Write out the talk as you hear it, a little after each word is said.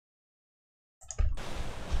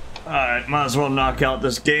Alright, might as well knock out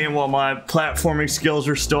this game while my platforming skills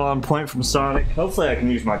are still on point from Sonic. Hopefully I can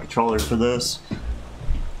use my controllers for this.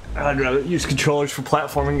 I'd rather use controllers for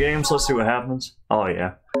platforming games. Let's see what happens. Oh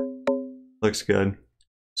yeah. Looks good.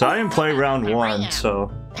 So I didn't play round 1,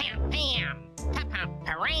 so...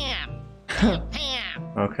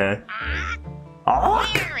 Okay.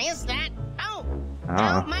 Where is that? Oh,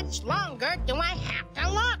 how much longer do I have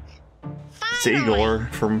to look? It's Igor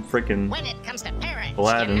from freaking When it comes to parrots,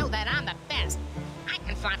 Aladdin. you know that I'm the best. I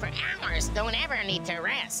can fly for hours, don't ever need to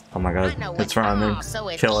rest. Oh my god, I know it's running. So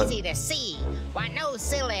it's Kill easy it. to see. Why no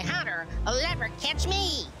silly hunter will ever catch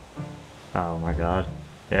me. Oh my god.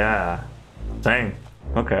 Yeah. Dang.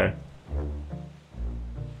 Okay.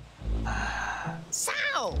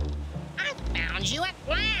 So, I found you at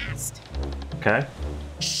last. Okay.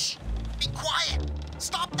 Shh! Be quiet!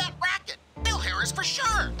 Stop that racket! They'll hear us for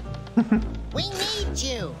sure! We need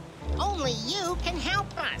you. Only you can help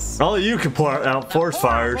us. Only you can put out The forest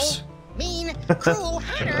horrible, fires. Mean, cruel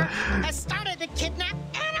hunter has started to kidnap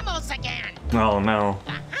animals again. Oh no.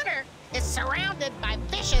 The hunter is surrounded by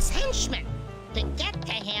vicious henchmen. To get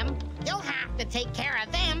to him, you'll have to take care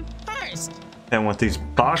of them first. And with these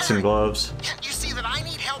boxing gloves. Can't you see that I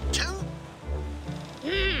need help too?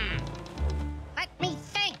 Let me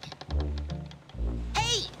think.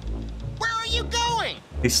 Hey! Where are you going?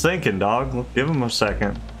 He's thinking, dog. Give him a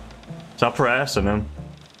second. Stop harassing him.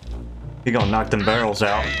 He gonna knock them barrels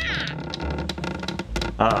out.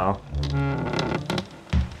 Uh-oh.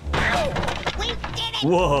 We did it!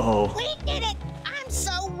 Whoa. We did it! I'm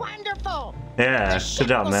so wonderful! Yeah, The good ship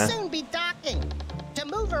job, will man. soon be docking. To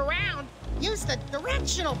move around, use the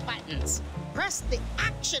directional buttons. Press the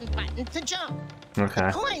action button to jump.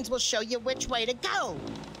 Okay. Coins will show you which way to go.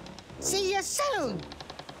 See you soon.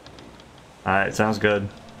 Alright, sounds good.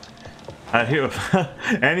 I hear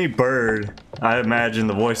any bird. I imagine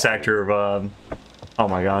the voice actor of oh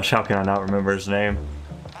my gosh, how can I not remember his name?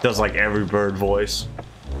 Does like every bird voice.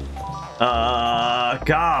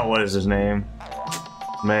 God, what is his name?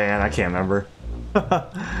 Man, I can't remember.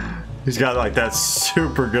 He's got like that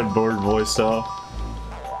super good bird voice though.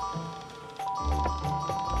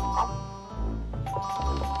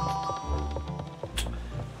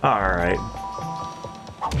 Alright.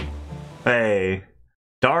 Hey.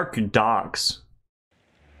 Dark Docks.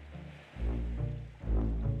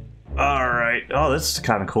 Alright. Oh, this is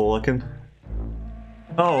kind of cool looking.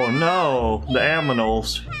 Oh no, the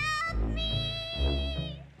aminals.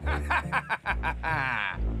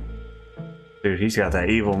 Dude, he's got that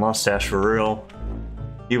evil mustache for real.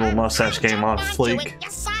 Evil mustache game on fleek.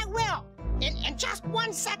 Yes, I will. In just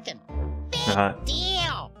 1 second. Big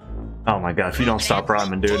deal. Oh my god, if you don't stop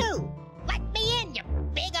rhyming, dude. Let me in, you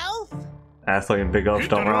big oaf. Athlete and big oaf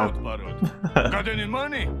don't rhyme. Got any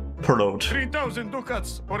money? Promote. 3,000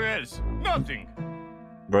 ducats or else nothing.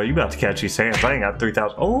 Bro, you about to catch these hands. I ain't got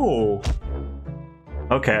 3,000. Oh!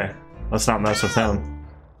 Okay, let's not mess with him.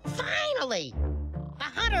 Finally! The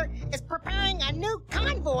hunter is preparing a new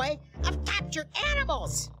convoy of captured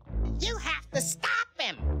animals. You have to stop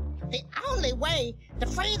him. The only way to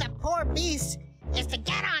free the poor beasts is to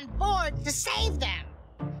get on board to save them.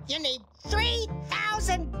 You need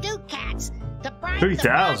 3,000 ducats to bribe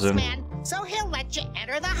 3,000? the bossman so he'll let you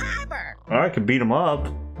enter the harbor. I could beat him up.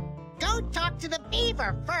 Go talk to the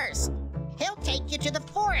beaver first. He'll take you to the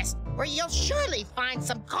forest where you'll surely find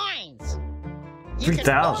some coins. You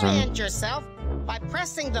 3,000? can orient yourself by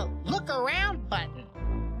pressing the look around button.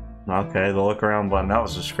 Okay, the look around button. That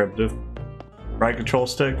was descriptive. Right control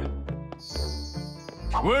stick.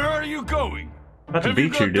 Where are you going? About to Have beat you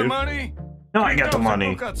you, got the dude. money? No, I got the 3,000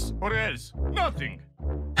 money. ducats or else nothing.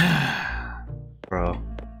 Bro,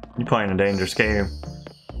 you playing a dangerous game.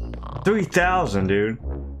 3,000, dude.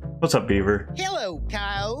 What's up, Beaver? Hello,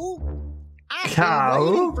 Kao. I've Kao?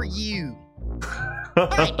 been waiting for you.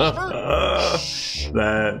 Hey, Beaver. Shh.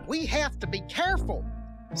 That. We have to be careful.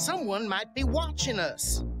 Someone might be watching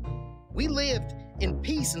us. We lived in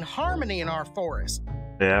peace and harmony in our forest.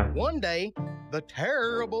 Yeah. One day, the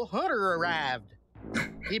terrible hunter arrived.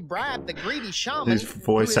 He bribed the greedy shaman. These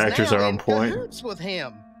voice who is actors now are on in point. cahoots with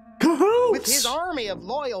him. Cahoots! With his army of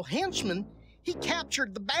loyal henchmen, he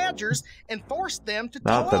captured the badgers and forced them to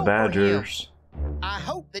Not toil the for him. badgers. I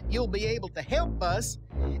hope that you'll be able to help us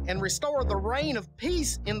and restore the reign of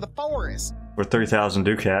peace in the forest. For 3,000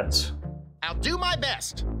 ducats. I'll do my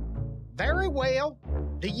best. Very well.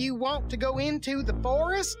 Do you want to go into the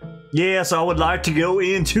forest? Yes, I would like to go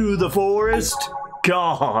into the forest.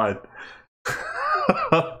 God.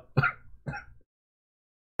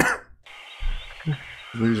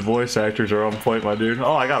 These voice actors are on point, my dude.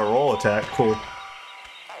 Oh, I got a roll attack. Cool.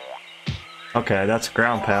 Okay, that's a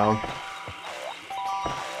ground pound.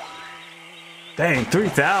 Dang,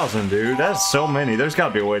 3,000, dude. That's so many. There's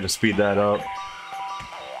gotta be a way to speed that up.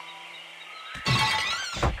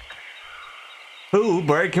 Who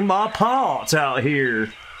breaking my parts out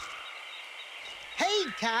here? Hey,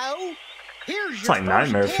 Kao. Here's It's your like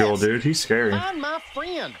nightmare first fuel, test. dude. He's scary. Find my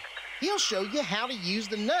friend. He'll show you how to use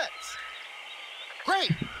the nuts.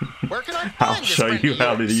 Great. Where can I find I'll this show friend you of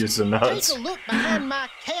how to yours? use the nuts. Take a look behind my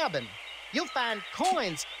cabin. You'll find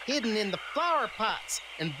coins hidden in the flower pots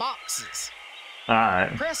and boxes.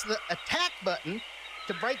 Alright. Press the attack button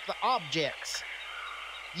to break the objects.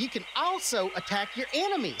 You can also attack your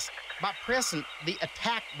enemies by pressing the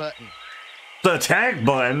attack button. The attack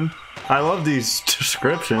button? I love these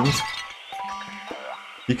descriptions.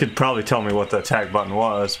 You could probably tell me what the attack button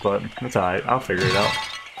was, but it's alright. I'll figure it out.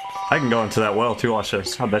 I can go into that well too. Watch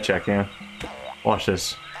this. I bet you I can. Watch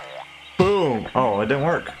this. Boom! Oh, it didn't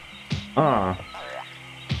work. Oh,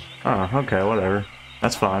 okay, whatever.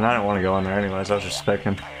 That's fine. I didn't want to go in there anyways. I was just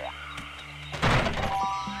specking.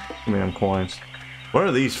 Give me them coins. What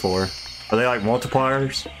are these for? Are they like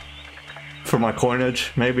multipliers? For my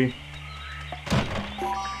coinage, maybe?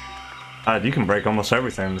 You can break almost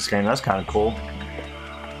everything in this game. That's kind of cool.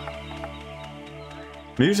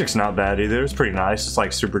 Music's not bad either. It's pretty nice. It's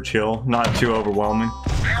like super chill. Not too overwhelming.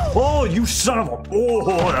 Oh, you son of a...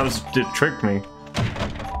 Oh, that was... It tricked me.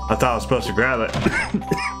 I thought I was supposed to grab it.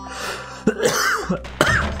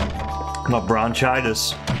 My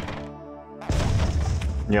bronchitis.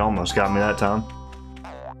 You almost got me that time.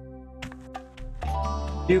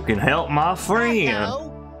 You can help my friend.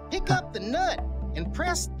 Now, pick up the nut and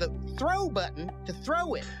press the throw button to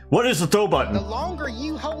throw it. What is the throw button? The longer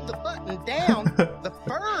you hold the button down, the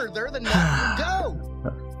further the nut will go.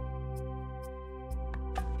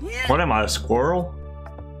 What am I, a squirrel?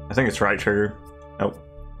 I think it's right trigger. Nope.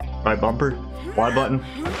 Right bumper. Y button.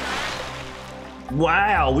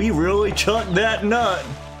 Wow, we really chucked that nut.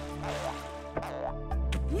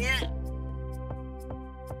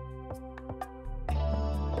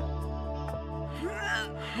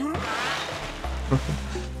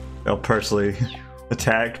 They'll personally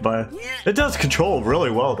attacked by... It does control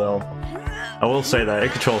really well though. I will say that.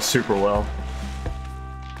 It controls super well.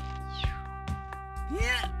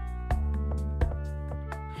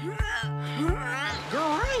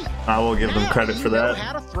 Great. I will give them Now credit you for know that.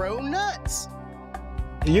 how to throw nuts.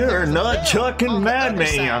 You're a There's a nut bell chucking on the other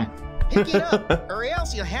madman. side. Pick it up, or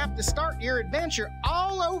else you'll have to start your adventure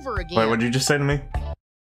all over again. Wait, what did you just say to me?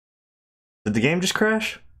 Did the game just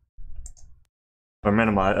crash? Or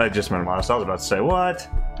minimize? I just minimized. I was about to say, what?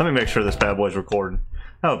 Let me make sure this bad boy's recording.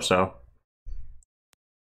 I hope so.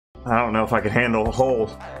 I don't know if I can handle a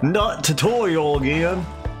whole nut tutorial again.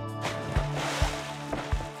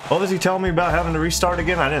 What was he telling me about having to restart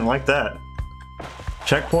again? I didn't like that.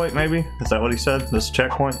 Checkpoint, maybe? Is that what he said? This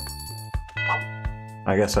checkpoint?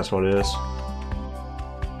 I guess that's what it is.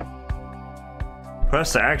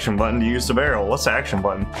 Press the action button to use the barrel. What's the action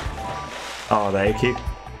button? Oh, the A key.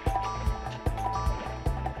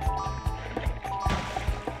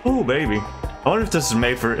 Ooh, baby. I wonder if this is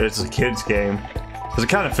made for... It's a kid's game. Because it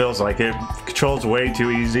kind of feels like it. Controls way too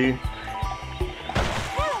easy.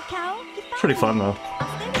 Hello, Kao. It's pretty fun, though.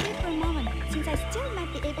 I'll stay with you for a moment, since I still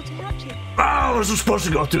might be able to help you. Oh, I wasn't supposed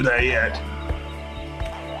to go through that yet.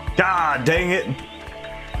 God dang it.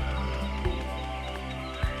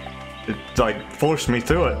 It, like, forced me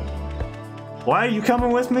through it. Why are you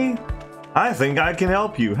coming with me? I think I can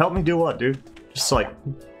help you. Help me do what, dude? Just, like,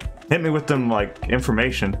 hit me with them, like,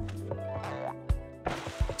 information.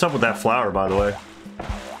 What's up with that flower, by the way?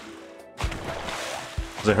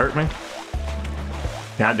 Does it hurt me?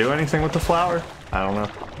 Can I do anything with the flower? I don't know.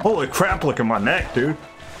 Holy crap, look at my neck, dude.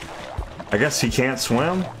 I guess he can't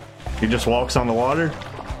swim? He just walks on the water?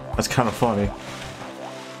 That's kind of funny.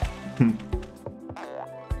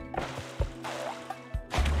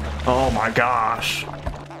 Oh my gosh.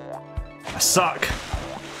 I suck.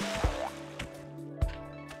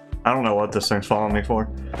 I don't know what this thing's following me for.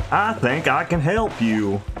 I think I can help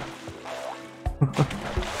you.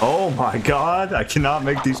 Oh my god, I cannot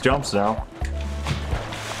make these jumps now.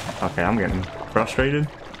 Okay, I'm getting frustrated.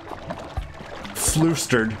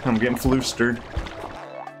 Flustered. I'm getting flustered.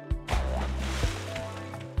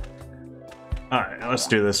 Alright, let's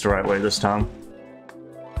do this the right way this time.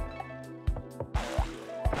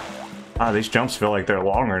 Ah, these jumps feel like they're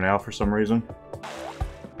longer now for some reason.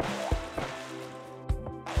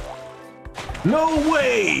 No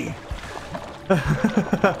way!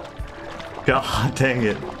 God dang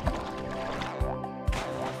it.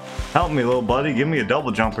 Help me, little buddy. Give me a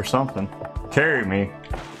double jump or something. Carry me.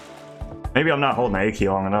 Maybe I'm not holding the A key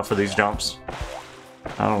long enough for these jumps.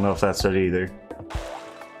 I don't know if that's it either.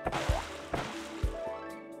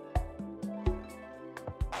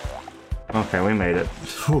 Okay, we made it.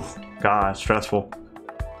 Whew, God, stressful.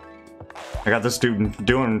 I got this dude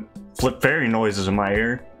doing flip fairy noises in my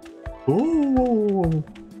ear. Ooh.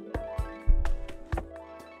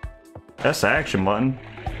 That's the action button.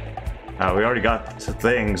 We already got the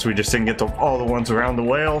things. We just didn't get all the ones around the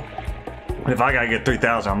whale. If I gotta get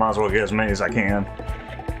 3,000, I might as well get as many as I can.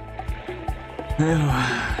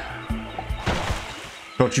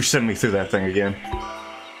 Don't you send me through that thing again.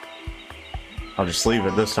 I'll just leave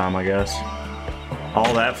it this time, I guess.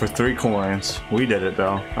 All that for 3 coins. We did it,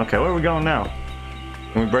 though. Okay, where are we going now?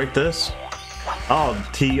 Can we break this? Oh,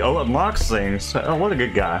 T.O. unlocks things. Oh, what a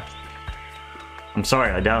good guy. I'm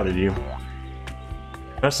sorry I doubted you.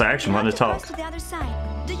 That's the action button to talk. To the other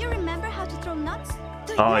side. Do you remember how to throw nuts?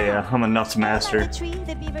 Oh yeah, I'm a nuts master. The tree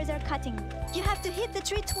the beavers are cutting. You have to hit the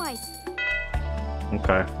tree twice.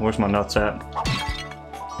 Okay, where's my nuts at?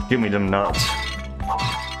 Give me them nuts.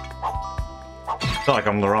 I feel like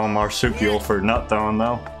I'm the wrong marsupial for nut throwing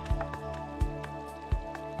though.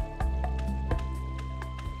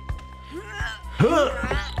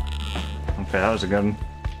 Okay, that was a good one.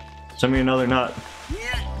 Send me another nut.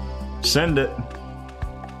 Send it.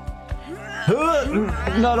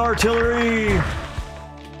 Nut artillery!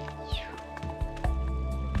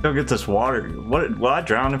 Go get this water. What? Will I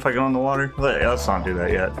drown if I go in the water? Let's not do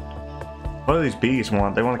that yet. What do these bees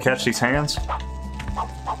want? They want to catch these hands?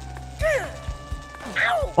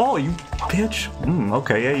 Oh, you bitch!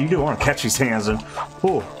 Okay, yeah, you do want to catch these hands and.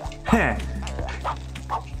 Oh, heh.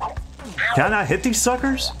 Can I not hit these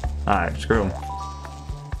suckers? Alright, screw them.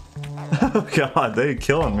 Oh god, they're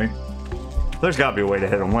killing me. There's gotta be a way to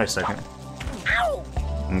hit them. Wait a second.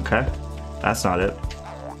 Okay, that's not it.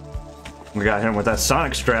 We got him with that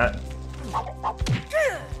Sonic strat.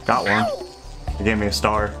 Got one. They gave me a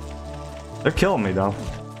star. They're killing me though.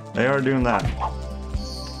 They are doing that.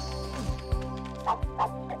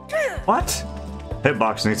 What?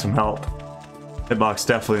 Hitbox needs some help. Hitbox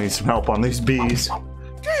definitely needs some help on these bees.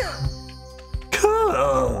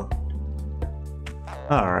 Cool.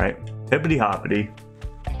 Alright. Hippity hoppity.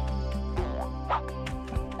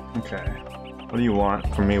 Okay. What do you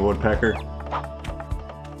want from me, woodpecker?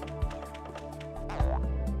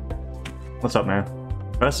 What's up, man?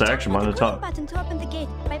 Press the action button to talk. Button to open the gate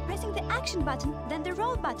by pressing the action button, then the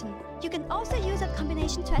roll button. You can also use a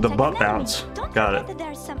combination to attack The butt an enemy. bounce. Don't Got forget it. that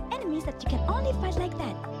there are some enemies that you can only fight like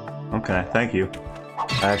that. Okay, thank you.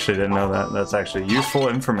 I actually didn't know that. That's actually useful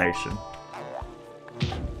information.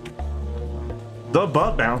 The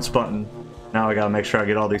butt bounce button. Now I gotta make sure I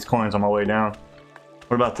get all these coins on my way down.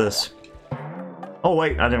 What about this? Oh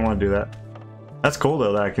wait, I didn't want to do that. That's cool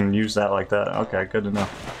though that I can use that like that. Okay, good to know.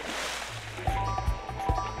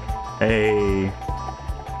 Hey.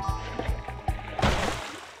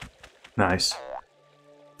 Nice.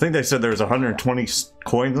 I think they said there was 120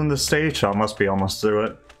 coins on this stage, so I must be almost through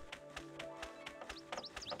it.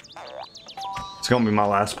 It's gonna be my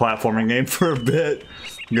last platforming game for a bit.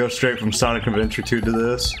 Go straight from Sonic Adventure 2 to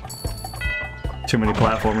this. Too many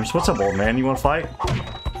platformers. What's up, old man? You wanna fight?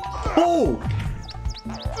 Oh!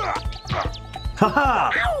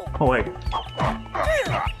 Haha! Oh wait.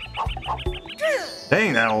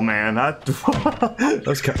 Dang that old man.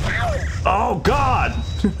 That's kind of... Oh god!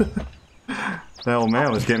 That old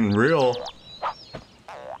man was getting real.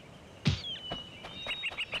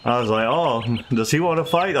 I was like, oh, does he want to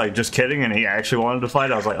fight? Like, just kidding, and he actually wanted to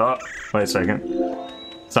fight? I was like, oh, wait a second.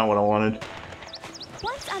 It's not what I wanted.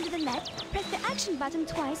 Once under the net, press the action button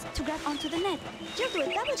twice to grab onto the net. You'll do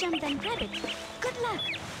a double jump, then grab it. Good luck.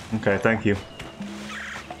 Okay, thank you.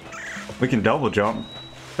 We can double jump.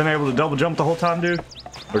 Been able to double jump the whole time, dude?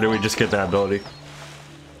 Or did we just get that ability?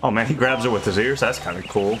 Oh man, he grabs it with his ears? That's kind of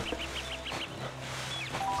cool.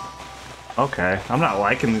 Okay, I'm not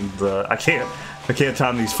liking the... I can't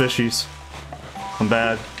time these fishies. I'm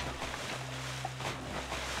bad.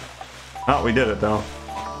 Oh, we did it though.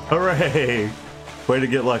 Hooray! Way to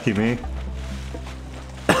get lucky, me.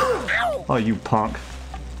 Oh, you punk.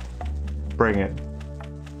 Bring it.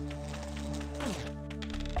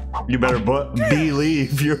 You better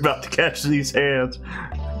believe you're about to catch these hands.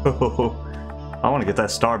 I want to get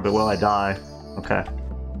that star, but will I die? Okay.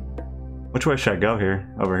 Which way should I go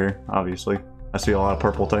here? Over here, obviously. I see a lot of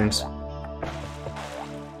purple things.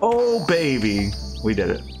 Oh, baby. We did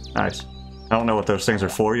it. Nice. I don't know what those things are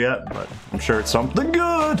for yet, but I'm sure it's something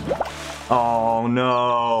good. Oh,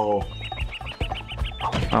 no.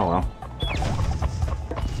 Oh, well.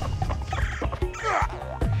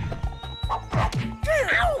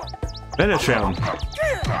 Finish him.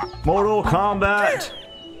 Mortal Kombat.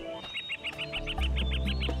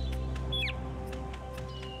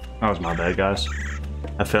 That was my bad, guys.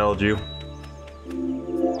 I failed you.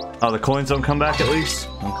 Oh, the coins don't come back at least?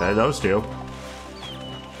 Okay, those do.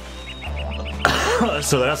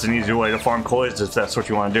 So that's an easy way to farm coins if that's what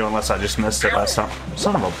you want to do, unless I just missed it last time.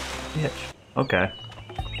 Son of a bitch. Okay.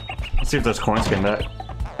 Let's see if those coins came back.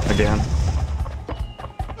 Again.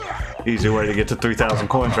 Easy way to get to 3,000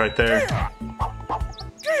 coins right there.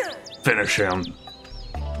 Finish him.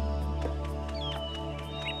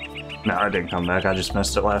 No, I didn't come back. I just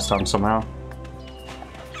missed it last time somehow.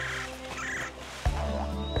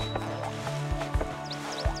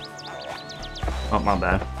 Oh, my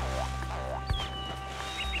bad.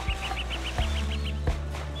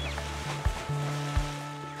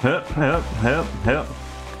 Yep.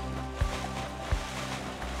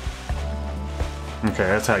 Okay,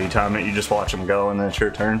 that's how you time it. You just watch them go and then it's your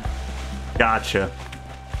turn. Gotcha.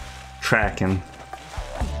 Tracking.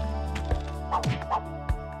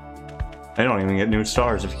 They don't even get new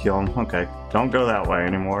stars if you kill them. Okay, don't go that way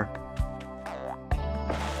anymore.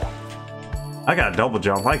 I got a double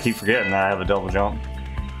jump. I keep forgetting that I have a double jump.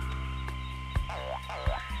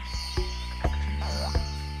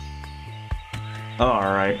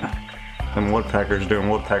 Alright. Them woodpeckers doing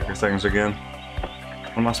woodpecker things again.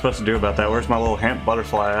 What am I supposed to do about that? Where's my little hemp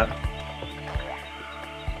butterfly at?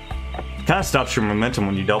 Kind of stops your momentum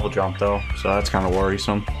when you double jump though, so that's kind of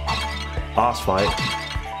worrisome. Boss fight.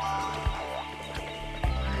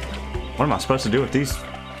 What am I supposed to do with these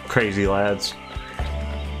crazy lads?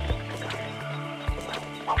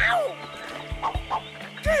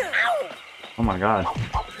 Oh my god.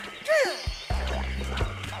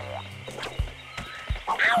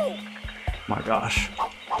 My gosh.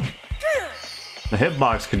 The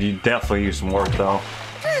hitbox could definitely use some work though.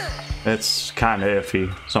 It's kind of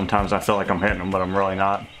iffy. Sometimes I feel like I'm hitting them, but I'm really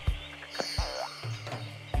not.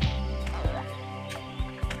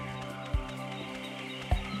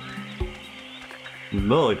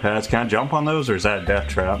 Lily pads, can I jump on those or is that a death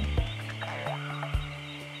trap?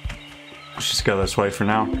 Let's just go this way for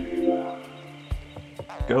now.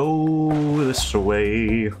 Go this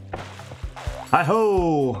way.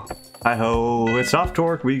 Hi-ho! Hi-ho, it's off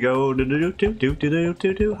torque, we go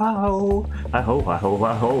do-do-do-do-do-do-do-do, hi-ho, hi-ho, hi-ho,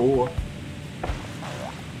 hi-ho.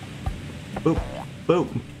 Boop, boop.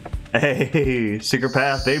 Hey, secret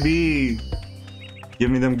path, baby! Give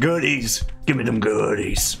me them goodies, give me them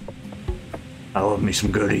goodies. I love me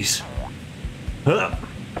some goodies. Huh.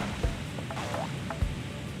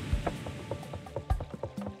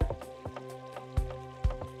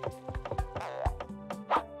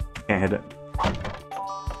 Can't hit it.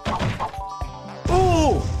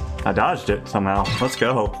 Ooh! I dodged it somehow. Let's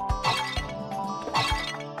go.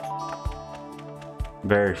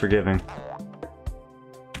 Very forgiving.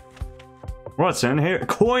 What's in here?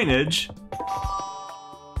 Coinage?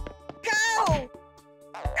 Go!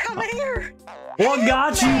 Come here! What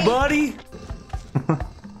got you, buddy?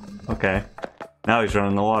 Okay. Now he's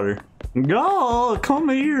running the water. Go! Come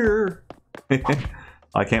here!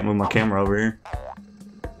 I can't move my camera over here.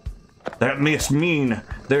 That must mean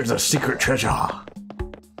there's a secret treasure.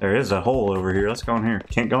 There is a hole over here. Let's go in here.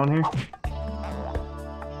 Can't go in here?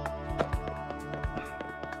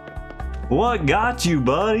 What got you,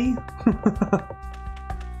 buddy?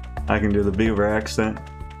 I can do the Beaver accent.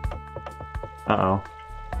 Uh-oh.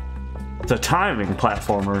 It's a timing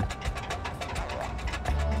platformer.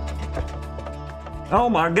 Oh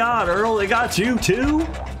my god, Earl, they got you too?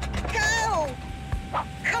 Go!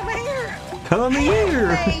 Come here! Come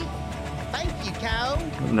here! Hey, thank you, Kao.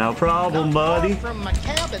 No problem, Not buddy. far from my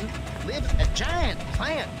cabin lives a giant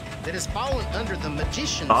plant that has fallen under the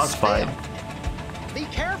magician's Boss spell. fight. Be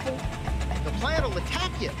careful. The plant will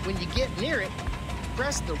attack you when you get near it.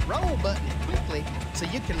 Press the roll button quickly so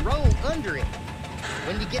you can roll under it.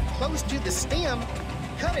 When you get close to the stem,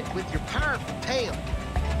 cut it with your powerful tail.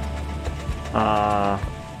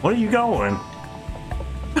 What are you going?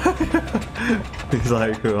 He's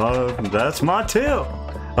like, that's my tip.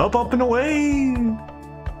 Up and away.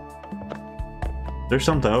 There's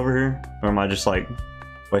something over here? Or am I just like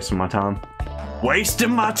wasting my time?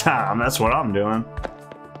 Wasting my time, that's what I'm doing.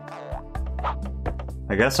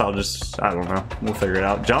 I guess I'll just, I don't know, we'll figure it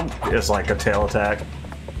out. Jump is like a tail attack.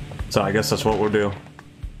 So I guess that's what we'll do.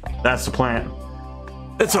 That's the plant.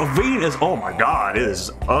 It's a Venus, oh my god, it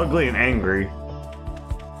is ugly and angry.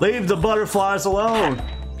 Leave the butterflies alone.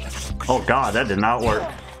 Oh god, that did not work.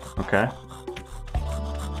 Okay.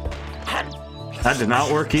 That did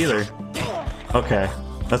not work either. Okay,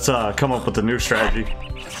 let's come up with a new strategy.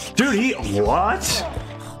 Dude, what?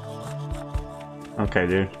 Okay,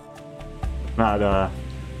 dude. Not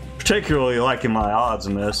particularly liking my odds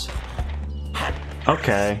in this.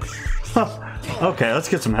 Okay. Okay, let's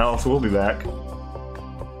get some health. We'll be back.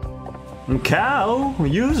 Cow,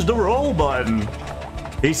 use the roll button.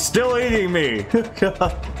 He's still eating me.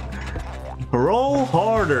 Roll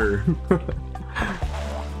harder.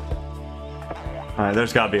 Alright,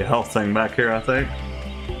 there's gotta be a health thing back here, I think.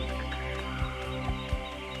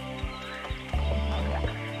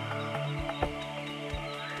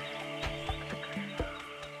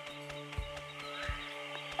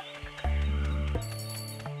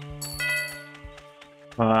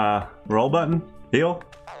 Roll button? Heal?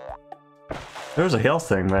 There's a health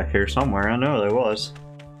thing back here somewhere. I know there was.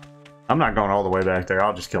 I'm not going all the way back there.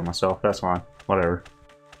 I'll just kill myself. That's fine. Whatever.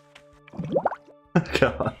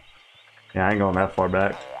 God. Yeah, I ain't going that far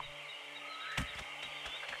back.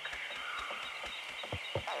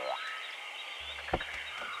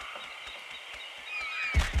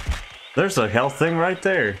 There's a health thing right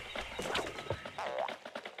there.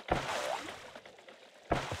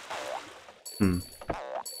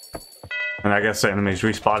 And I guess the enemies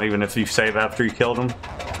respawn even if you save after you killed them.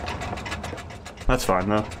 That's fine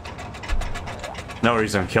though. No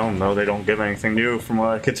reason to kill them though. They don't give anything new from what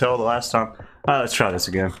I could tell the last time. Alright, let's try this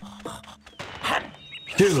again.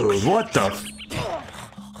 Dude, what the f—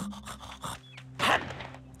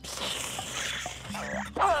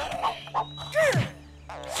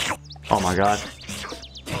 Oh my god.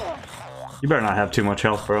 You better not have too much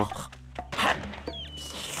health, bro.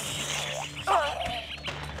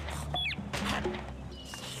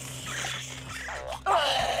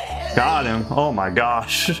 Got him. Oh my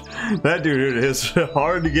gosh. That dude is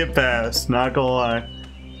hard to get past, not gonna lie.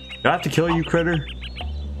 Do I have to kill you, critter?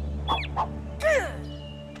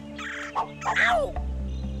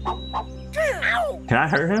 Can I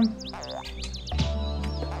hurt him?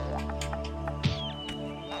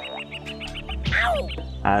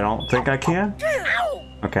 I don't think I can.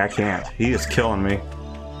 Okay, I can't. He is killing me.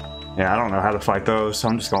 Yeah, I don't know how to fight those, so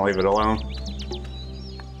I'm just gonna leave it alone.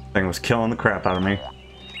 Thing was killing the crap out of me.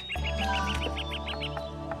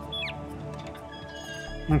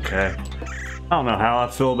 Okay. I don't know how I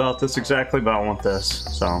feel about this exactly, but I want this.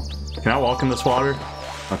 So, can I walk in this water?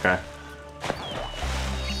 Okay.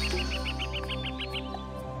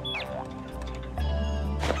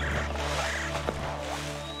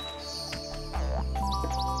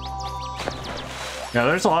 Yeah,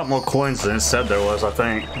 there's a lot more coins than it said there was, I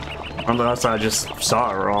think. Unless I just saw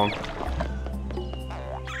it wrong.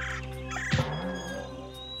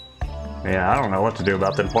 Yeah, I don't know what to do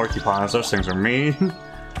about them porcupines. Those things are mean.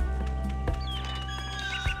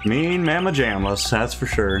 Mean mamma jammas, that's for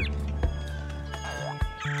sure.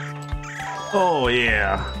 Oh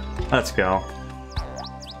yeah. Let's go.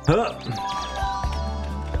 Huh.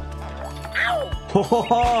 Ho ho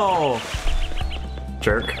ho!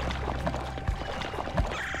 Jerk.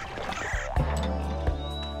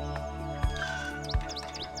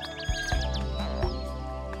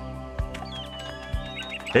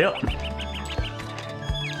 Yep.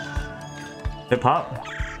 Hip hop.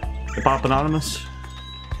 Hip hop anonymous.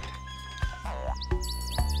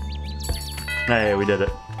 Hey, we did it.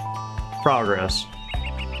 Progress.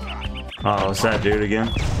 Oh, it's that dude again.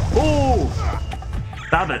 Ooh!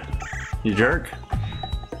 Stop it, you jerk.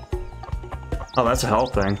 Oh, that's a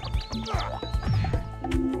health thing.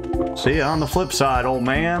 See ya on the flip side, old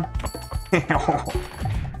man.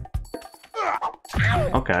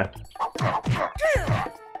 Okay.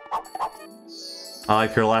 I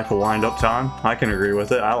like your lack of wind-up time. I can agree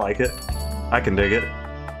with it. I like it. I can dig it.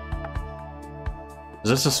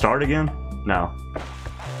 Is this a start again? No.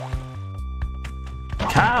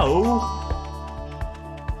 Cow?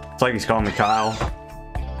 It's like he's calling me Kyle.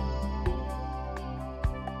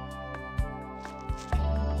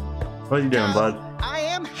 What are you doing, bud? I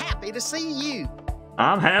am happy to see you.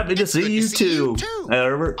 I'm happy to see you too.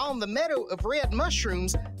 Herbert. On the meadow of red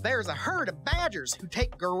mushrooms, there's a herd of badgers who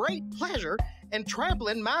take great pleasure in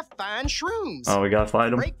trampling my fine shrooms. Oh, we gotta fight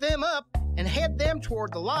them. Break them up and head them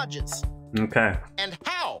toward the lodges. Okay. And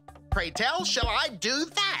how, pray tell, shall I do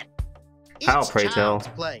that? How, It's pray tell? child's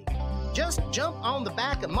play. Just jump on the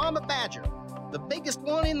back of Mama Badger, the biggest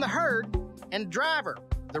one in the herd, and drive her.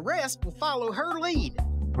 The rest will follow her lead.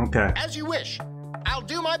 Okay. As you wish. I'll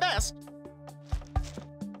do my best.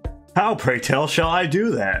 How, pray tell, shall I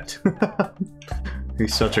do that?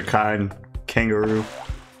 He's such a kind kangaroo.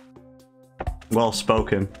 Well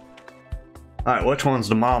spoken. Alright, which one's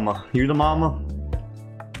the mama? You the mama?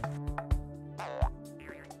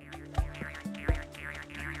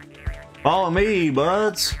 Follow me,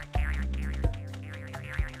 buds.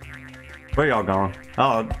 Where y'all going?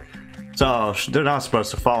 Oh, so they're not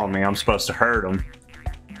supposed to follow me. I'm supposed to herd them.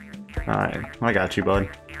 Alright, I got you, bud.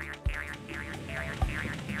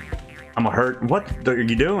 I'm gonna hurt. What are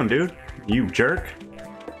you doing, dude? You jerk.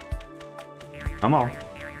 Come on.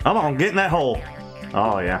 Come on, get in that hole.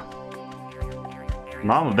 Oh, yeah.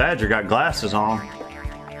 Mama Badger got glasses on.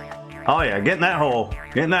 Oh, yeah, get in that hole.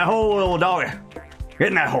 Get in that hole, little doggy. Get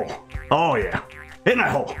in that hole. Oh, yeah. Get in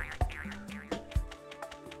that hole.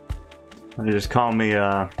 They just call me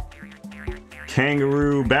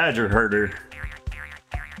Kangaroo Badger Herder.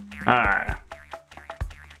 Alright.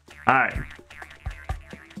 Alright.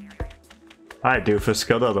 Alright, doofus,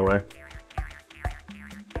 go the other way.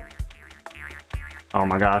 Oh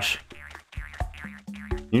my gosh.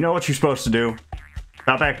 You know what you're supposed to do.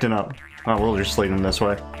 Stop acting up. Oh, we'll just lead him this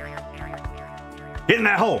way. Get in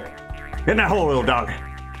that hole! Get in that hole, little dog.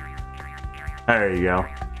 There you go.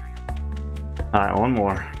 Alright, one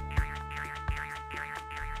more.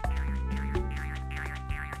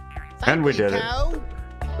 And we did it.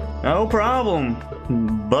 No problem,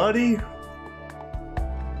 buddy.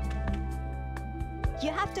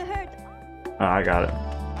 You have to hurt. Oh, I got it.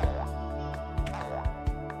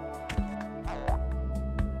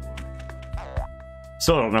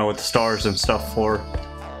 Still don't know what the stars and stuff for.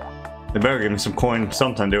 They better give me some coin,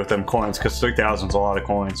 something to do with them coins, because 3,000's a lot of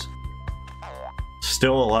coins.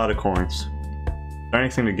 Still a lot of coins. Is there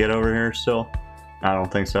anything to get over here still? I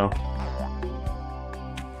don't think so.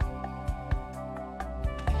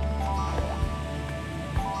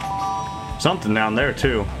 Something down there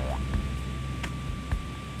too.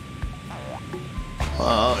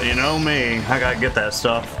 Well, you know me, I gotta get that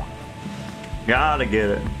stuff. Gotta get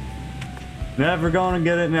it. Never gonna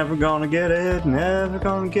get it, never gonna get it, never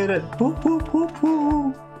gonna get it. Whoop, whoop, whoop,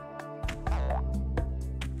 whoop.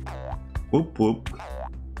 Whoop, whoop.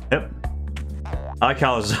 Yep. I like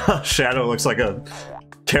how his shadow looks like a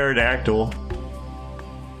pterodactyl.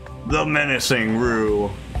 The menacing Roo.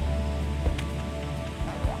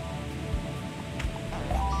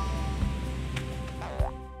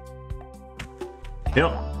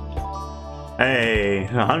 Yep. Hey,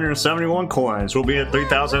 171 coins. We'll be at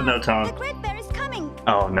 3,000 in no The time. great bear is coming.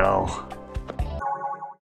 Oh no.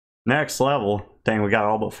 Next level. Dang, we got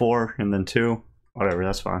all but 4 and then 2. Whatever,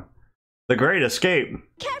 that's fine. The Great Escape.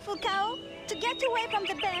 Careful, Kao. To get away from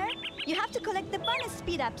the bear, you have to collect the bonus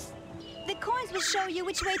speed-ups. The coins will show you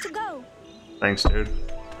which way to go. Thanks, dude.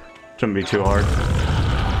 Shouldn't be too hard.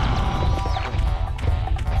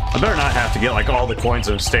 I better not have to get like all the coins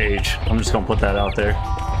on stage. I'm just gonna put that out there.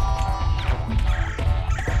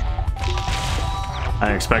 I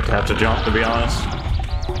didn't expect to have to jump, to be honest.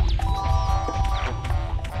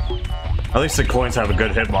 At least the coins have a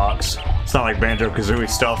good hitbox. It's not like Banjo-Kazooie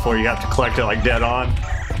stuff where you have to collect it like dead on.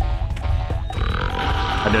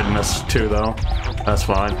 I did miss 2 though. That's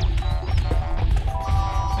fine.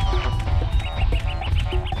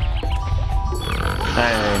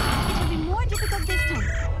 Hey. It will be more difficult this time.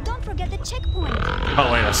 Don't forget the checkpoint. Oh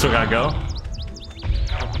wait, I still gotta go?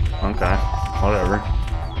 Okay, whatever.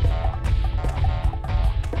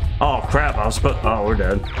 Oh crap, I was supposed— oh, we're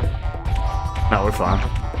dead. No, we're fine.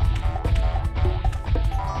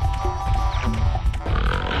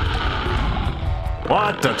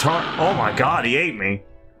 What the tar— oh my god, he ate me.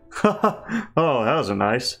 Oh, that wasn't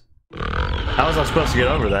nice. How was I supposed to get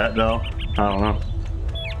over that though? I don't know.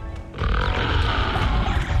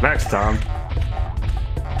 Next time.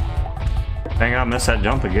 Dang, I missed that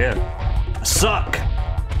jump again. I suck!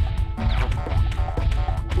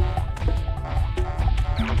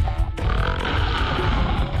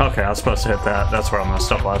 Okay, I was supposed to hit that. That's where I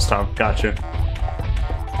messed up last time. Gotcha.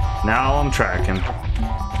 Now I'm tracking.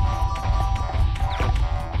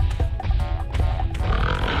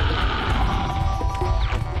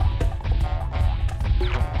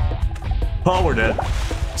 Oh, we're dead.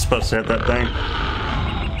 Supposed to hit that thing.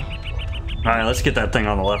 Alright, let's get that thing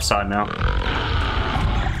on the left side now.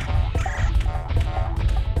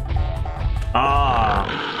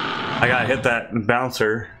 Ah! I gotta hit that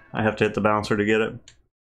bouncer. I have to hit the bouncer to get it.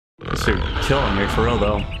 This dude killing me for real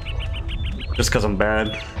though. Just because I'm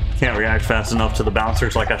bad. Can't react fast enough to the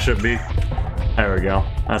bouncers like I should be. There we go.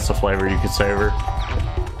 That's the flavor you could savor.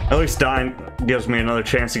 At least dying gives me another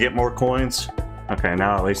chance to get more coins. Okay,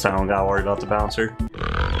 now at least I don't gotta worry about the bouncer.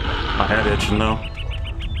 My head itching though.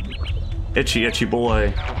 Itchy, itchy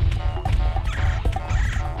boy.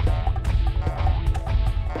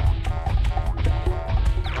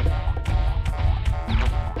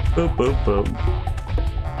 Boop, boop, boop.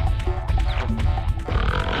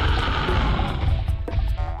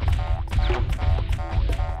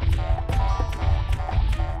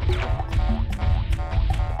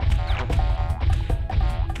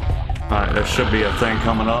 Alright, there should be a thing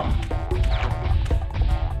coming up.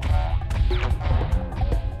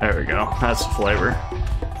 There we go. That's the flavor.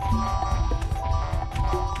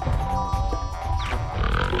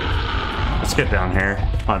 Let's get down here.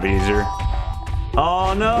 Might be easier.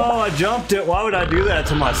 Oh no, I jumped it. Why would I do that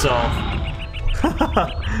to myself?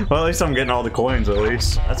 Well, at least I'm getting all the coins at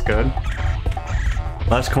least. That's good.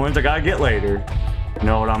 Less coins I gotta get later. You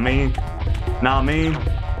know what I mean? Know what I mean?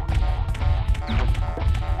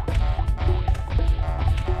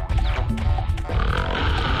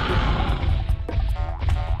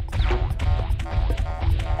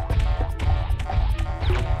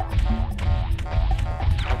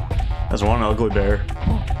 There's one ugly bear.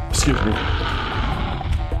 Excuse me.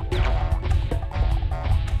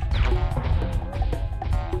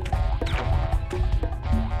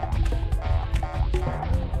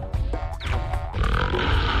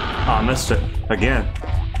 Oh, I missed it again.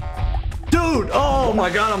 Dude, oh my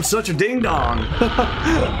god, I'm such a ding-dong.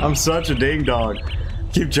 I'm such a ding-dong.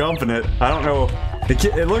 Keep jumping it. I don't know.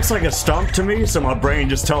 It looks like a stump to me, so my brain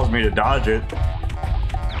just tells me to dodge it.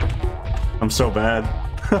 I'm so bad.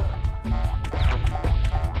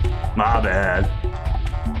 My bad.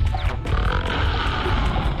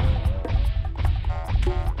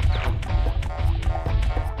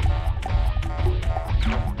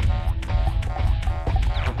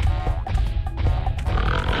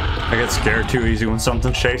 I get scared too easy when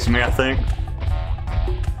something's chasing me, I think.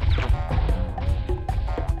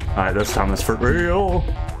 Alright, this time it's for real.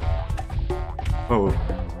 Oh.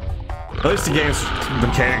 At least the game's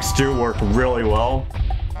mechanics do work really well.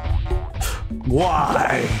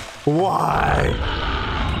 Why? Why?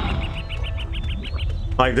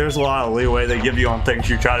 Like, there's a lot of leeway they give you on things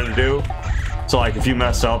you try to do. So, like, if you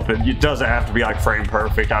mess up, it doesn't have to be, like, frame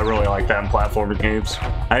perfect. I really like that in platforming games.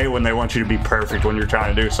 I hate when they want you to be perfect when you're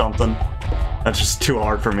trying to do something. That's just too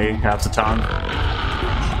hard for me half the time.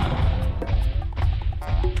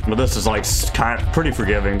 But this is, like, kind of pretty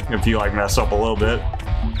forgiving if you, like, mess up a little bit.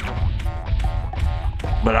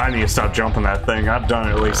 But I need to stop jumping that thing. I've done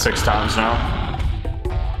it at least 6 times now.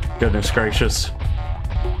 Goodness gracious.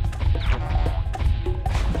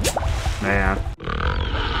 Man.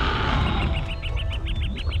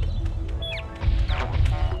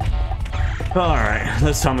 Alright,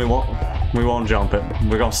 this time we won't jump it.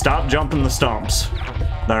 We're gonna stop jumping the stumps.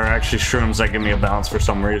 That are actually shrooms that give me a bounce for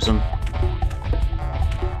some reason.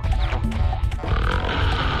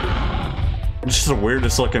 It's just the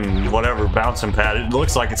weirdest looking whatever bouncing pad. It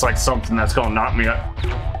looks like it's like something that's gonna knock me up.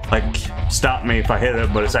 Like, stop me if I hit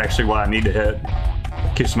it, but it's actually what I need to hit.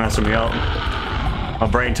 Keeps messing me up. My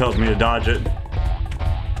brain tells me to dodge it.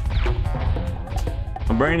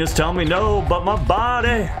 My brain is telling me no, but my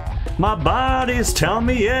body is telling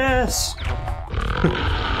me yes.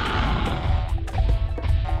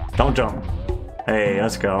 Don't jump. Hey,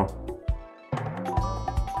 let's go.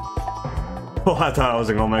 Oh, I thought I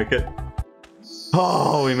wasn't gonna make it.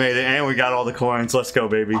 Oh, we made it, and we got all the coins. Let's go,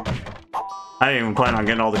 baby. I didn't even plan on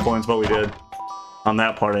getting all the coins, but we did. On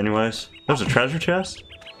that part, anyways. There's a treasure chest?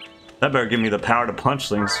 That better give me the power to punch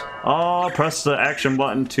things. Oh, press the action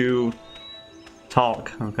button to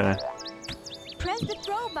talk. Okay. Press the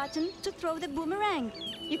throw button to throw the boomerang.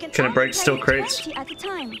 You can it break steel crates? 20 at a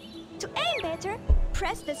time. To aim better,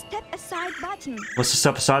 press the step aside button. What's the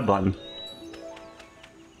step aside button?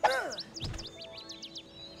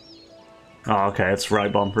 Oh, okay, it's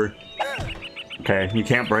right bumper. Okay, you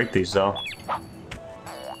can't break these though.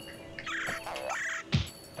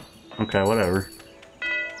 Okay, whatever.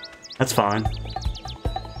 That's fine.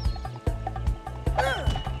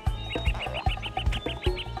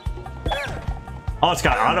 Oh, it's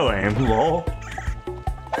got auto aim. Lol.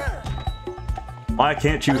 Why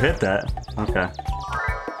can't you hit that? Okay.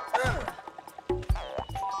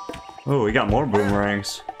 Oh, we got more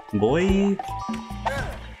boomerangs. Boy.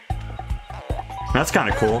 That's kind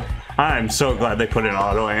of cool. I'm so glad they put in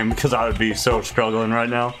auto aim because I would be so struggling right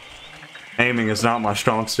now. Aiming is not my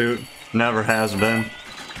strong suit. Never has been.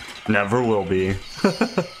 Never will be.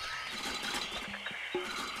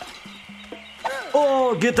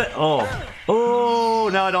 Oh, get that. Oh. Oh,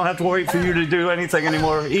 now I don't have to wait for you to do anything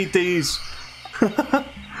anymore. Eat these.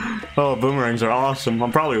 Oh, boomerangs are awesome.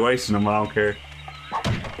 I'm probably wasting them. I don't care.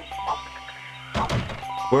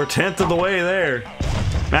 We're 1/10 of the way there.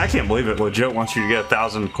 Man, I can't believe it legit wants you to get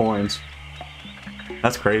 1,000 coins.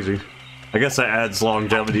 That's crazy. I guess that adds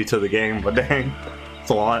longevity to the game, but dang, it's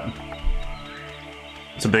a lot.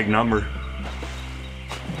 It's a big number.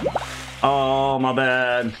 Oh, my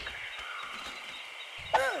bad.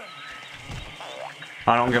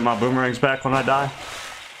 I don't get my boomerangs back when I die?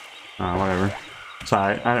 Oh, whatever. It's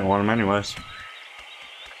alright. I didn't want them anyways.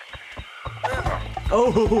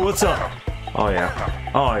 Oh, what's up? Oh, yeah.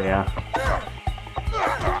 Oh, yeah.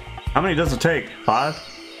 How many does it take? 5?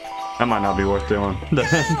 That might not be worth doing.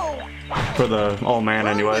 For the old man,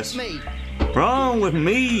 anyways. Wrong with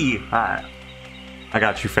me! Alright. I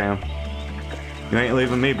got you, fam. You ain't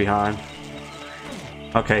leaving me behind.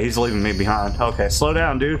 Okay, he's leaving me behind. Okay, slow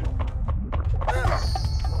down, dude.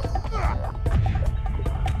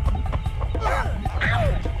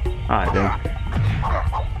 Alright, dude.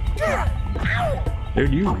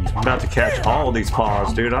 Dude, you about to catch all these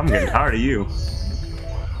paws, dude. I'm getting tired of you.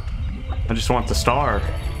 I just want the star.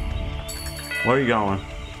 Where are you going?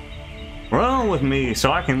 Run with me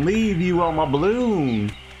so I can leave you on my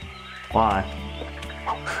balloon. Why?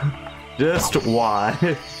 Just why?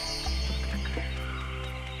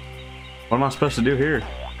 What am I supposed to do here?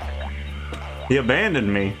 He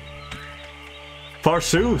abandoned me.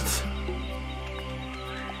 Forsooth.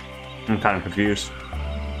 I'm kind of confused.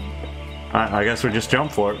 Alright, I guess we just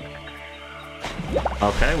jump for it.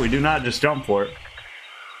 Okay, we do not just jump for it.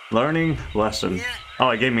 Learning lesson. Oh,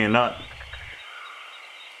 it gave me a nut.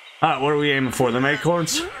 Alright, what are we aiming for? The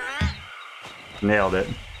acorns? Nailed it.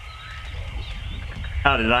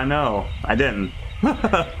 How did I know? I didn't.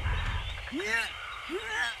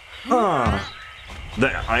 Huh.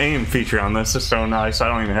 The aim feature on this is so nice. I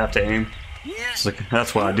don't even have to aim. It's like,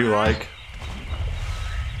 that's what I do like.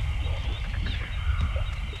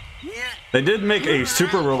 They did make a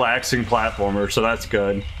super relaxing platformer, so that's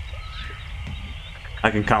good. I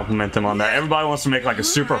can compliment them on that. Everybody wants to make like a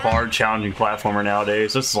super hard, challenging platformer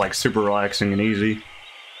nowadays. This is like super relaxing and easy,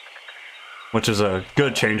 which is a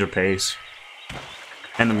good change of pace.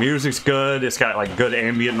 And the music's good. It's got like good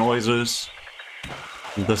ambient noises.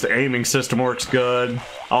 The aiming system works good.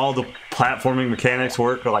 All the platforming mechanics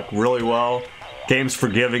work like really well. Game's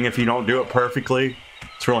forgiving if you don't do it perfectly.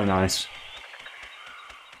 It's really nice.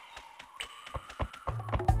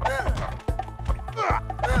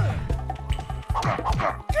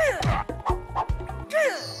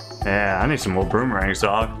 Yeah, I need some more boomerangs,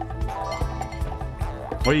 dog.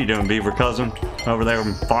 What are you doing, Beaver cousin? Over there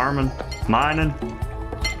farming? Mining?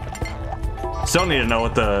 Still need to know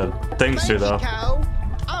what the things do, though. Kao.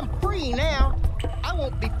 I'm free now. I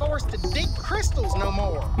won't be forced to dig crystals no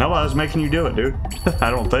more. No, I was making you do it, dude.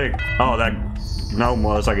 I don't think. Oh, that gnome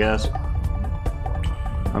was, I guess.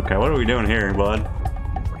 Okay, what are we doing here, bud?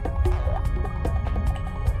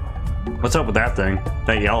 What's up with that thing?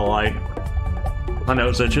 That yellow light. My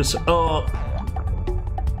nose itches. Oh.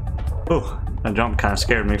 Ooh, that jump kind of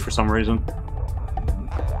scared me for some reason.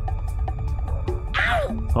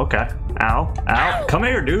 Okay. Ow. Ow. Come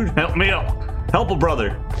here, dude. Help me up. Help a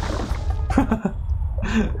brother.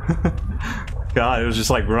 God, it was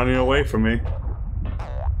just like running away from me.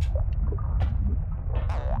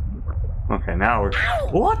 Okay, now we're...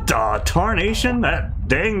 What the tarnation? That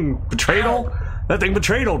dang betrayal? That thing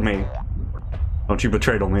betrayed me. Don't you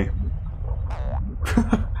betray me.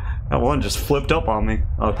 That one just flipped up on me.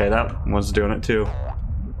 Okay, that one's doing it too.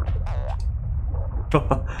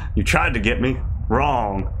 You tried to get me.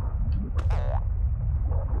 Wrong.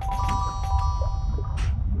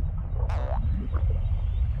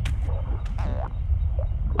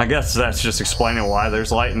 I guess that's just explaining why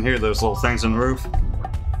there's light in here, those little things in the roof.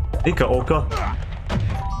 Ika Oka.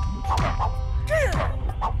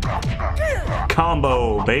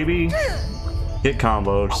 Combo, baby. Get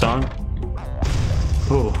comboed, son.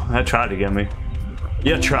 Ooh, that tried to get me.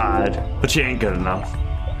 You tried, but you ain't good enough.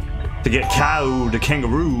 To get Kao the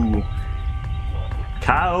Kangaroo.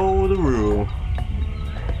 Kao the Roo.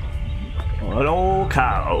 What old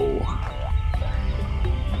cow.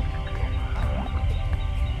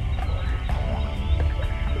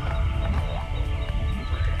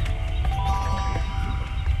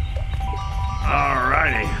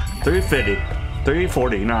 Alrighty. 350.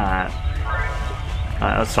 349.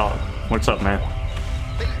 Alright, let's talk. What's up, man?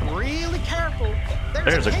 Be really careful.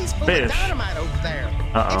 There's a case full fish. of dynamite over there.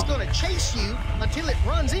 Uh-oh. It's gonna chase you until it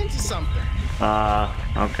runs into something.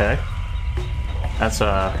 Okay. That's,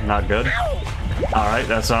 not good. Alright,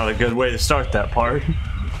 that's not a good way to start that part.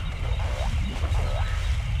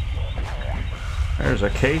 There's a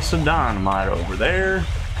case of dynamite over there.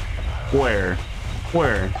 Where?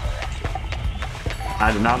 Where?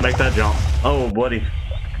 I did not make that jump. Oh, buddy.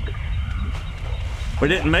 We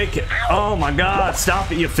didn't make it. Oh my god,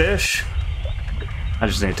 stop it, you fish. I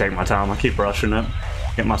just need to take my time. I keep rushing it.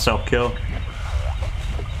 Get myself killed.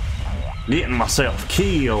 Getting myself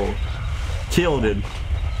killed. Killed it.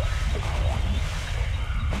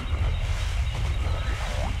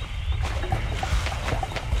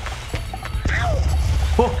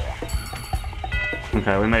 Whoa.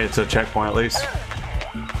 Okay, we made it to a checkpoint at least.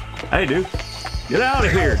 Hey, dude. Get out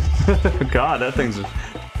of here. God, that thing's...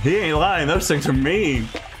 He ain't lying. Those things are mean.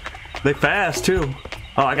 They fast too.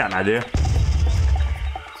 Oh, I got an idea.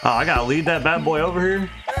 Oh, I gotta lead that bad boy over here?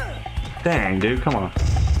 Dang, dude, come on.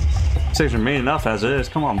 These things are mean enough as it is.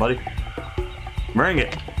 Come on, buddy. Bring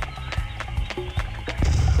it.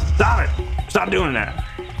 Stop it! Stop doing that.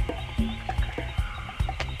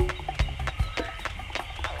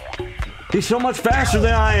 He's so much faster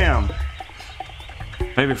than I am.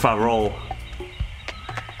 Maybe if I roll.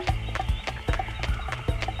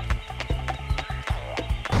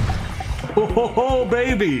 Oh,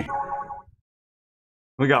 baby!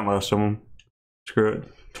 We got most of them. Screw it.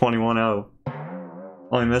 21-0.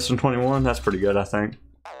 Only missing 21? That's pretty good, I think.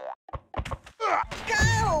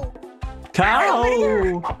 Go!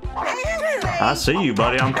 Kao! I see you,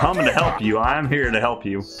 buddy. I'm coming to help you. I'm here to help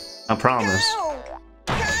you. I promise.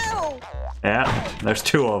 Go! Yeah, there's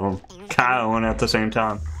two of them. Kao and at the same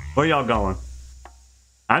time. Where y'all going?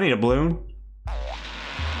 I need a balloon.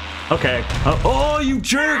 Okay. Oh, you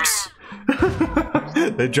jerks!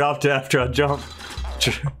 They dropped it after I jumped.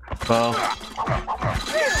 Well, Come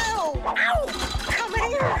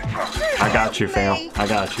here! I got you, fam. I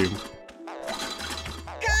got you.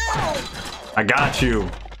 Go! I got you.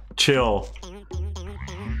 Chill.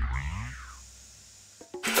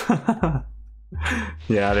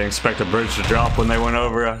 Yeah, I didn't expect the bridge to drop when they went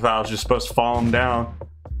over. I thought I was just supposed to fall them down.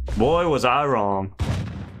 Boy, was I wrong.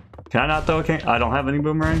 Can I not throw a can? I don't have any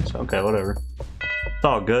boomerangs? Okay, whatever. It's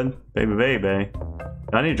all good. Baby, baby.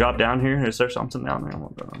 Do I need to drop down here? Is there something down there? I'm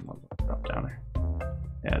gonna drop down there.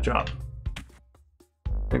 Yeah, drop.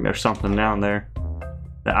 I think there's something down there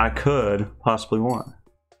that I could possibly want.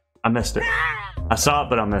 I missed it. I saw it,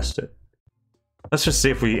 but I missed it. Let's just see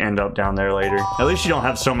if we end up down there later. At least you don't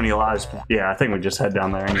have so many lives. Yeah, I think we just head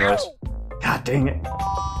down there anyways. God dang it.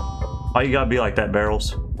 Why you gotta be like that,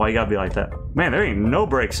 Barrels? Why you gotta be like that? Man, there ain't no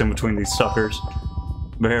breaks in between these suckers.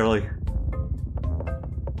 Barely.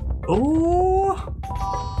 Ooh.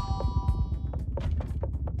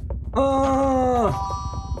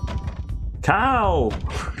 Cow!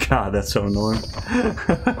 God, that's so annoying.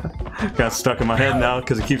 Got stuck in my head now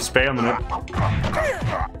because it keeps spamming it.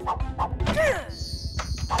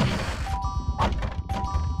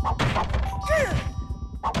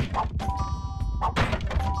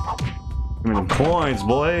 Give me them coins,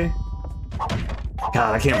 boy.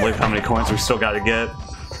 God, I can't believe how many coins we still got to get.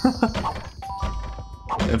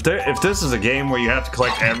 If this is a game where you have to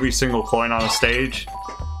collect every single coin on a stage,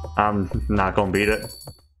 I'm not gonna beat it.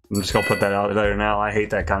 I'm just gonna put that out there now. I hate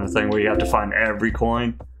that kind of thing where you have to find every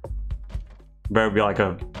coin. Better be like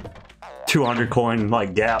a 200 coin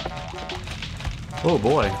like gap. Oh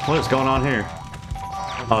boy, what is going on here?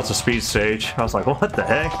 Oh, it's a speed stage. I was like, what the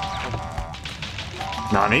heck?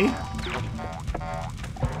 Nani?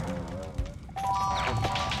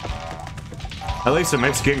 At least it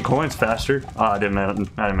makes getting coins faster. Oh, I didn't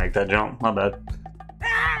make that jump. My bad.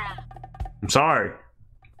 I'm sorry.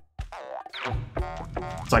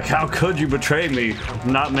 It's like, how could you betray me?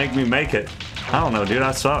 Not make me make it? I don't know, dude.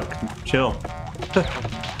 I suck. Chill.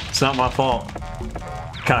 It's not my fault.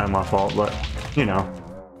 Kind of my fault, but you know.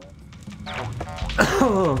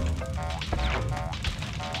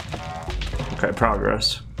 Okay,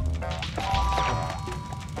 progress.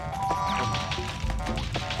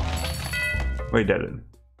 We did it.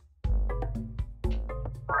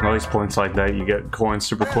 At least points like that, you get coins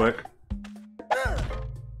super quick.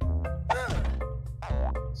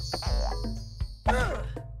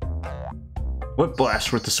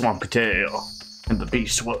 Whiplash with the swampy tail, and the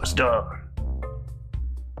beast was done.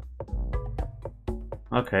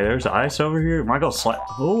 Okay, there's ice over here. Am I gonna slap?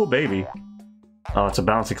 Oh, baby. Oh, it's a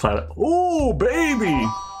bouncy cloud. Oh, baby!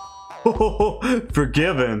 Oh,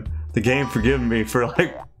 forgiven. The game forgiven me for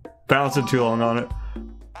like bouncing too long on it.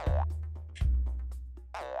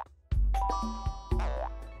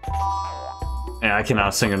 Yeah, I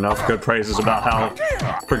cannot sing enough good praises about how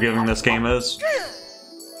forgiving this game is.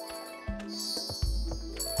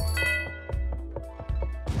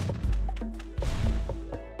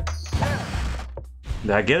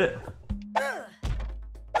 Did I get it?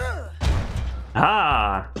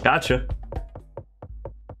 Ah, gotcha.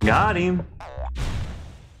 Got him.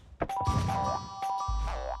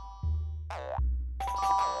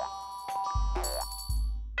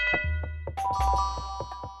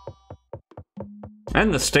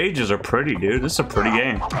 And the stages are pretty, dude. This is a pretty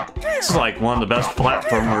game. This is like one of the best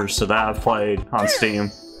platformers that I've played on Steam.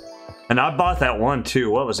 And I bought that one too.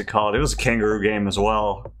 What was it called? It was a kangaroo game as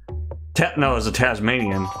well. No, it was a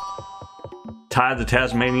Tasmanian. Ty the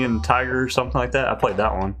Tasmanian Tiger or something like that. I played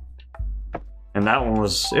that one. And that one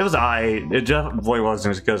was, it was alright. It definitely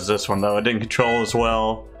wasn't as good as this one though. It didn't control as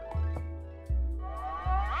well.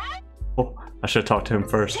 Oh, I should talk to him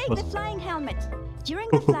first. Take the flying helmet. During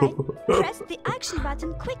the flight, press the action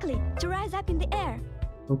button quickly to rise up in the air.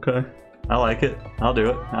 Okay. I like it. I'll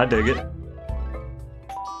do it. I dig it.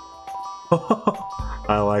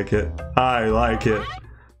 I like it. I like it.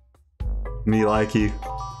 Me like you.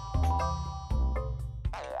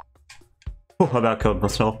 Oh, I about killed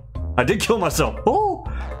myself. I did kill myself. Oh!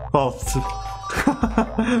 Oh.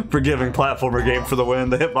 Forgiving platformer game for the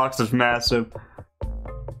win. The hitbox is massive.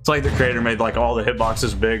 It's like the creator made like all the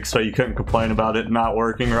hitboxes big so you couldn't complain about it not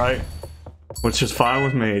working right. Which is fine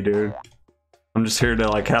with me, dude. I'm just here to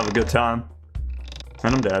like have a good time.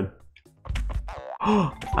 And I'm dead.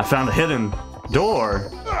 I found a hidden door.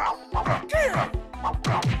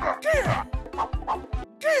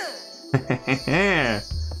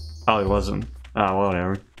 Probably wasn't. Oh,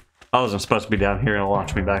 whatever. I wasn't supposed to be down here and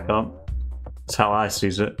launch me back up. That's how I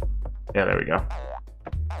sees it. Yeah, there we go.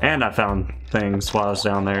 And I found things while I was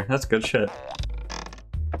down there. That's good shit.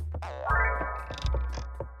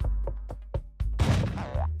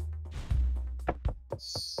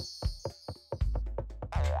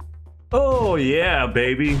 Oh yeah,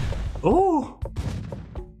 baby. Oh.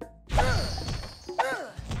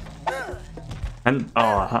 And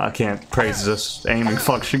oh, I can't praise this aiming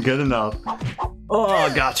function good enough.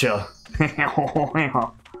 Oh, gotcha.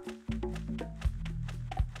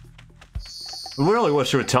 I really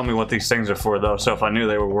wish it would tell me what these things are for though, so if I knew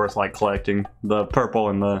they were worth like collecting. The purple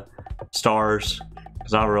and the stars.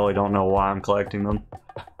 Because I really don't know why I'm collecting them.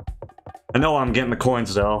 I know I'm getting the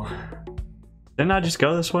coins though. Didn't I just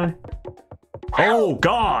go this way? Oh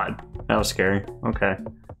god! That was scary. Okay.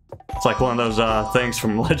 It's like one of those things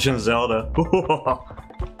from Legend of Zelda.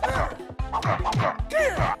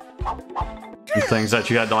 The things that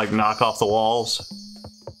you had to like knock off the walls.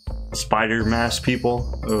 Spider mask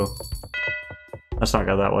people. Ugh. Let's not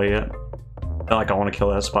go that way yet. I feel like I want to kill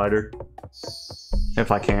that spider.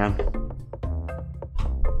 If I can.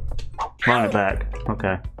 Run it back.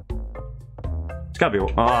 Okay. It's gotta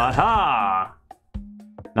be. Aha!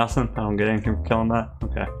 Nothing? I don't get anything for killing that?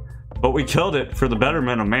 Okay. But we killed it for the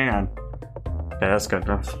betterment of man. Okay, that's good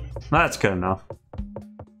enough. That's good enough.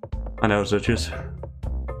 I know it's itches.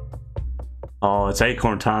 Oh, it's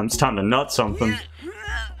acorn time. It's time to nut something.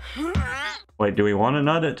 Wait, do we want to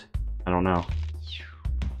nut it? I don't know.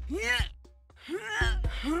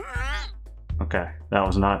 Okay, that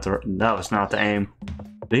was not the aim.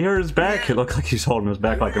 Did he hurt his back? It looked like he's holding his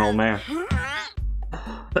back like an old man.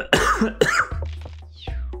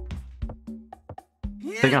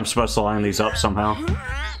 I think I'm supposed to line these up somehow.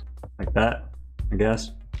 Like that, I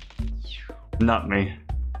guess. Nut me.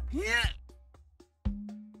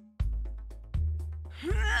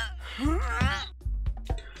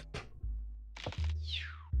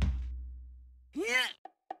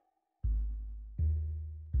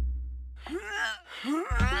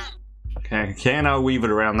 Okay, can I weave it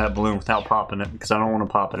around that balloon without popping it? Because I don't want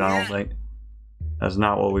to pop it, I don't think. That's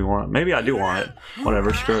not what we want. Maybe I do want it.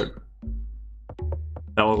 Whatever, screw it.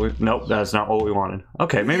 That what we, nope, that's not what we wanted.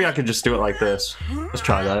 Okay, maybe I could just do it like this. Let's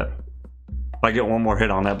try that. If I get one more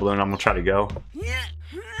hit on that balloon, I'm gonna try to go.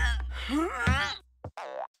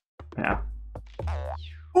 Yeah.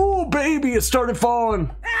 Oh, baby, it started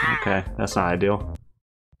falling. Okay, that's not ideal.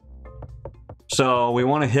 So we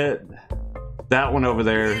want to hit that one over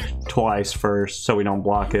there twice first, so we don't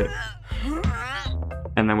block it.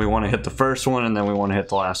 And then we want to hit the first one, and then we want to hit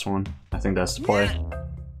the last one. I think that's the play.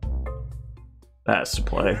 That's the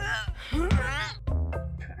play. Okay.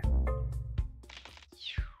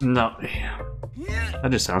 No. That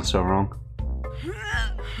just sounds so wrong.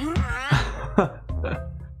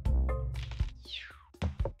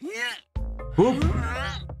 Whoop.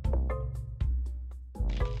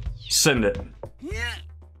 Send it.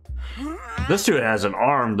 This dude has an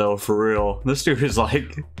arm though, for real. This dude is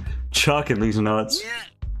like chucking these nuts.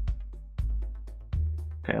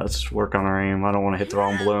 Okay, let's work on our aim. I don't want to hit the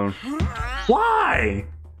wrong balloon. Why?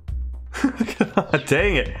 God,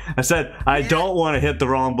 dang it. I said I don't want to hit the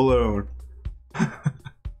wrong balloon.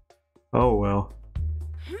 Oh well.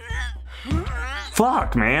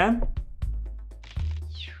 Fuck, man.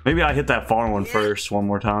 Maybe I hit that far one first one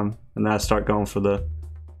more time, and then I start going for the...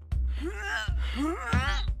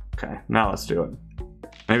 Okay, now let's do it.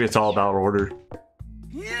 Maybe it's all about order.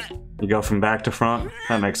 You go from back to front?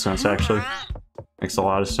 That makes sense, actually. Makes a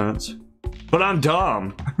lot of sense. But I'm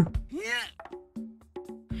dumb!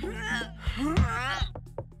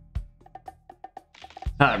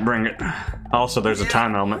 Alright, bring it. Also, there's a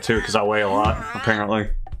time element too, because I weigh a lot, apparently.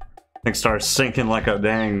 Thing started sinking like a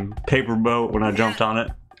dang paper boat when I jumped on it.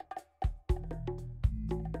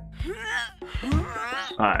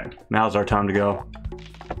 Alright, now's our time to go.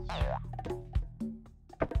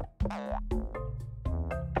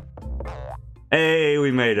 Hey,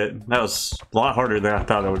 we made it. That was a lot harder than I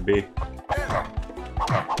thought it would be.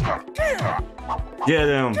 Get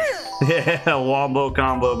him. Yeah, wombo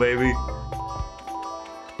combo, baby.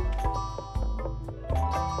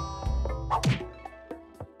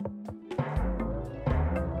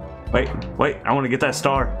 Wait, I want to get that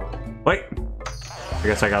star. Wait. I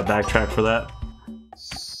guess I got backtrack for that.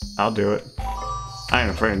 I'll do it. I ain't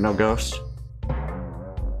afraid of no ghosts.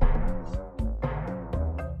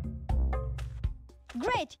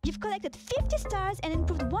 Great! You've collected 50 stars and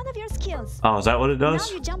improved one of your skills. Oh, is that what it does?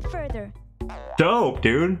 Now you jump further. Dope,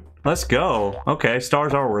 dude. Let's go. Okay,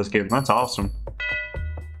 stars are worth getting. That's awesome.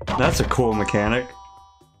 That's a cool mechanic.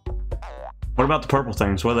 What about the purple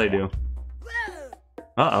things? What do they do?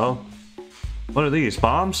 Uh-oh. What are these?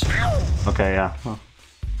 Bombs? Okay, yeah. Oh.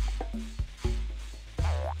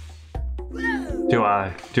 Do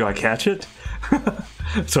I catch it?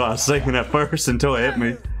 So I was thinking at first until it hit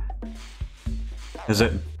me. Is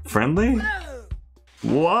it friendly?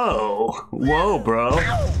 Whoa! Whoa, bro.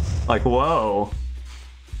 Like, whoa.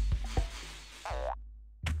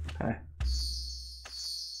 Okay.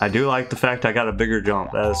 I do like the fact I got a bigger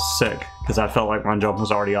jump. That is sick. Because I felt like my jump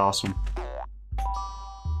was already awesome.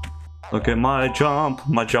 Look at my jump.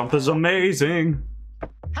 My jump is amazing.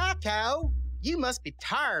 Hi, Kao. You must be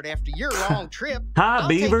tired after your long trip. Hi, I'll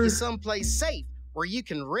Beaver. take you someplace safe where you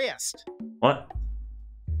can rest. What?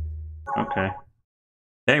 Okay.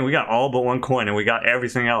 Dang, we got all but one coin and we got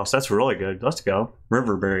everything else. That's really good. Let's go.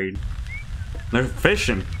 River buried. They're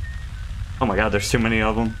fishing. Oh my god, there's too many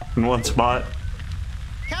of them in one spot.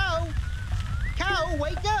 Kao! Kao,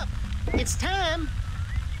 wake up! It's time!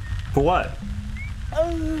 For what?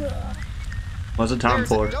 What's it time There's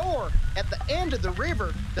for? a door at the end of the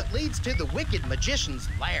river that leads to the wicked magician's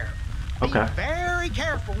lair. Okay. Be very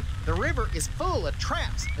careful. The river is full of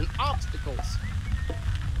traps and obstacles.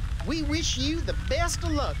 We wish you the best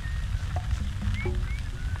of luck.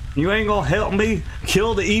 You ain't gonna help me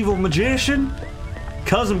kill the evil magician?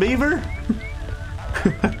 Cousin Beaver?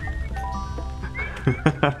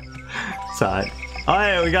 Sorry. Oh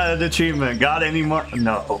hey, we got an achievement. Got any more?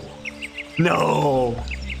 No. No.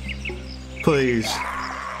 Please.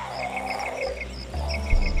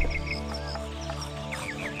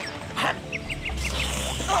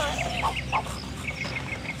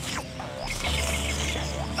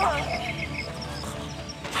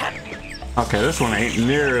 Okay, this one ain't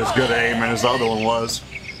near as good at aiming as the other one was.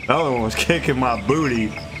 The other one was kicking my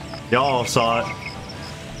booty. Y'all saw it.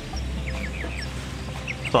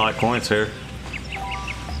 Saw it coins here.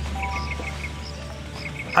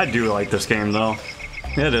 I do like this game though.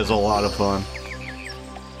 It is a lot of fun.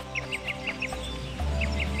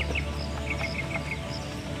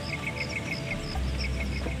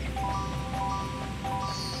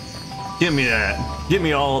 Give me that. Give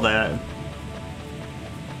me all that.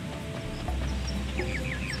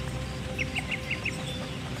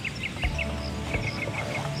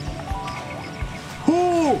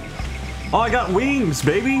 Ooh! Oh, I got wings,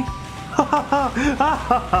 baby!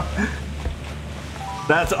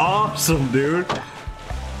 That's awesome, dude.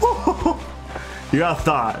 You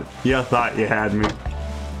thought you had me.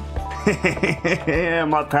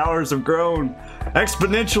 My powers have grown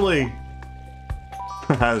exponentially.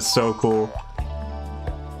 That is so cool.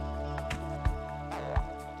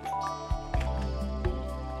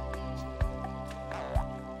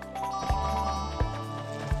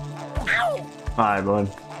 Alright,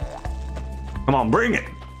 bud. Come on, bring it.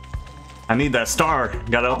 I need that star.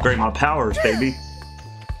 Gotta upgrade my powers, baby.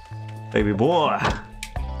 Baby boy.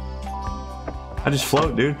 I just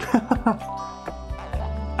float, dude.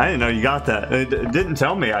 I didn't know you got that. It didn't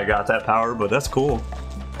tell me I got that power, but that's cool.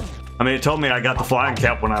 I mean, it told me I got the flying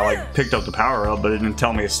cap when I like picked up the power up, but it didn't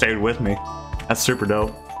tell me it stayed with me. That's super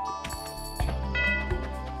dope.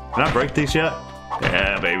 Did I break these yet?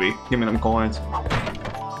 Yeah, baby. Give me them coins.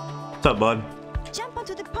 What's up, bud? Jump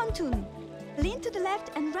onto the pontoon. Lean to the left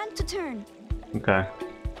and run to turn. Okay.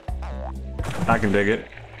 I can dig it.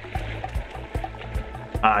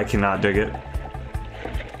 I cannot dig it.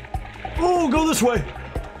 Oh, go this way.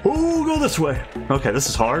 Oh, go this way. Okay, this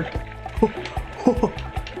is hard.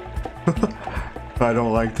 I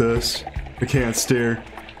don't like this. I can't steer.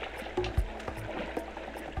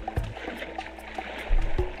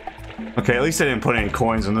 Okay, at least I didn't put any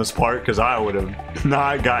coins in this part because I would have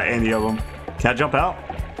not got any of them. Can I jump out?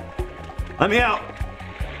 Let me out.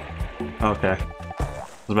 Okay. I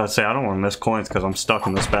was about to say, I don't want to miss coins because I'm stuck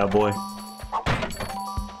in this bad boy.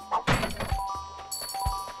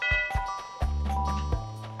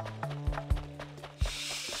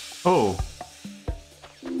 Oh.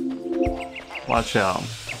 Watch out.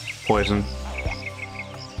 poison.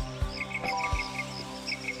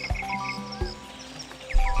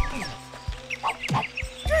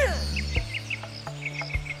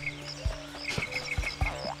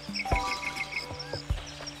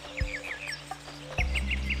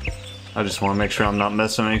 I just want to make sure I'm not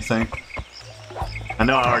missing anything. I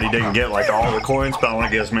know I already didn't get like all the coins, but I want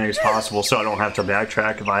to get as many as possible so I don't have to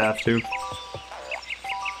backtrack if I have to.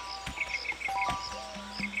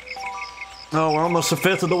 Oh, we're almost a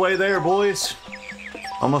fifth of the way there, boys.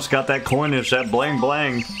 Almost got that coinage, that bling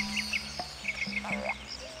bling.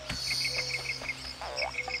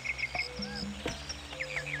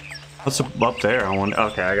 What's up there? I want.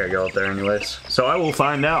 Okay, I gotta go up there anyways. So I will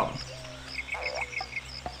find out.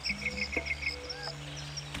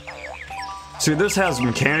 See, this has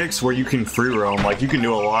mechanics where you can free roam. Like, you can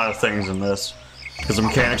do a lot of things in this. Because the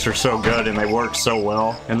mechanics are so good and they work so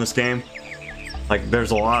well in this game. Like,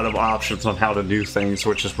 there's a lot of options on how to do things,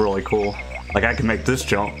 which is really cool. Like, I can make this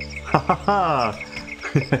jump. Ha ha ha!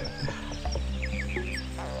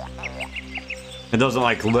 It doesn't,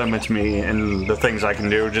 like, limit me in the things I can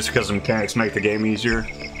do just because the mechanics make the game easier.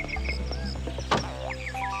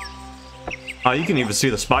 Oh, you can even see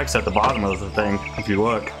the spikes at the bottom of the thing, if you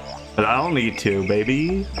look. But I don't need to,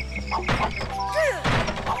 baby.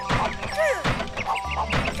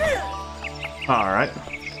 Alright.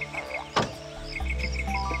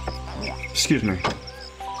 Excuse me.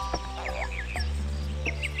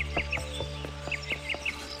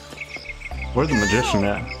 Where's the magician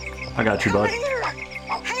at? I got you, bud.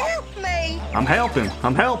 Help me! I'm helping.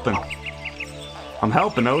 I'm helping. I'm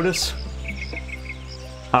helping, Otis.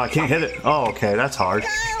 Oh, I can't hit it. Oh, okay, that's hard.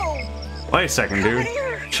 No! Wait a second, dude.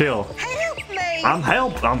 Chill. Help me!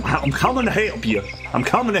 I'm coming to help you. I'm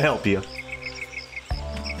coming to help you.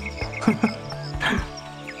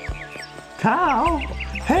 Kyle,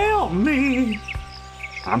 help me.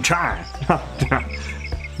 I'm trying.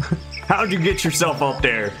 How'd you get yourself up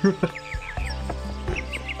there?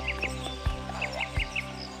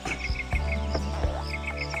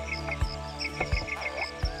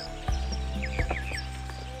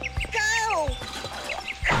 Go!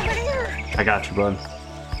 Come here! I got you, bud.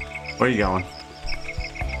 Where are you going?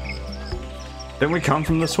 Didn't we come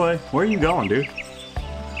from this way? Where are you going, dude?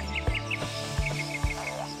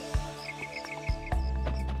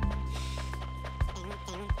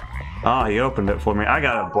 Ah, he opened it for me. I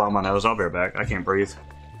gotta blow my nose. I'll be right back. I can't breathe.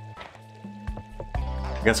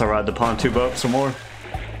 I guess I'll ride the pontoon boat some more.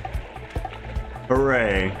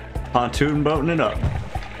 Hooray. Pontoon boating it up.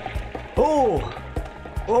 Oh!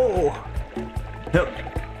 Oh! Yep.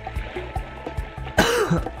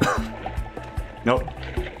 Nope.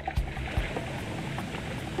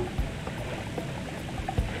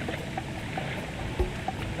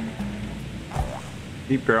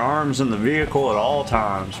 Keep your arms in the vehicle at all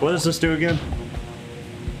times. What does this do again?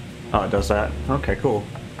 Oh, it does that. Okay, cool.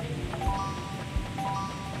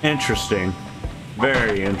 Interesting.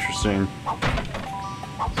 Very interesting.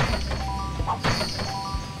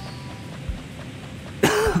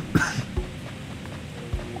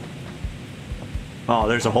 Oh,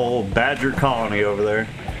 there's a whole badger colony over there.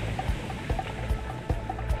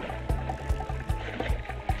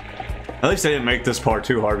 At least they didn't make this part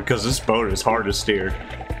too hard because this boat is hard to steer.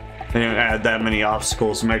 They didn't add that many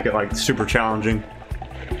obstacles to make it like super challenging.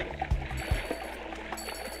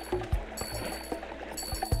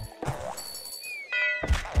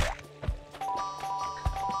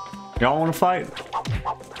 Y'all want to fight?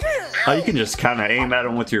 Oh, you can just kind of aim at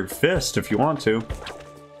them with your fist if you want to.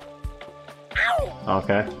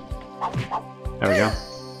 Okay. There we go.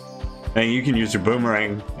 And you can use your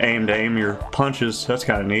boomerang aim to aim your punches. That's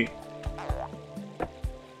kind of neat.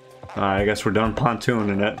 Alright, I guess we're done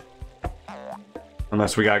pontooning it.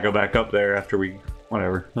 Unless we gotta go back up there after we...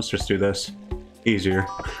 Whatever. Let's just do this. Easier.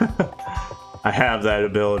 I have that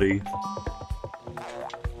ability.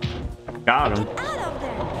 Got him. Out of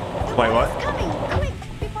there! Wait, what? Coming, quick,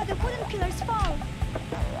 before the wooden pillars fall.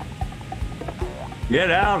 Get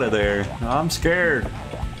out of there. I'm scared.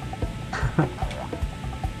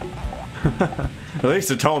 At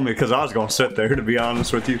least it told me because I was going to sit there, to be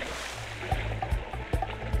honest with you.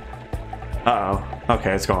 Uh-oh.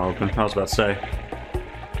 Okay, it's going to open. I was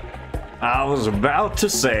about to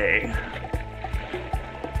say.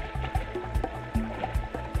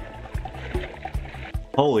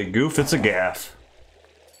 Holy goof, it's a gaff.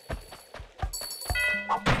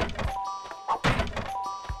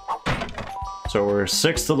 So we're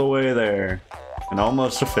 1/6 of the way there. And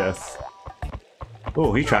almost a 5th.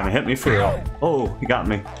 Oh, he's trying to hit me for real. Oh, he got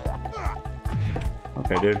me.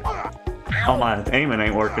 Okay, dude. Oh, my aiming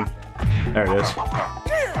ain't working. There it is.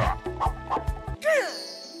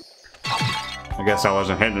 I guess I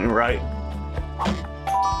wasn't hitting it right.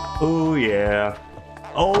 Oh yeah.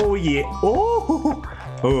 Oh yeah. Oh.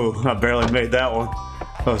 Oh, I barely made that one.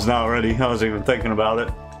 I was not ready. I wasn't even thinking about it.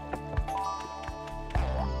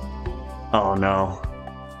 Oh no.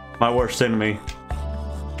 My worst enemy.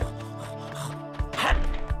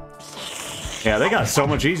 Yeah, they got so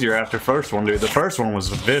much easier after first one, dude. The first one was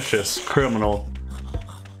vicious, criminal.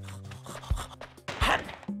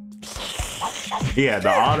 Yeah, the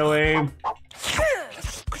auto aim.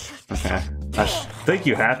 Okay. I think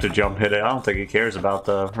you have to jump hit it. I don't think he cares about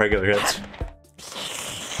the regular hits.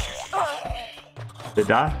 Did it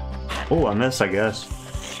die? Oh, I missed, I guess.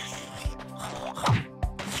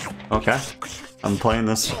 Okay. I'm playing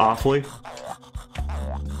this awfully.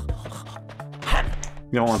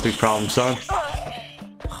 You don't want these problems, son.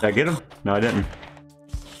 Did I get him? No, I didn't.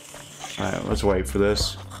 Alright, let's wait for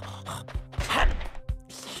this.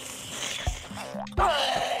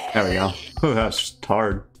 There we go. Ooh, that's just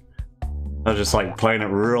hard. I was just like playing it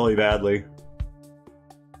really badly.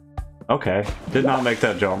 Okay. Did not make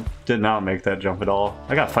that jump. Did not make that jump at all.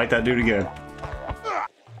 I gotta fight that dude again.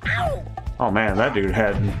 Oh man, that dude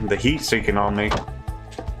had the heat sinking on me.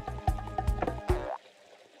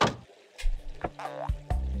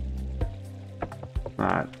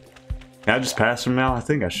 Alright. Can I just pass him now? I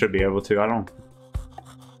think I should be able to. I don't...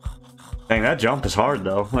 Dang, that jump is hard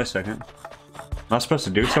though. Wait a second. Am I supposed to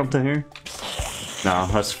do something here? No,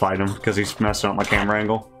 let's fight him because he's messing up my camera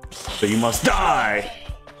angle. So you must die!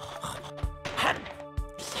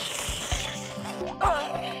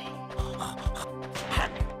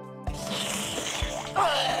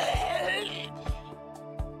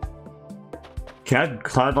 Can I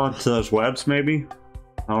climb onto those webs maybe?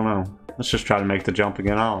 I don't know. Let's just try to make the jump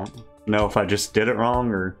again. I don't know if I just did it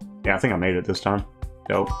wrong or... Yeah, I think I made it this time.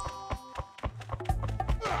 Dope.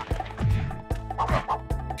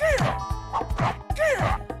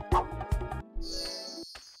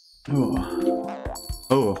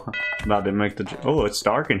 Oh, about to make the... Oh, it's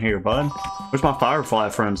dark in here, bud. Where's my firefly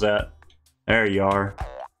friends at? There you are.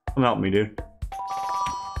 Come help me, dude.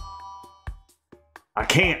 I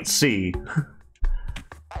can't see.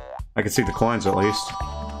 I can see the coins at least.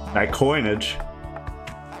 That coinage.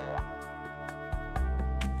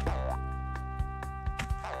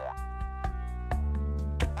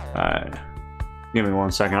 Alright. Give me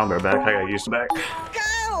 1 second, I'll be right back. I gotta use the back.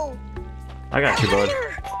 Go! I got you, bud.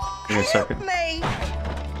 Give me a second. Me.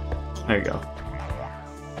 There you go.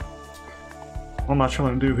 What am I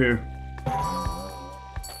trying to do here?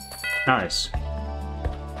 Nice.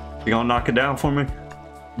 You gonna knock it down for me?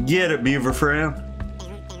 Get it, Beaver friend.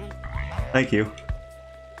 Thank you.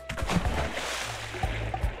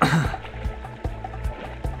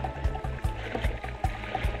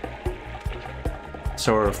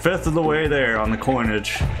 So we're a fifth of the way there on the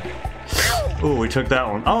coinage. Ooh, we took that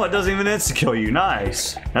one. Oh, it doesn't even insta-kill you.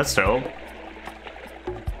 Nice. That's dope.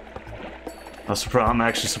 I'm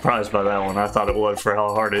actually surprised by that one. I thought it would for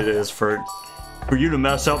how hard it is for you to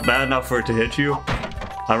mess up bad enough for it to hit you.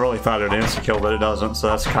 I really thought it'd insta-kill, but it doesn't, so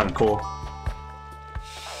that's kind of cool.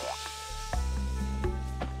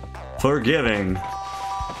 Forgiving.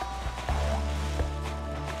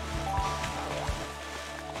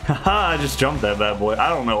 Haha, I just jumped that bad boy. I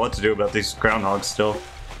don't know what to do about these groundhogs still.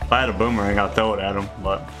 If I had a boomerang, I'd throw it at them,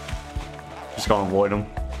 but just gonna avoid them.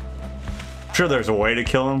 I'm sure there's a way to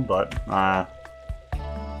kill him, but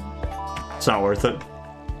it's not worth it.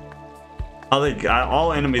 I think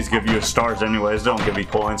all enemies give you stars anyways. They don't give you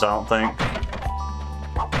coins, I don't think.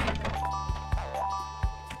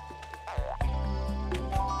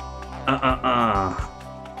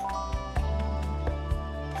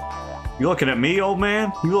 You looking at me, old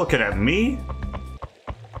man? You looking at me?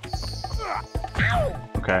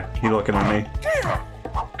 Okay, he looking at me.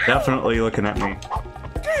 Definitely looking at me.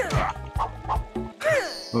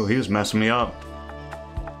 Oh, he was messing me up.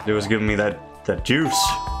 He was giving me that juice.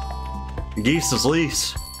 Geese is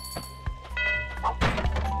lease.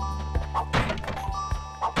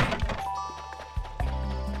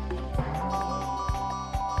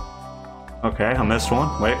 Okay, I missed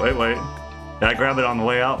one. Wait. Did I grab it on the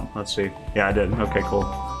way out? Let's see. Yeah, I did. Okay, cool.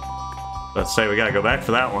 Let's say we gotta go back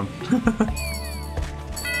for that one.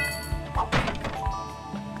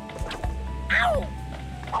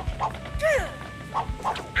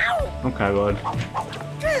 Okay, bud.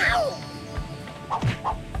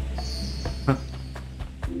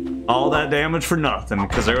 All that damage for nothing,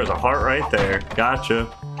 because there was a heart right there. Gotcha.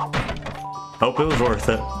 Hope it was worth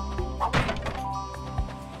it.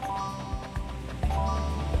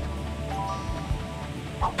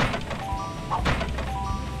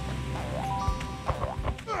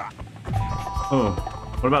 Oh.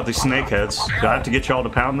 What about these snakeheads? Do I have to get y'all to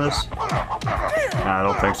pound this? Nah, I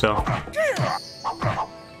don't think so.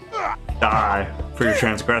 Die for your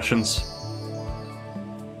transgressions.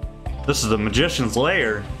 This is the magician's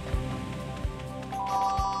lair.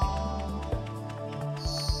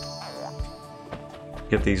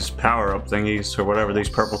 Get these power-up thingies or whatever these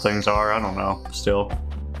purple things are. I don't know. Still.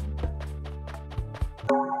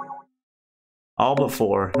 All but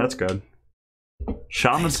 4. That's good.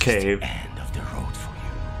 Shaman's Cave. End of the road for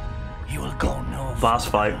you. You will go no Boss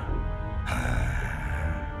fight.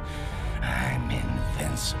 I'm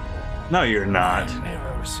invincible. No, you're not. My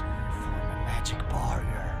mirrors form a magic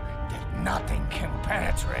barrier that nothing can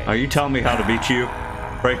penetrate. Are you telling me how to beat you?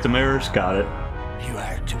 Break the mirrors? Got it. You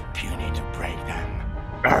are too puny to break them.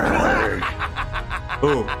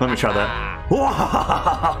 Ooh, let me try that.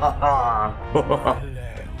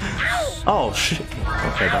 Oh, shit.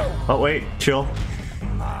 Okay, then. Oh, wait. Chill.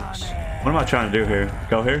 What am I trying to do here?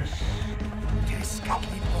 Go here?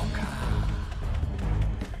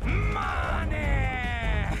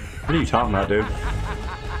 What are you talking about, dude?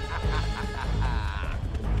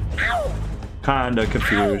 Kinda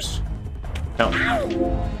confused. Help.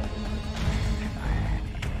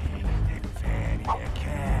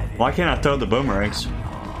 Why can't I throw the boomerangs?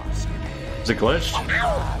 Is it glitched?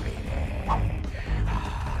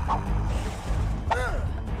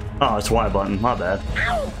 Oh, it's Y button. My bad.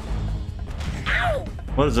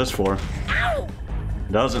 What is this for?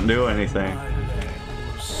 Doesn't do anything.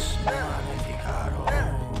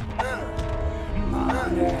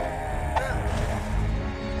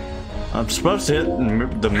 I'm supposed to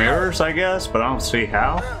hit the mirrors, I guess, but I don't see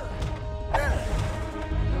how.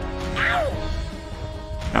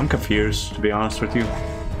 I'm confused, to be honest with you.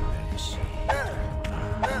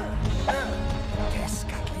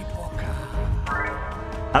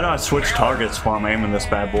 How do I switch targets while I'm aiming this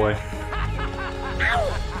bad boy?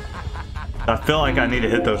 I feel like I need to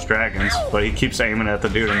hit those dragons, but he keeps aiming at the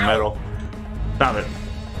dude in the middle. Stop it.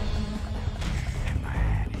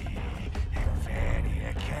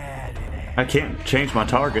 I can't change my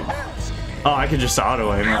target. Oh, I can just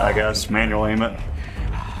auto aim it, I guess. Manual aim it.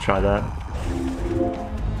 Try that.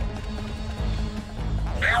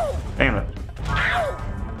 Damn it.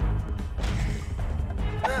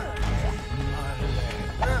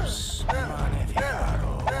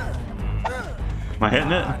 Am I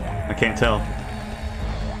hitting it? I can't tell.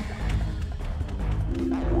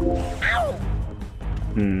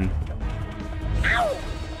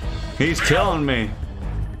 He's killing me.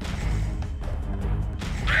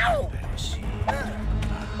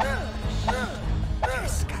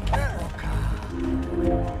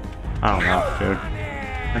 I don't know, dude.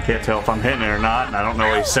 I can't tell if I'm hitting it or not, and I don't know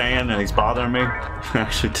what he's saying, and he's bothering me.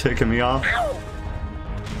 Actually ticking me off.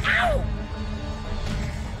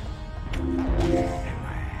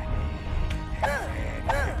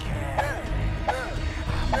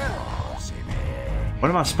 What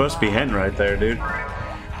am I supposed to be hitting right there, dude? Am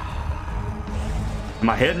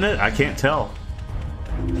I hitting it? I can't tell.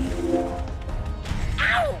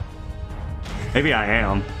 Maybe I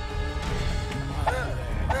am.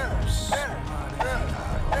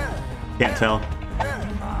 Can't tell.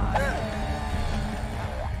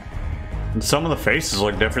 And some of the faces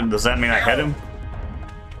look different. Does that mean I hit him?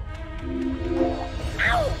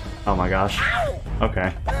 Oh my gosh.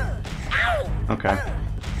 Okay. Okay.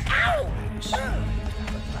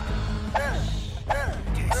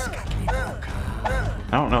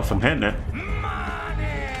 I don't know if I'm hitting it.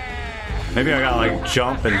 Maybe I gotta like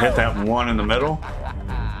jump and hit that one in the middle.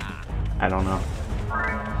 I don't know.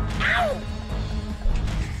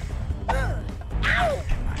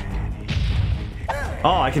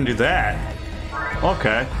 Oh, I can do that.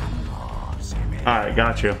 Okay. Alright,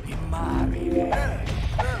 got you.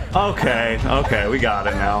 Okay, okay, we got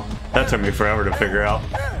it now. That took me forever to figure out.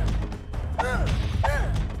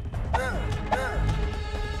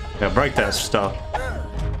 Yeah, break that stuff.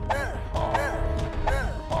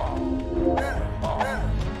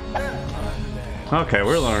 Okay,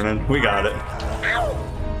 we're learning. We got it.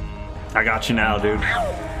 I got you now, dude.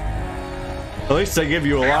 At least they give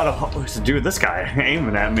you a lot of... Dude, this guy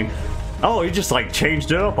aiming at me. Oh, he just like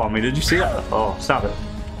changed it up on me. Did you see that? Oh, stop it.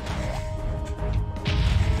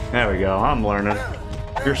 There we go. I'm learning.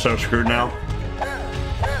 You're so screwed now.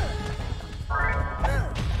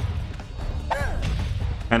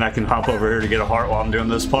 And I can hop over here to get a heart while I'm doing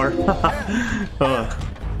this part.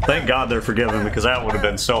 Thank God they're forgiving, because that would have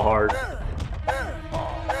been so hard.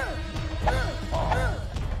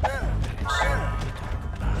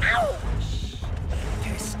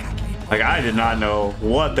 Like, I did not know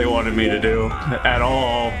what they wanted me to do at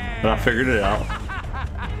all, but I figured it out.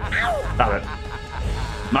 Stop it.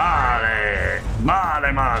 Mare!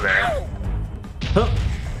 Mare, mare! Huh.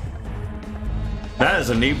 That is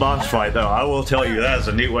a neat boss fight, though. I will tell you, that is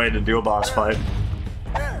a neat way to do a boss fight.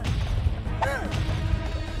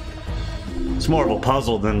 It's more of a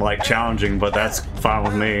puzzle than, like, challenging, but that's fine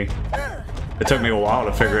with me. It took me a while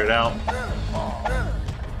to figure it out. I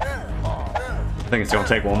think it's gonna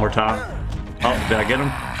take one more time. Oh, did I get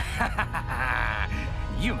him?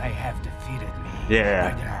 You may have defeated me.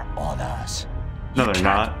 Yeah. But there are others. No, You they're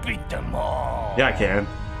can't not. beat them all. Yeah, I can.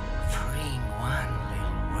 Freeing one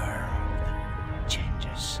little world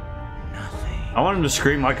changes nothing. I want him to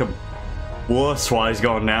scream like a wuss while he's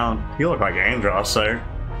going down. You look like Andros there.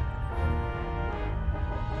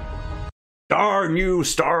 Darn you,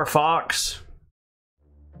 Star Fox.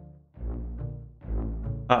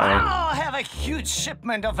 I'll have a huge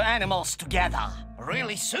shipment of animals together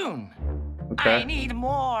really soon. Okay. I need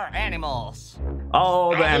more animals.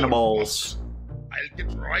 All the animals. I'll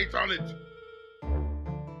get right on it.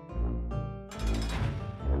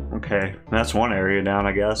 Okay, that's one area down,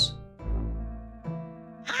 I guess.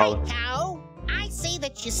 Hi, Kao. I see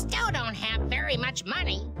that you still don't have very much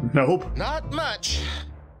money. Nope. Not much.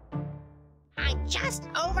 I just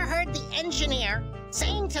overheard the engineer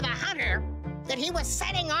saying to the hunter that he was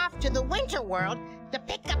setting off to the winter world to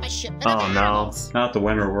pick up a shipment of Oh no, animals. not the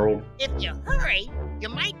Winter World. If you hurry, you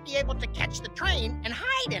might be able to catch the train and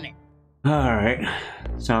hide in it. Alright,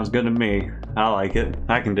 sounds good to me. I like it.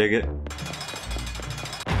 I can dig it.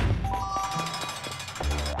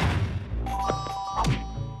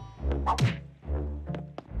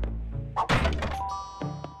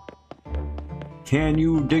 Can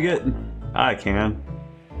you dig it? I can.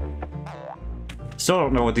 Still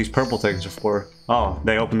don't know what these purple things are for. Oh,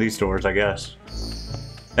 they open these doors, I guess.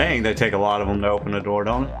 Dang, they take a lot of them to open a door,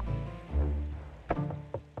 don't it?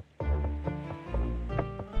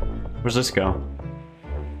 Where's this go?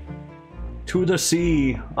 To the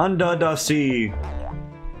sea, under the sea.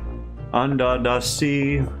 Under the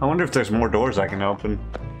sea. I wonder if there's more doors I can open.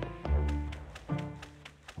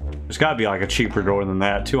 There's gotta be like a cheaper door than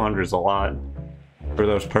that. 200 is a lot for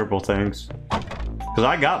those purple things. Because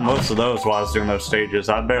I got most of those while I was doing those stages.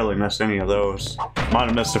 I barely missed any of those. Might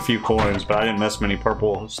have missed a few coins, but I didn't miss many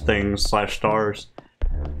purple things / stars.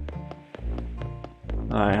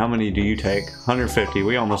 Alright, how many do you take? 150,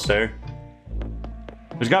 we almost there.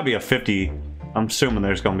 There's gotta be a 50. I'm assuming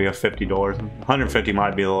there's gonna be a 50 doors. 150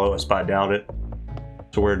 might be the lowest, but I doubt it.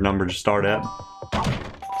 It's a weird number to start at.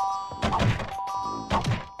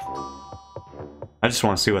 I just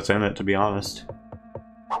want to see what's in it, to be honest.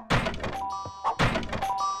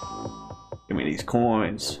 Give me these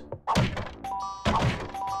coins.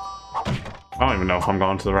 I don't even know if I'm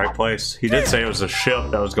going to the right place. He did say it was a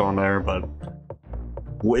ship that was going there, but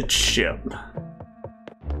which ship?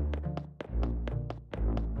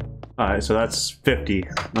 Alright, so that's 50.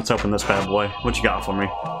 Let's open this bad boy. What you got for me?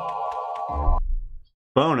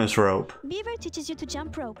 Bonus rope. Beaver teaches you to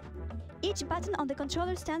jump rope. Each button on the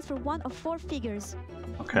controller stands for one of 4 figures.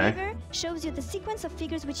 Okay. Beaver shows you the sequence of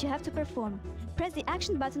figures which you have to perform. Press the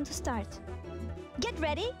action button to start. Get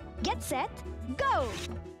ready, get set, go!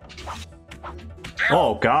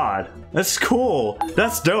 Oh god, that's cool.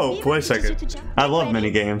 That's dope. Beaver Wait a teaches you second. to jump. I Get love ready,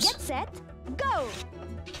 mini games. Get set, go!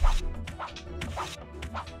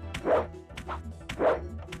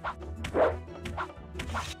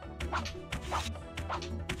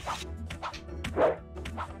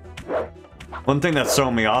 One thing that's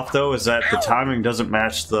throwing me off though is that the timing doesn't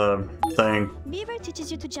match the thing. Beaver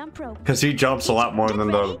teaches you to jump rope. Because he jumps a lot more Get than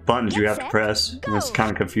ready, the buttons you get have to set, press. And it's go.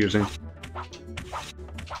 kind of confusing.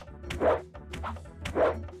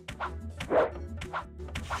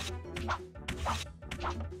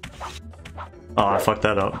 Oh, I fucked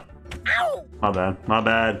that up. My bad. My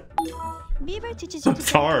bad. Beaver teaches you to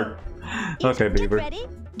It's jump hard. rope. Okay, Get Beaver. ready,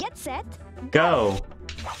 get set, Go.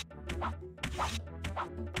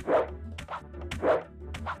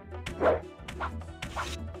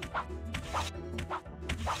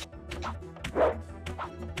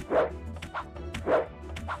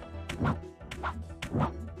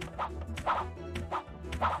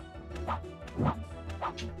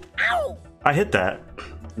 I hit that.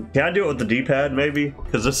 Can I do it with the D-pad, maybe?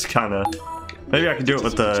 Because this is kind of... Maybe I can do it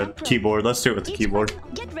with the keyboard. Let's do it with the Each keyboard.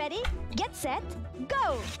 button- Get ready, get set,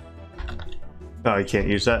 go! Oh, you can't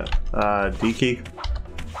use that. D key?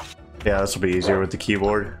 Yeah, this will be easier with the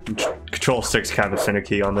keyboard. Control stick's kind of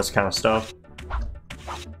finicky on this kind of stuff.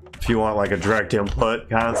 If you want like a direct input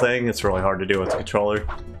kind of thing, it's really hard to do with the controller.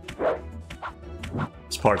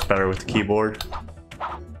 This part's better with the keyboard.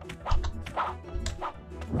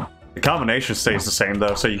 The combination stays the same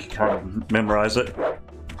though, so you can kind of memorize it.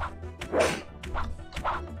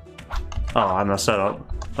 Oh, I messed that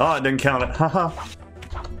up. Oh, it didn't count it. Haha.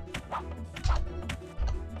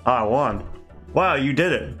 Oh, I won. Wow, you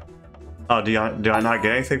did it. Oh, do I not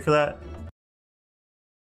get anything for that?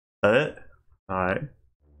 Is that it? Alright.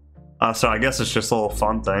 So I guess it's just a little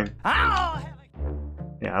fun thing.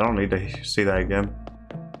 Yeah, I don't need to see that again.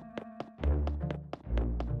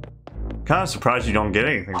 Kind of surprised you don't get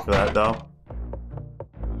anything for that, though.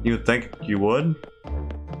 You would think you would.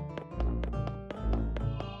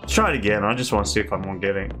 Let's try it again. I just want to see if I'm gonna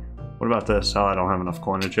get it. What about this? Oh, I don't have enough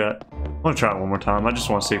coinage yet. I'm gonna try it one more time. I just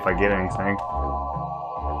want to see if I get anything.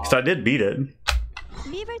 Because I did beat it.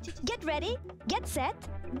 Beaver, get ready, get set,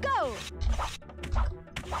 go!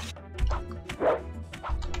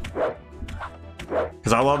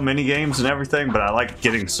 Because I love mini games and everything, but I like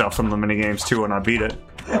getting stuff from the mini games too when I beat it.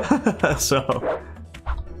 So.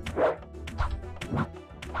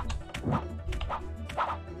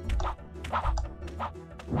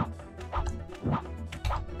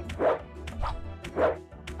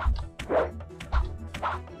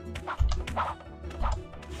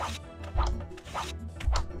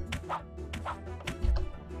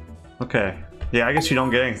 Okay. Yeah, I guess you don't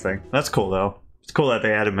get anything. That's cool though. It's cool that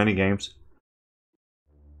they added mini games.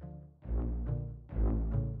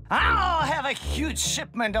 I'll have a huge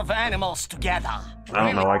shipment of animals together. I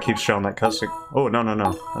don't know why I keep showing that cussing. Oh, no.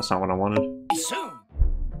 That's not what I wanted. Soon.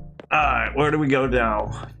 Alright, where do we go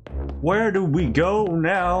now? Where do we go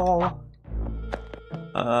now?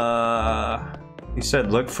 He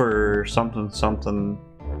said look for something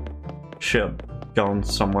ship going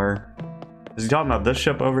somewhere. Is he talking about this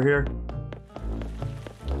ship over here?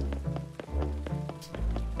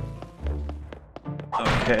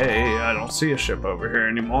 Okay, I don't see a ship over here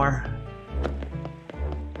anymore.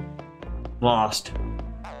 Lost.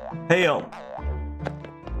 Hey, yo.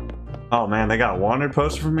 Oh man, they got a wanted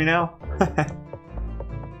poster for me now?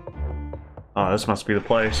 Oh, this must be the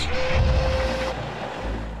place.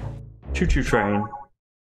 Choo-choo train.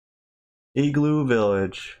 Igloo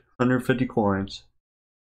Village. 150 coins.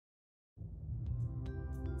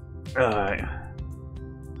 Alright.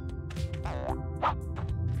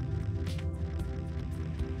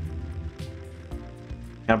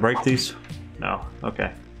 Can I break these? No.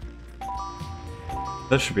 Okay.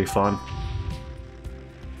 This should be fun.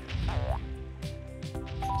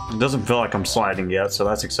 It doesn't feel like I'm sliding yet, so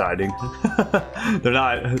that's exciting. They're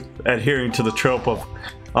not adhering to the trope of,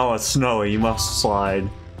 oh, it's snowy, you must slide.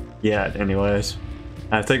 Yet, anyways.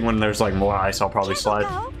 I think when there's like more ice, I'll probably slide.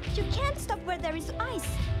 Kao, you can't stop where there is ice.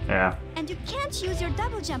 Yeah. And you can't use your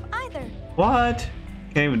double jump either. What?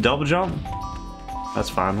 Can't even double jump? That's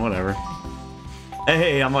fine, whatever.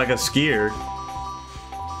 Hey, I'm like a skier.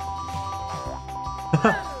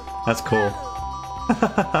 That's cool.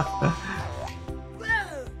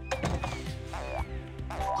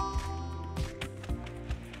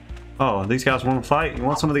 Oh, these guys want to fight? You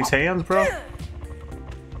want some of these hands, bro?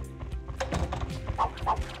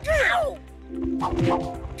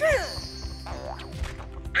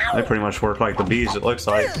 They pretty much work like the bees, it looks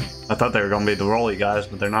like. I thought they were going to be the rolly guys,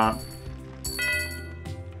 but they're not.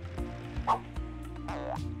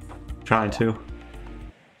 Trying to.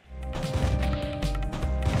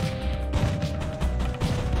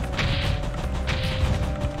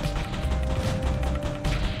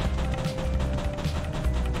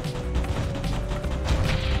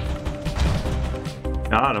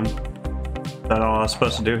 Got him. Is that all I was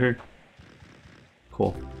supposed to do here?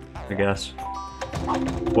 Cool, I guess.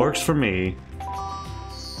 Works for me.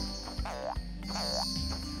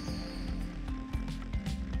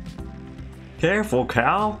 Careful,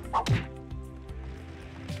 Kao.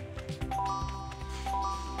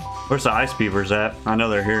 Where's the ice beavers at? I know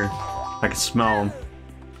they're here. I can smell them.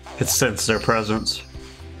 I can sense their presence.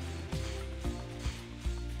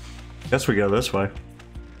 Guess we go this way.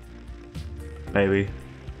 Maybe.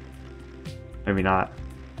 Maybe not.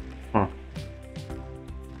 Huh.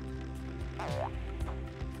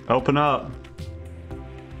 Open up.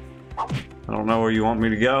 I don't know where you want me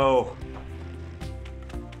to go.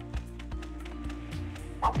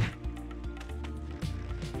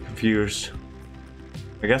 Confused.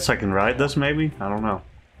 I guess I can ride this maybe? I don't know.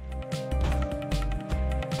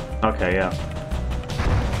 Okay, yeah.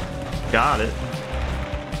 Got it.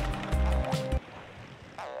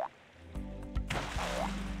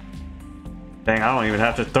 Dang, I don't even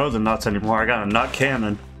have to throw the nuts anymore. I got a nut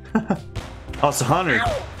cannon. Oh, it's 100.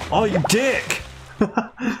 Oh, you dick!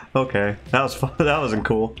 Okay, that was fun. That wasn't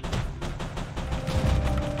cool.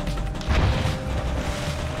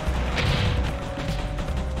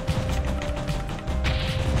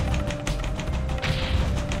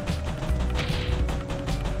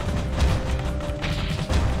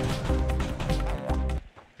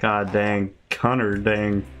 God dang, Connor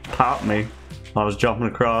dang popped me. I was jumping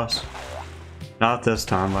across. Not this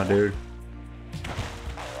time, my dude.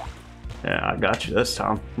 Yeah, I got you this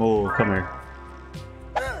time. Oh, come here.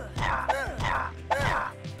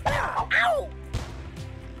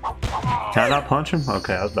 Can I not punch him?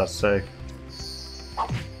 Okay, I was about to say.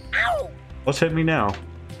 What's hitting me now?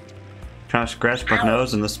 Trying to scratch my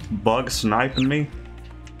nose and this bug sniping me?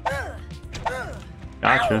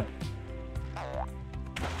 Gotcha.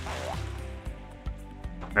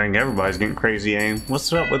 Dang, everybody's getting crazy aim.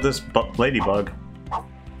 What's up with this ladybug?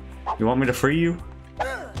 You want me to free you?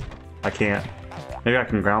 I can't. Maybe I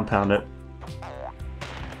can ground pound it.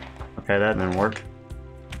 Okay, that didn't work.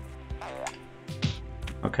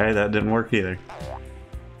 Okay, that didn't work either.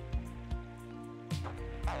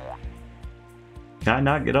 Can I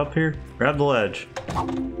not get up here? Grab the ledge.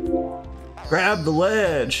 Grab the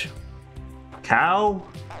ledge! Cow?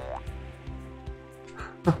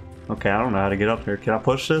 Okay, I don't know how to get up here. Can I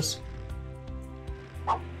push this?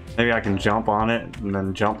 Maybe I can jump on it and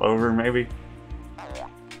then jump over, maybe?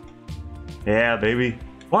 Yeah, baby.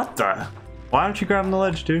 What the? Why aren't you grabbing the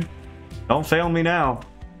ledge, dude? Don't fail me now.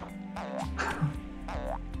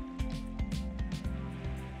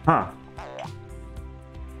 Huh.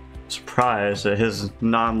 Surprised at his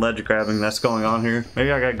non-ledge grabbing that's going on here.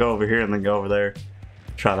 Maybe I gotta go over here and then go over there.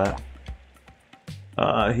 Try that.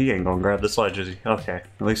 He ain't gonna grab this ledge, is he? Okay,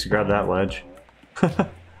 at least he grabbed that ledge.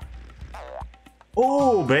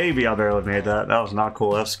 Oh, baby, I barely made that. That was not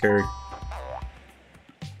cool. That's scary.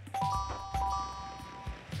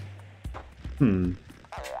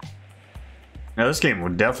 Now this game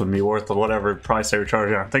would definitely be worth whatever price they were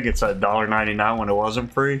charging. I think it's $1.99 when it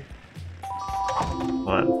wasn't free.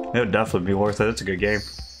 But it would definitely be worth it. It's a good game.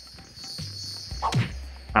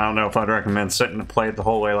 I don't know if I'd recommend sitting to play it the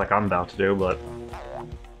whole way like I'm about to do, but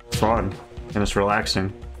it's fun and it's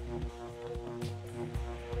relaxing.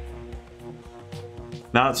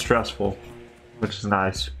 Not stressful, which is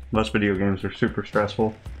nice. Most video games are super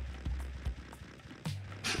stressful.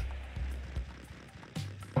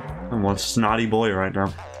 I'm one snotty boy right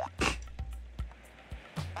now.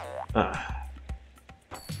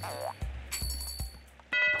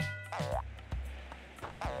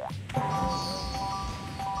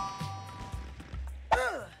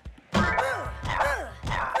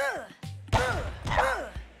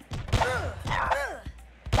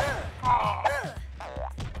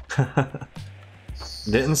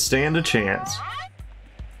 Didn't stand a chance.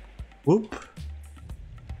 Whoop.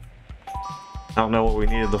 I don't know what we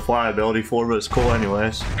needed the fly ability for, but it's cool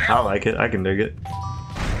anyways. I like it. I can dig it.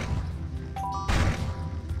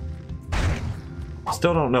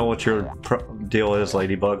 Still don't know what your deal is,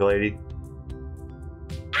 Ladybug Lady.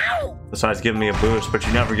 Besides giving me a boost, but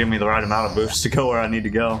you never give me the right amount of boost to go where I need to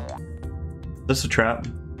go. Is this a trap?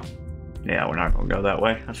 Yeah, we're not gonna go that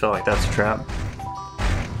way. I feel like that's a trap.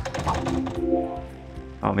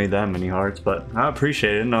 I don't need that many hearts, but I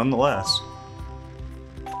appreciate it nonetheless.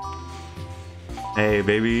 Hey,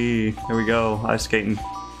 baby. Here we go. Ice skating.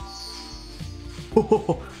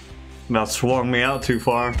 About swung me out too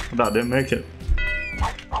far. About didn't make it.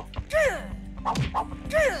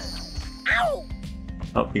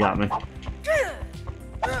 Oh, you got me.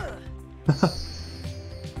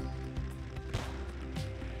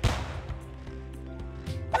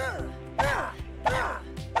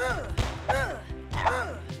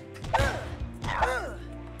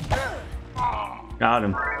 Got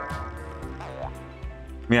him.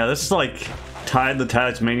 Yeah, this is like Tide the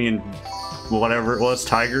Tasmanian, whatever it was,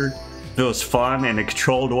 tiger. It was fun and it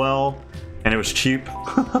controlled well and it was cheap.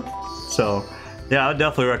 So, yeah, I'd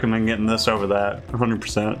definitely recommend getting this over that,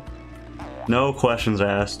 100%. No questions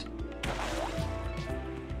asked.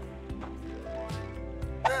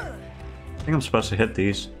 I think I'm supposed to hit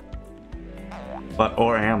these. But,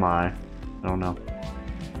 or am I? I don't know.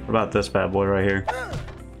 What about this bad boy right here?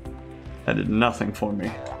 That did nothing for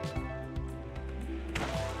me.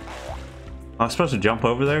 I'm supposed to jump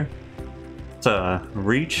over there? It's a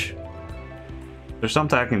reach. There's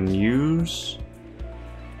something I can use?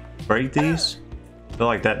 Break these? I feel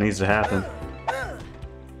like that needs to happen. I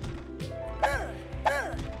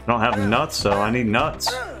don't have nuts, so I need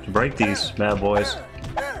nuts to break these bad boys.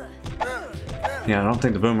 Yeah, I don't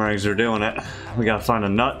think the boomerangs are doing it. We gotta find a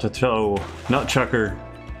nut to throw. Nut chucker.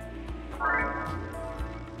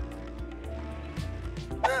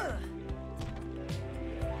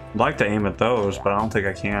 I'd like to aim at those, but I don't think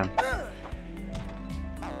I can.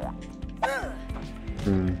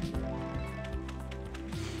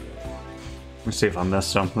 Let me see if I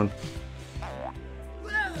missed something.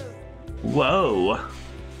 Whoa!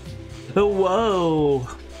 Whoa!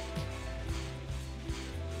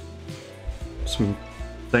 some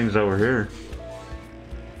things over here.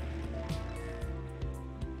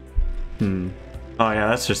 Oh yeah,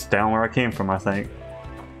 that's just down where I came from, I think.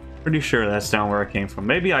 Pretty sure that's down where I came from.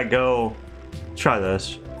 Maybe I go... Try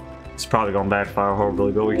this. It's probably gonna backfire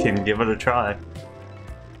horribly, but we can give it a try.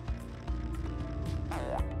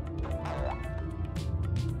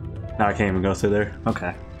 No, I can't even go through there.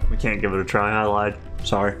 Okay. We can't give it a try. I lied.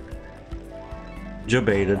 Sorry.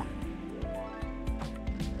 Jebaited.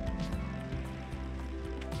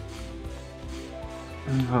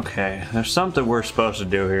 Okay, there's something we're supposed to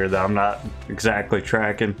do here that I'm not exactly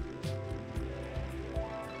tracking.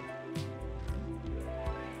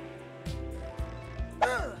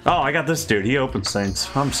 Oh, I got this dude. He opens things.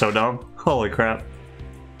 I'm so dumb. Holy crap.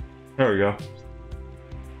 There we go.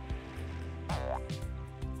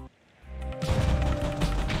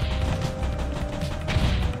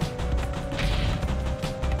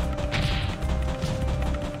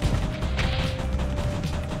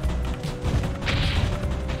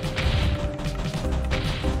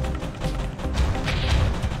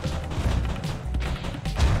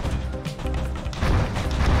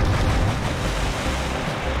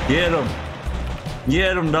 Get him!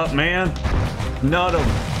 Get him, Nut Man! Nut him!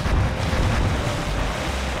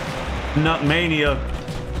 Nut Mania!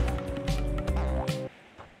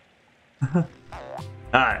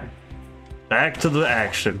 Alright. Back to the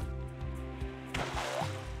action.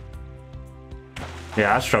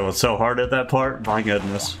 Yeah, I struggled so hard at that part. My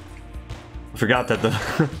goodness. I forgot that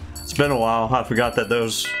the... It's been a while. I forgot that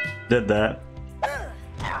those did that.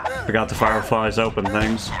 Forgot the fireflies open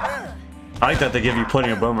things. I like that they give you plenty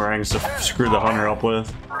of boomerangs to screw the hunter up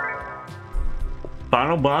with.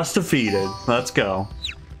 Final boss defeated. Let's go.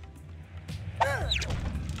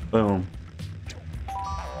 Boom.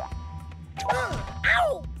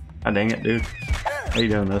 Ah, dang it, dude. How you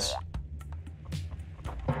doing this?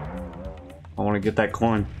 I want to get that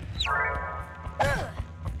coin.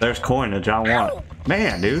 There's coinage I want.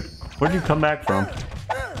 Man, dude. Where'd you come back from?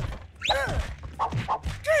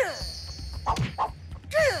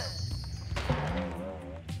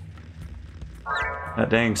 That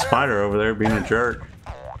dang spider over there being a jerk.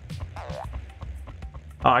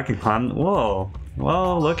 Oh, I can climb. Whoa.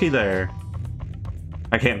 Whoa, looky there.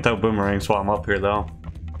 I can't throw boomerangs while I'm up here, though.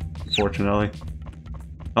 Unfortunately.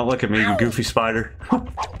 Don't look at me, you goofy spider. Let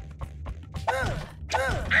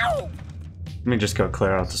me just go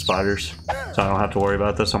clear out the spiders, so I don't have to worry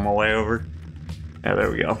about this on my way over. Yeah, there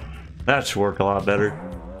we go. That should work a lot better.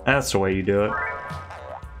 That's the way you do it.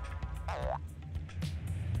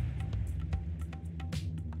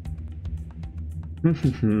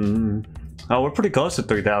 Oh, we're pretty close to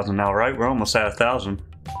 3,000 now, right? We're almost at 1,000.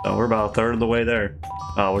 So we're about a third of the way there.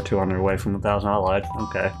 Oh, we're 200 away from 1,000. I lied.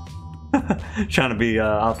 Okay. Trying to be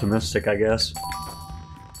optimistic, I guess.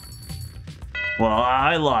 Well,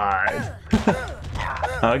 I lied.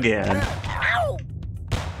 Again.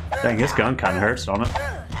 Dang, this gun kind of hurts, don't it?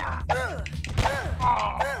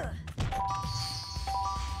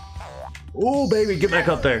 Oh, baby, get back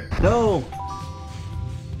up there. No.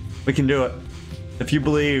 We can do it. If you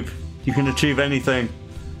believe, you can achieve anything.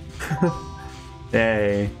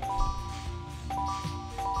 Yay.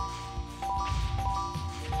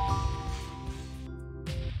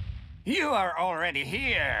 You are already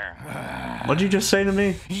here. What'd you just say to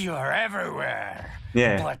me? You are everywhere.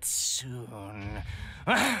 Yeah. But soon.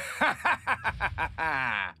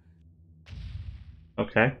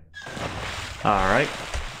 Okay. Alright.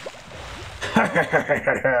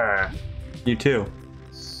 You too.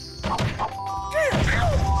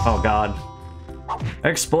 Oh god.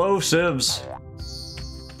 Explosives!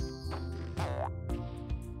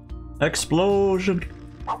 Explosion!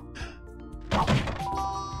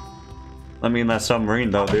 I mean that submarine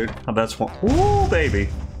though, dude. I bet that's one. Ooh, baby!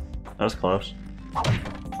 That was close.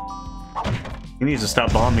 He needs to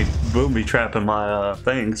stop booby trapping my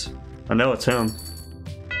things. I know it's him.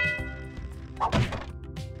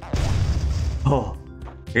 Oh.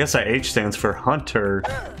 I guess that H stands for hunter.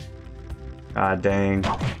 God dang.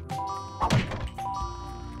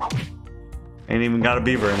 Ain't even got a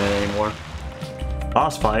beaver in it anymore.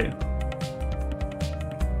 Boss fight.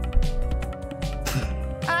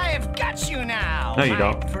 I've got you now. No, you my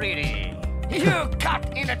don't. Pretty. You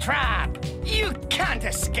caught in a trap. You can't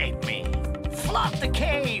escape me. Flood the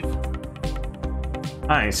cave.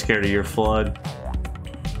 I ain't scared of your flood.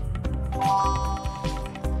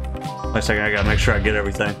 Wait a second, I gotta make sure I get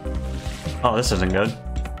everything. Oh, this isn't good.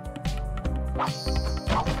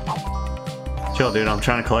 Chill, dude, I'm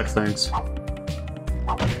trying to collect things.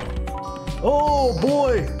 Oh,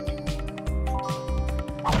 boy!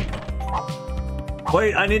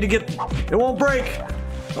 Wait, I need to get... It won't break!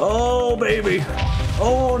 Oh, baby.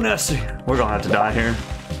 Oh, Nessie. We're gonna have to die here.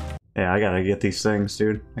 Yeah, I gotta get these things,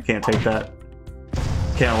 dude. I can't take that.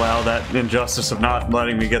 Can't allow that injustice of not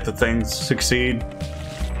letting me get the things succeed.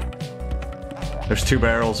 There's 2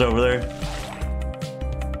 barrels over there.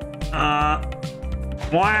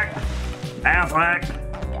 Whack. Affleck.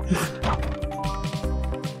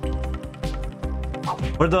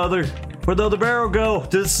 Where'd the other barrel go?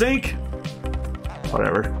 Did it sink?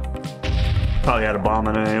 Whatever. Probably had a bomb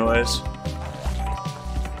in it anyways.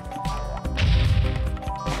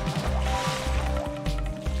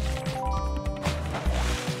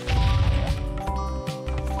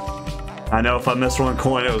 I know if I missed 1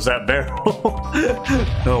 coin, it was that barrel.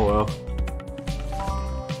 Oh well.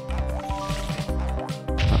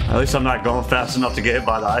 At least I'm not going fast enough to get hit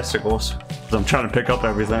by the icicles. Because I'm trying to pick up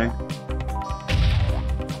everything.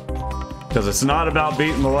 Because it's not about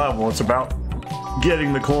beating the level, it's about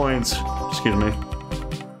getting the coins. Excuse me.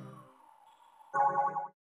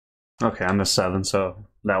 Okay, I missed 7, so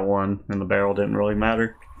that 1 in the barrel didn't really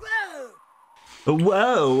matter.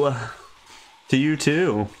 Whoa! To you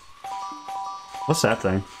too. What's that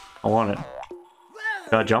thing? I want it.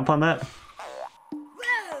 Can I jump on that?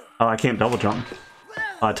 Oh, I can't double jump.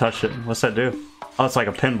 Oh, I touched it. What's that do? Oh, it's like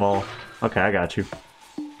a pinball. Okay, I got you.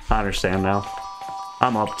 I understand now.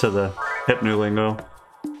 I'm up to the hip new lingo.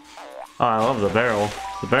 Oh, I love the barrel.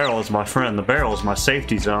 The barrel is my friend. The barrel is my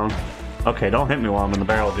safety zone. Okay, don't hit me while I'm in the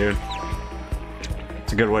barrel, dude.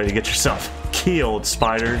 It's a good way to get yourself killed,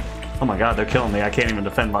 spider. Oh my god, they're killing me. I can't even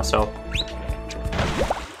defend myself.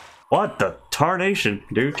 What the tarnation?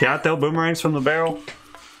 Dude, can I throw boomerangs from the barrel?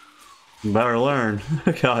 You better learn.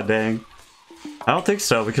 God dang. I don't think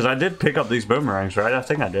so, because I did pick up these boomerangs, right? I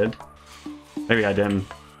think I did. Maybe I didn't.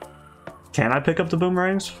 Can I pick up the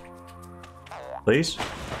boomerangs? Please?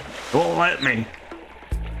 It won't let me.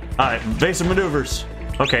 Alright, basic maneuvers.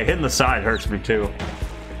 Okay, hitting the side hurts me too.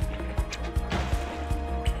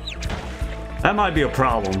 That might be a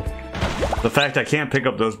problem. The fact I can't pick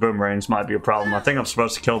up those boomerangs might be a problem. I think I'm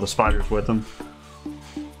supposed to kill the spiders with them.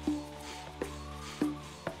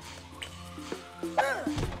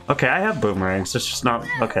 Okay, I have boomerangs. It's just not...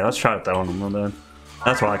 Okay, let's try throwing them then.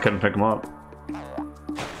 That's why I couldn't pick them up.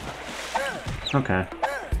 Okay.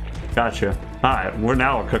 Gotcha. Alright, we're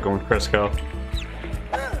cooking with Crisco.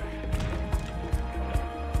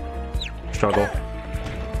 Struggle.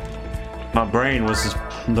 My brain was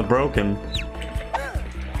the broken.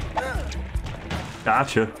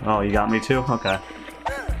 Gotcha. Oh, you got me too? Okay.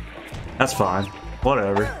 That's fine.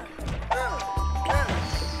 Whatever.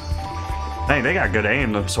 Hey, they got good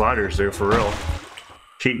aim, the spiders do, for real.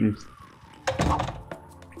 Cheating.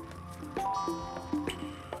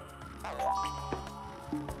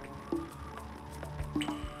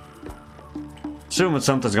 Assuming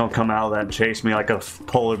something's gonna come out of that and chase me like a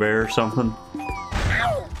polar bear or something.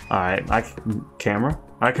 Alright, camera?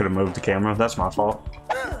 I could have moved the camera, that's my fault.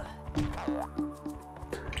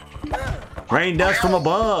 Rain dust from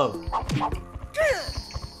above!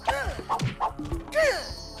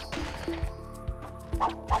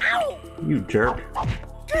 You jerk.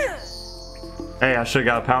 Hey, I should've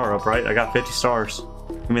got a power up, right? I got 50 stars.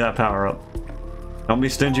 Give me that power up. Don't be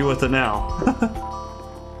stingy with it now.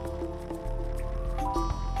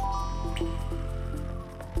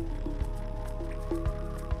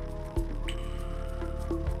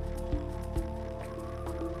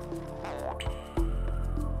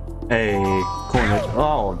 Hey, coinage.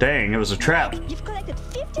 Oh, dang, it was a trap. You've collected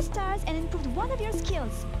 50 stars and improved 1 of your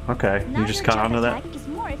skills. Okay, Now you just your caught jump onto that? attack is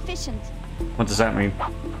more efficient. What does that mean?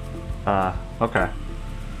 Okay.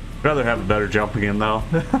 I'd rather have a better jump again, though.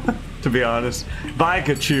 To be honest. If I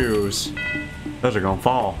could choose. Those are gonna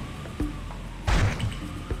fall.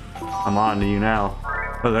 I'm on to you now.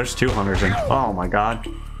 Oh, there's 2 hunters in. Oh my god.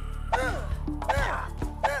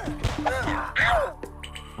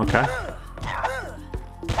 Okay.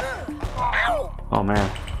 Oh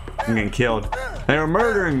man. I'm getting killed. They are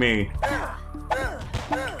murdering me!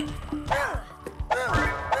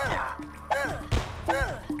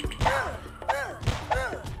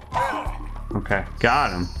 Okay,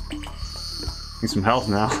 got him. Need some health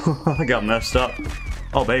now. I got messed up.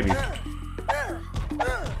 Oh, baby.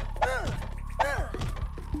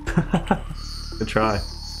 Good try.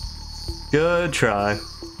 Good try.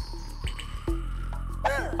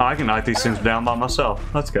 Oh, I can knock these things down by myself.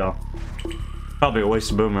 Let's go. Probably a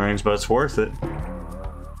waste of boomerangs, but it's worth it.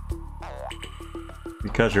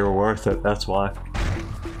 Because you're worth it, that's why.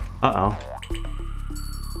 Uh-oh.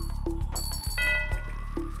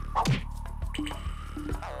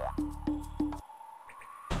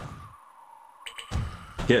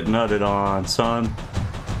 Get nutted on, son.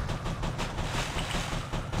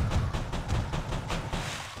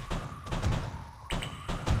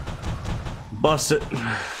 Bust it.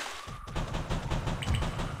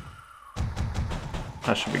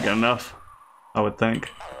 That should be good enough, I would think.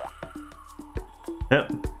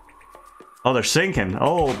 Yep. Oh, they're sinking.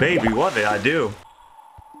 Oh, baby, what did I do?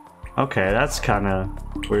 Okay, that's kind of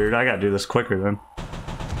weird. I gotta do this quicker then.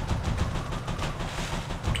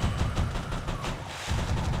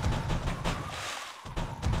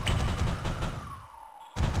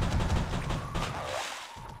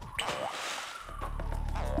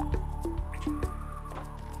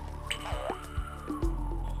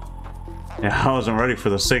 Yeah, I wasn't ready for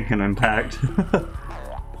the sinking impact.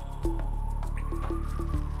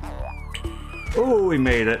 Oh, we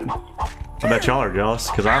made it. I bet y'all are jealous,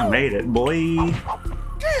 because I made it, boy.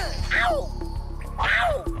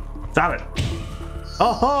 Stop it.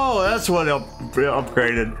 Oh, that's what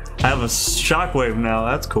upgraded. I have a shockwave now.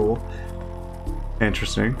 That's cool.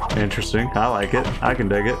 Interesting. Interesting. I like it. I can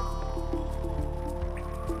dig it.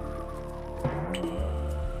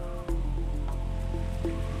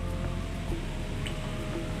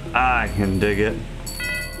 I can dig it.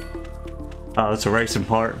 Oh, that's a racing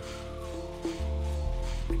part.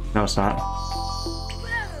 No, it's not.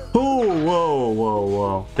 Oh, whoa, whoa,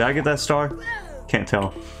 whoa. Did I get that star? Can't tell.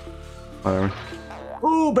 Whatever.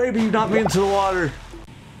 Oh, baby, you knocked me into the water.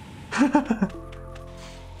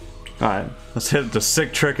 Alright, let's hit the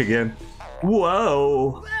sick trick again.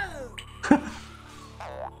 Whoa.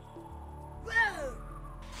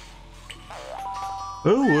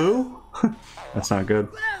 Ooh, woo. That's not good.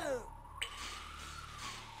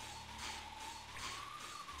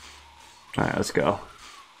 Alright, let's go.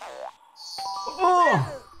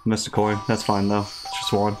 Oh! Missed a coin. That's fine though. It's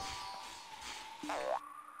just one.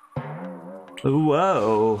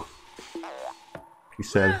 Whoa. He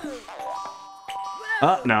said.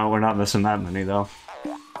 Oh, no, we're not missing that many though.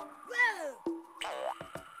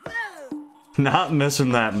 Not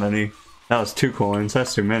missing that many. That was 2 coins.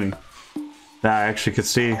 That's too many. That I actually could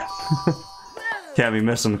see. Can't be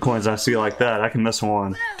missing the coins I see like that. I can miss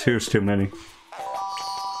 1. 2 is too many.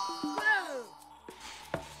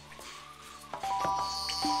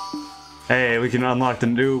 Hey, we can unlock the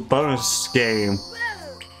new bonus game.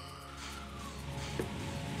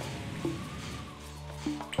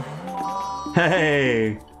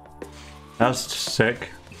 Hey! That was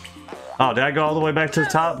sick. Oh, did I go all the way back to the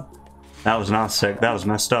top? That was not sick. That was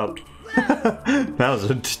messed up. That was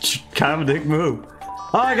a kind of a dick move.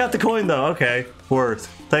 Oh, I got the coin though. Okay. Worth.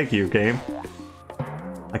 Thank you, game.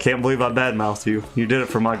 I can't believe I badmouthed you. You did it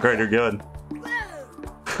for my greater good.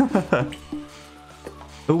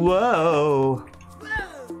 Whoa!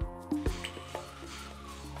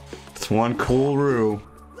 It's one cool roo.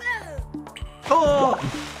 Oh!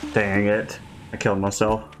 Dang it. I killed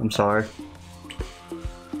myself. I'm sorry.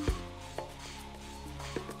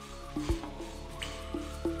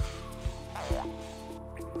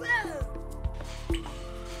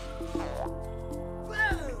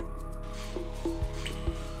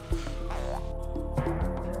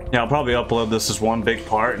 Yeah, I'll probably upload this as one big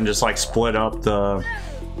part and just like split up the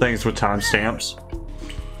things with timestamps.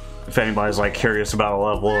 If anybody's like curious about a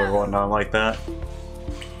level or whatnot like that.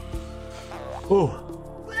 Ooh.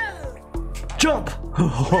 Jump!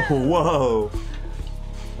 Whoa.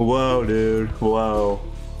 Whoa, dude. Whoa.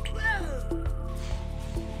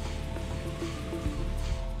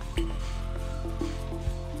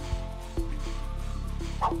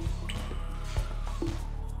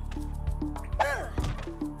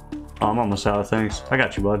 Oh, I'm almost out of things. I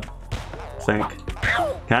got you, bud. I think.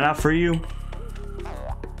 Can I not free you?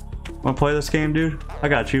 Wanna play this game, dude? I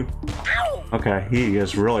got you. Okay, he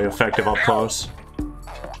is really effective up close.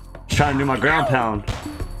 He's trying to do my ground pound.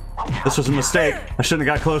 This was a mistake. I shouldn't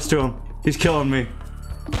have got close to him. He's killing me.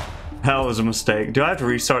 That was a mistake. Do I have to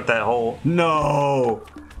restart that hole? No!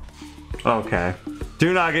 Okay.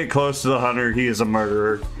 Do not get close to the hunter. He is a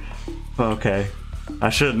murderer. Okay. I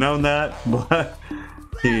should have known that, but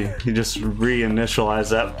he just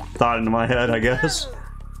reinitialized that thought into my head, I guess.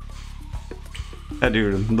 That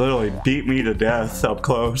dude literally beat me to death up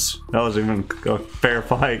close. That wasn't even a fair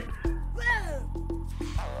fight.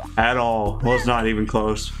 At all. Was not even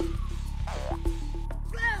close.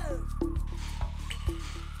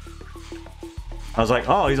 I was like,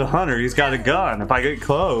 oh, he's a hunter. He's got a gun. If I get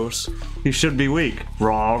close, he should be weak.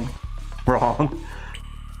 Wrong. Wrong.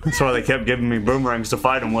 That's why they kept giving me boomerangs to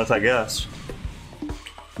fight him with, I guess.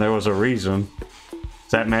 There was a reason.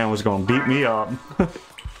 That man was going to beat me up.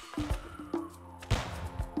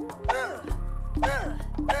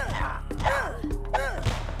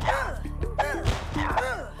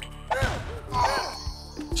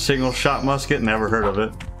 Single shot musket, never heard of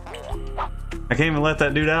it. I can't even let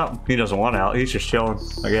that dude out. He doesn't want out. He's just chilling,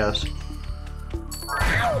 I guess.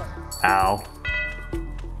 Ow.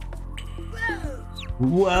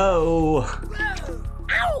 Whoa!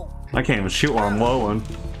 I can't even shoot while I'm lowing.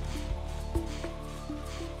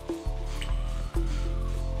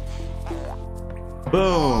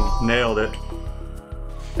 Boom! Nailed it.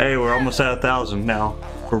 Hey, we're almost at 1,000 now.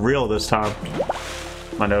 For real this time.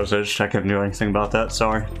 My nose itched. I couldn't do anything about that.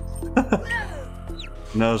 Sorry.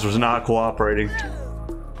 Nose was not cooperating.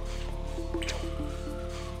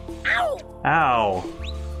 Ow!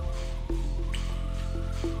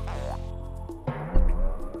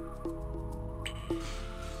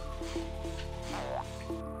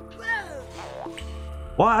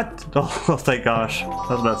 What? Oh, thank gosh. I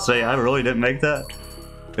was about to say, I really didn't make that.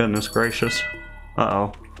 Goodness gracious.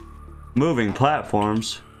 Uh-oh. Moving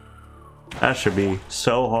platforms. That should be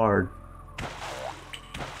so hard.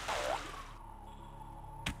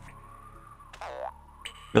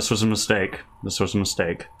 This was a mistake. This was a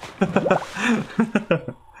mistake.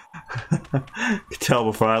 Could tell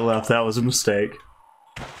before I left that was a mistake.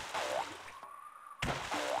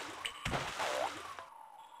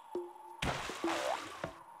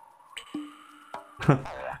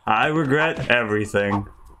 I regret everything.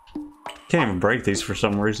 Can't even break these for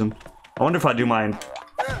some reason. I wonder if I do my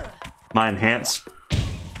enhance.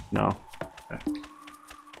 No. Okay.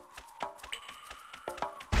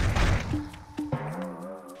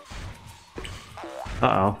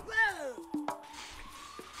 Uh-oh.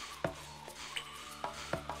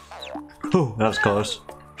 Whew, that was close.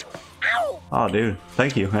 Oh, dude.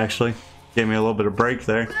 Thank you, actually. Gave me a little bit of break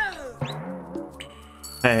there.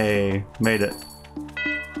 Hey, made it.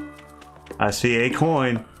 I see a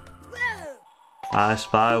coin. I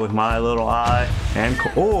spy with my little eye and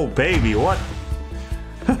oh, baby, what?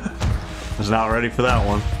 Was not ready for that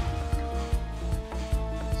one.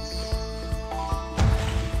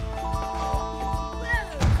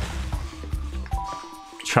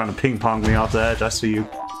 Trying to ping pong me off the edge. I see you.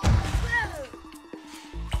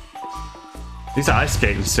 These ice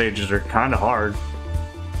skating stages are kind of hard.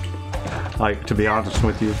 Like, to be honest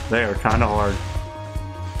with you, they are kind of hard.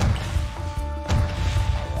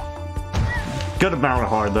 Good amount of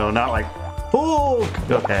hard though, not like, oh,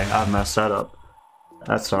 okay, I messed that up.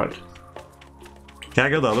 That sucked. Can I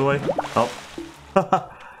go the other way? Oh.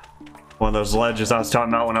 One of those ledges I was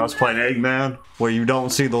talking about when I was playing Eggman, where you don't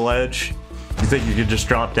see the ledge. You think you could just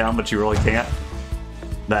drop down, but you really can't.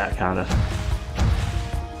 That kind of.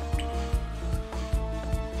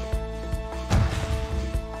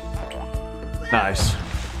 Nice.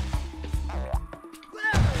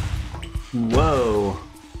 Whoa.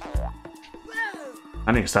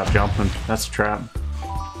 I need to stop jumping. That's a trap.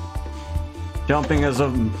 Jumping is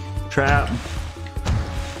a trap.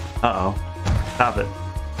 Uh-oh. Stop it.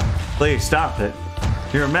 Please, stop it.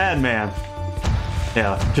 You're a madman.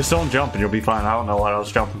 Yeah, just don't jump and you'll be fine. I don't know what I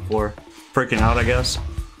was jumping for. Freaking out, I guess.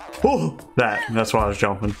 Oh, that's why I was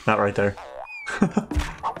jumping. That right there.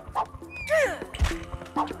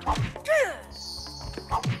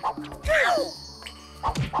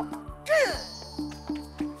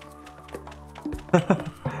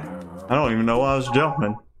 I don't even know why I was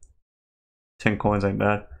jumping. 10 coins ain't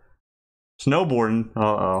bad. Snowboarding.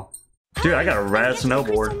 Uh-oh. Dude, I got a rad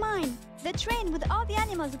snowboard. The train with all the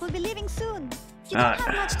animals will be leaving soon. You don't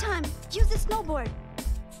have much time. Use the snowboard.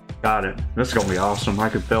 Got it. This is gonna be awesome. I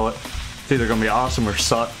can feel it. It's either gonna be awesome or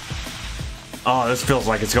suck. Oh, this feels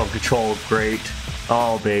like it's gonna control great.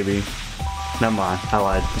 Oh, baby. Never mind. I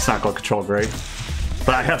lied. It's not gonna control great.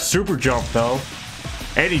 But I have super jump though.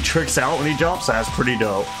 And he tricks out when he jumps. That's pretty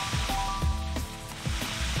dope.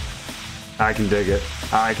 I can dig it.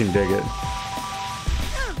 I can dig it.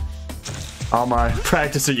 All my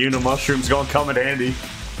practice at Unimushroom's gonna come in handy.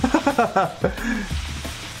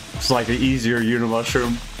 It's like an easier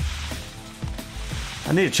Unimushroom.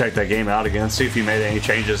 I need to check that game out again, see if he made any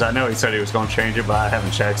changes. I know he said he was gonna change it, but I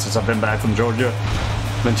haven't checked since I've been back from Georgia.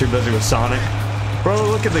 Been too busy with Sonic. Bro,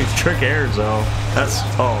 look at these trick airs though. That's,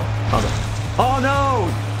 oh no!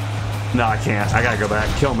 No, I can't. I gotta go back.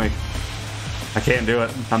 Kill me. I can't do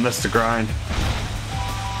it. I missed the grind.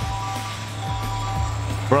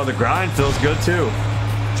 Bro, the grind feels good too.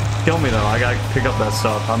 Kill me though. I gotta pick up that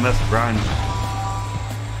stuff. I missed the grind.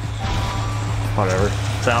 Whatever.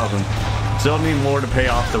 1,000. Still need more to pay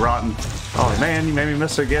off the rotten. Oh man, you made me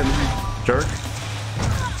miss it again. Jerk.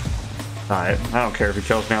 Alright. I don't care if he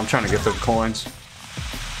kills me. I'm trying to get the coins.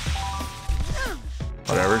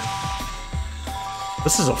 Whatever.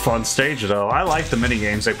 This is a fun stage though. I like the mini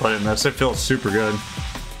games they put in this. It feels super good.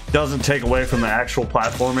 Doesn't take away from the actual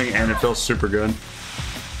platforming and it feels super good.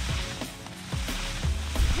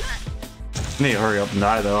 I need to hurry up and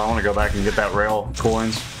die though. I want to go back and get that rail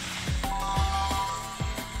coins.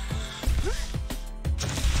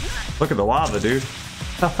 Look at the lava, dude.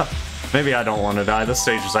 Maybe I don't want to die. This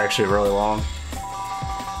stage is actually really long.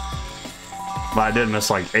 But I did miss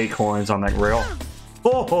like 8 coins on that rail.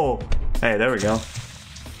 Oh, hey, there we go.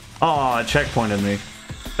 Oh, it checkpointed me.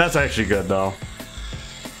 That's actually good though.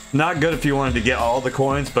 Not good if you wanted to get all the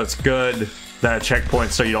coins, but it's good that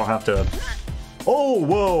checkpoint so you don't have to. Oh,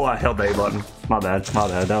 whoa! I held the A button. My bad. My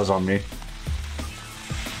bad. That was on me.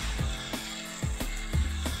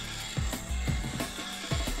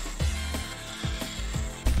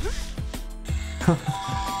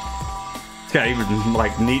 It's got even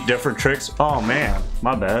like neat different tricks. Oh man,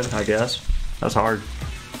 my bad. I guess that's hard.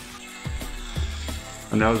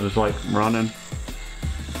 My nose is like running.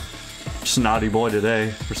 Snotty boy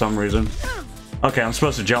today for some reason. Okay, I'm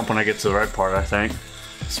supposed to jump when I get to the red part. I think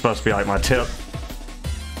it's supposed to be like my tip.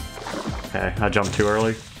 Okay, I jumped too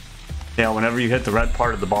early. Yeah, whenever you hit the red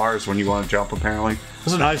part of the bar is when you want to jump. Apparently,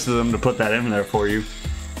 this is nice of them to put that in there for you.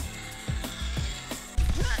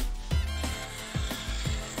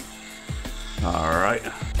 Alright.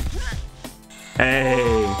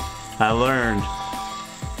 Hey, I learned.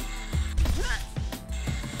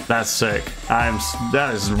 That's sick.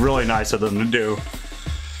 That is really nice of them to do.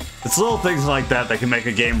 It's little things like that that can make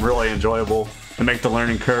a game really enjoyable and make the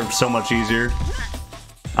learning curve so much easier.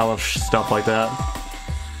 I love stuff like that.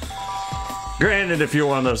 Granted, if you're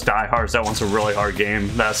one of those diehards that wants a really hard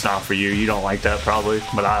game, that's not for you. You don't like that probably,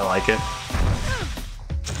 but I like it.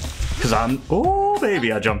 Cause oh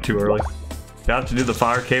baby, I jumped too early. Do I have to do the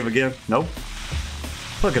fire cave again? Nope.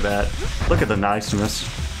 Look at that. Look at the niceness.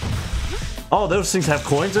 Oh, those things have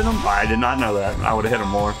coins in them? I did not know that. I would have hit them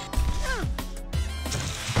more.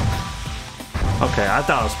 Okay, I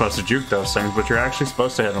thought I was supposed to juke those things, but you're actually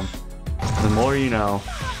supposed to hit them. The more you know.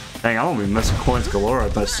 Dang, I'm gonna be missing coins galore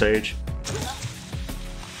at this stage.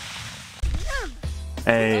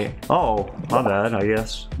 Hey, oh, my bad, I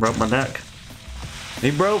guess. Broke my neck.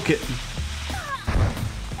 He broke it.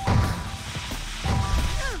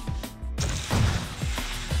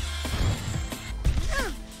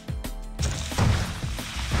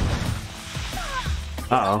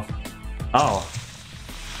 Uh-oh. Oh.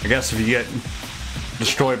 I guess if you get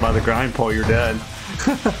destroyed by the grind pole, you're dead.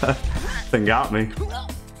 Thing got me.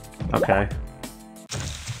 Okay.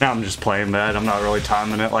 Now I'm just playing bad. I'm not really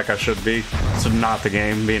timing it like I should be. It's not the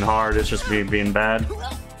game being hard, it's just me being bad.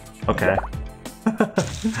 Okay.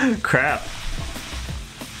 Crap.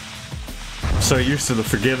 I'm so used to the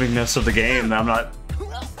forgivingness of the game that I'm not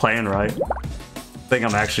playing right. I think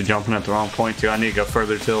I'm actually jumping at the wrong point too. I need to go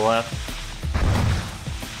further to the left.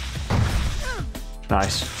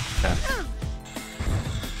 Nice. Okay.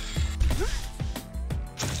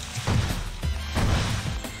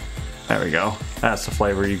 There we go. That's the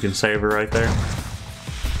flavor you can savor right there.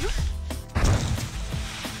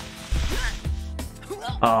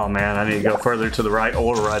 Oh man, I need to go further to the right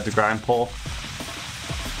or ride the grind pole.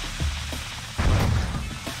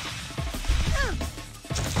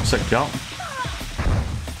 Sick jump.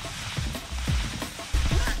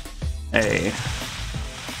 Hey.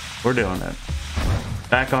 We're doing it.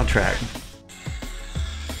 Back on track.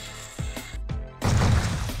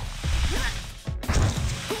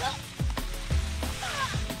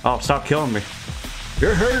 Oh, stop killing me.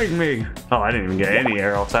 You're hurting me. Oh, I didn't even get any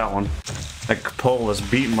air off that one. That pole was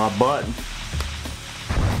beating my butt.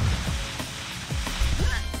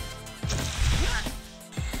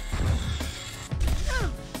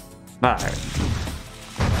 Alright.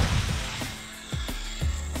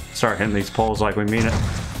 Start hitting these poles like we mean it.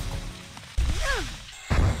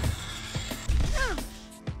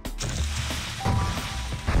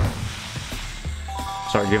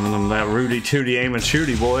 Start giving them that Rudy Tooty aim and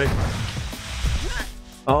shooty, boy.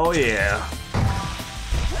 Oh yeah.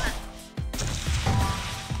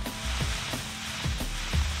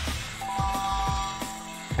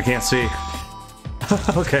 I can't see.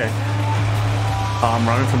 Okay. Oh, I'm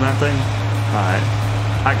running from that thing? Alright.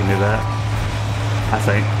 I can do that. I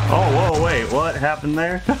think. Oh, whoa, wait. What happened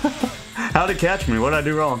there? How'd it catch me? What did I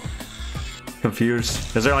do wrong?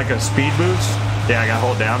 Confused. Is there like a speed boost? Yeah, I gotta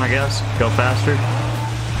hold down, I guess. Go faster.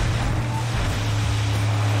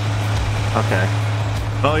 Okay.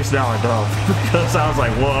 Well, at least now I don't. Because I was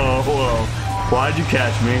like, whoa, whoa. Why'd you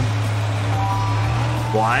catch me?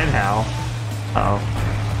 Why and how? Uh-oh.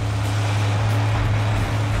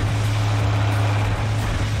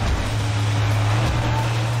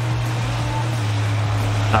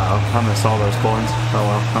 Uh-oh, I missed all those coins. Oh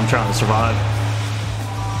well, I'm trying to survive.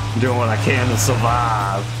 I'm doing what I can to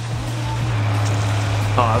survive.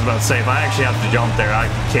 Oh, I was about to say, if I actually have to jump there, I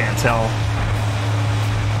can't tell.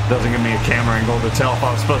 Doesn't give me a camera angle to tell if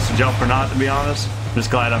I was supposed to jump or not, to be honest. I'm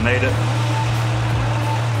just glad I made it.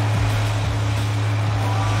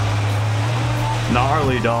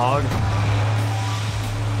 Gnarly, dog.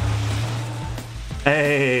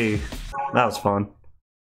 Hey, that was fun.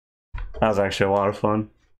 That was actually a lot of fun.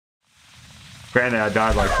 Granted, I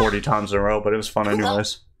died like 40 times in a row, but it was fun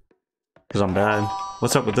anyways. Because I'm bad.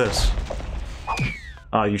 What's up with this?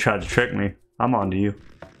 Oh, you tried to trick me. I'm on to you.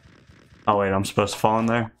 Oh wait, I'm supposed to fall in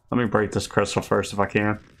there? Let me break this crystal first if I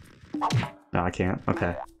can. No, I can't.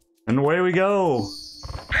 Okay. And away we go!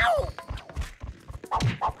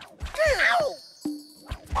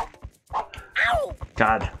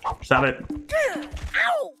 God, stop it.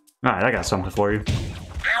 Alright, I got something for you.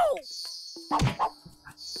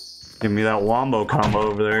 Give me that wombo combo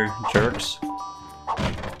over there, jerks.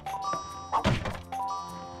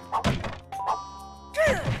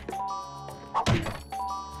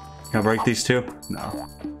 Can I break these two? No.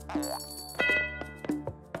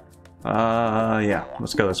 Yeah,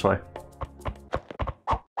 let's go this way.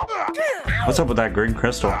 What's up with that green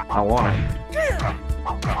crystal? I want it.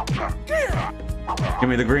 Give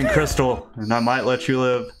me the green crystal, and I might let you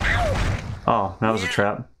live. Oh, that was a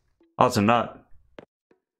trap. Oh, it's a nut.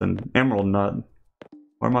 An emerald nut.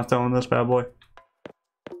 Where am I throwing this bad boy?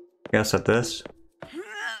 Guess at this.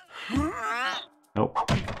 Nope.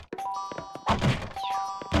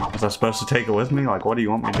 Was I supposed to take it with me? Like, what do you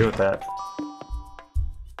want me to do with that?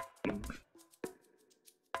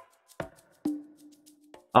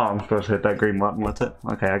 Oh, I'm supposed to hit that green button with it?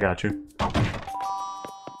 Okay, I got you.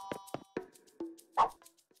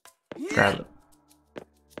 Grab it.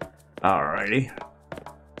 Alrighty.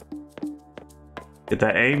 Get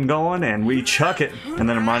that aim going and we chuck it. And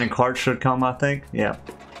then a mining cart should come, I think. Yeah.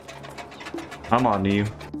 I'm on to you.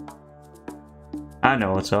 I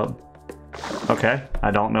know what's up. Okay,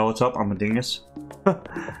 I don't know what's up. I'm a dingus.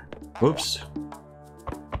 Whoops.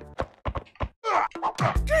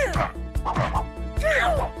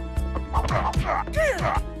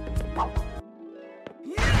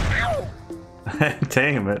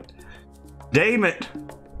 Damn it. Damn it!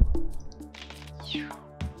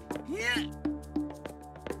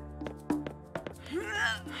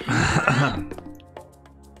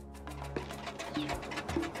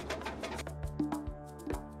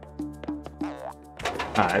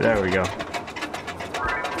 Alright, there we go.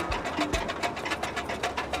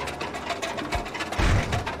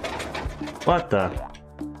 What the?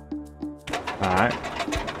 Alright.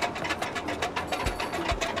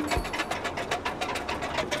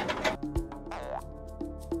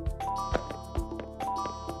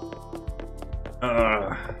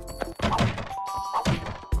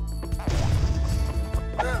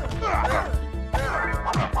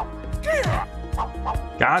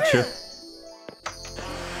 Gotcha.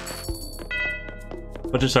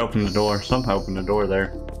 What just opened the door? Something opened the door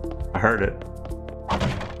there. I heard it.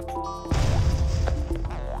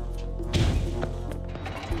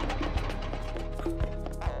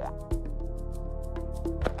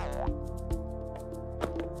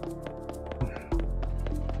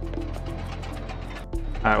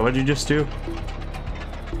 Alright, what'd you just do?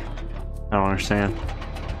 I don't understand.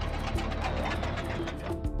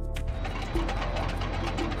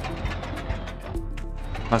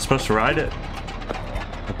 Am I supposed to ride it?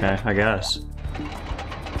 Okay, I guess.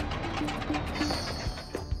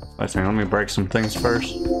 Let's see, let me break some things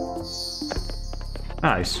first.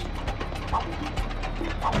 Nice.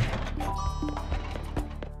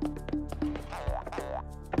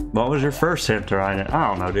 What was your first hint to ride it? I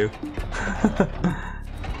don't know, dude.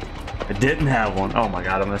 I didn't have one. Oh my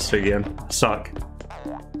god, I missed it again. I suck.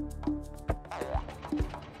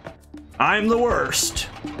 I'm the worst.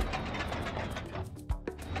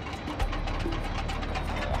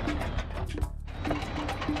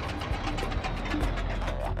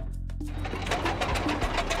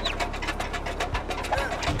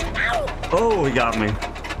 Oh, he got me.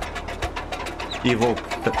 Evil.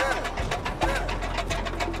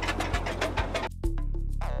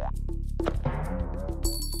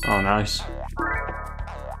 Oh, nice.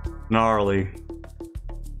 Gnarly.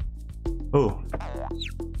 Ooh.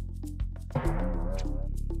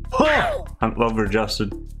 Oh! I'm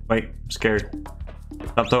over-adjusted. Wait, I'm scared.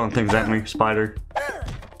 Stop throwing things at me, spider.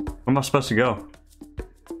 Where am I supposed to go?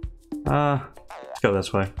 Let's go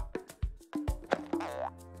this way.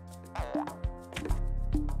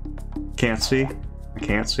 Can't see? I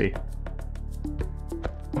can't see.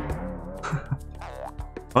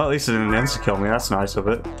 Well, at least it didn't insta-kill me. That's nice of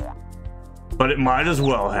it. But it might as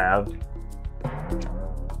well have.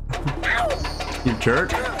 You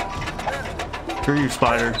jerk. Screw you,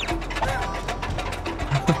 spider.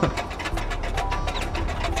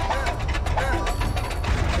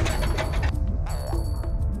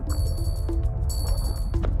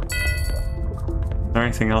 Is there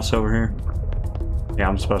anything else over here? Yeah,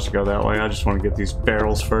 I'm supposed to go that way. I just want to get these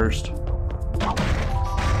barrels first.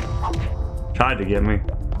 Tried to get me,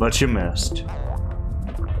 but you missed.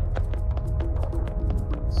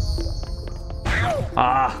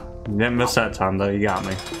 Ah, you didn't miss that time though. You got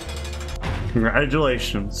me.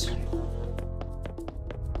 Congratulations.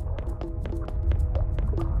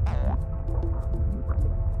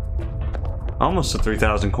 Almost to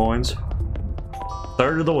 3,000 coins.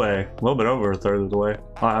 Third of the way. A little bit over a third of the way.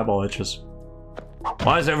 My eyeball itches.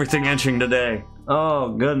 Why is everything itching today? Oh,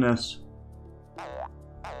 goodness.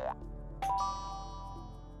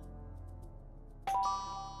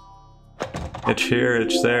 Itch here,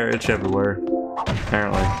 itch there, itch everywhere.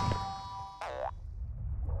 Apparently.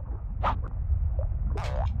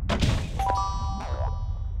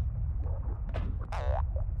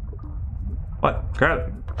 What? Grab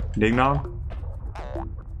it. Ding dong.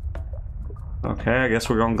 Okay, I guess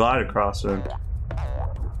we're gonna glide across it.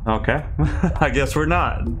 Okay. I guess we're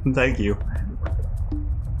not. Thank you.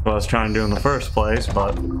 What I was trying to do in the first place,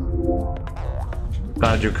 but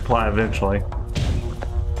glad you comply eventually.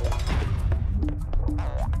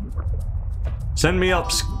 Send me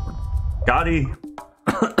up, Scotty.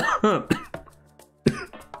 Oh,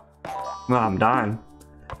 I'm dying.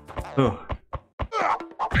 Ugh.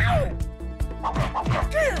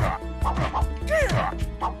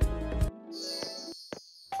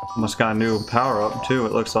 Almost got a new power up too,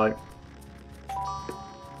 it looks like.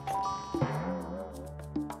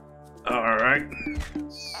 Alright.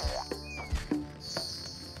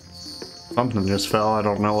 Something just fell, I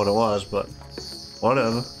don't know what it was, but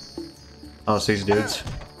whatever. Oh, it's these dudes.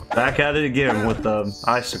 Back at it again with the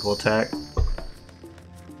icicle attack.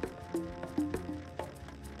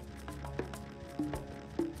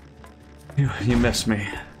 You missed me.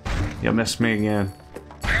 You missed me again.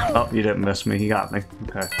 Oh, you didn't miss me. You got me.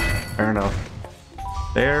 Okay. Fair enough.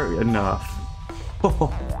 Fair enough.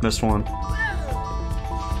 Oh, missed one.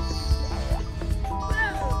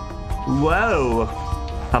 Whoa!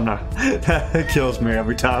 I'm not. That kills me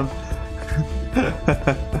every time.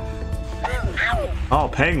 Oh,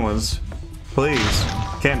 penguins. Please.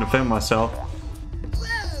 Can't defend myself.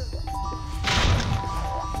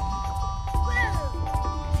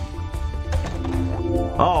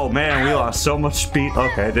 Oh man, we lost so much speed.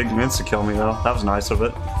 Okay, it didn't insta-kill me though. That was nice of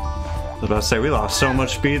it. I was about to say, we lost so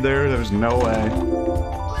much speed there, there's no way.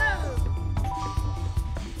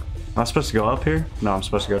 Am I supposed to go up here? No, I'm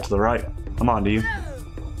supposed to go to the right. I'm on to you.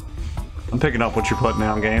 I'm picking up what you're putting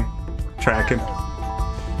down, game. Tracking.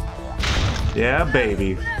 Yeah,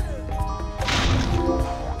 baby.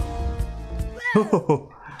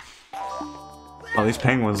 Oh, these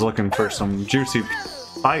penguins looking for some juicy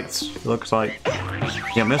fights. Looks like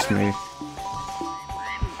you missed me.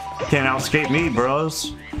 Can't outscape me,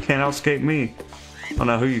 bros. Can't outscape me. I don't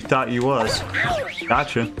know who you thought you was.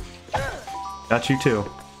 Gotcha. Got you too.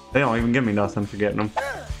 They don't even give me nothing for getting them.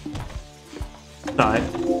 Alright.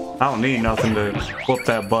 I don't need nothing to whoop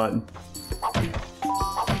that butt.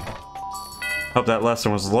 Hope that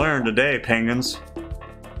lesson was learned today, penguins.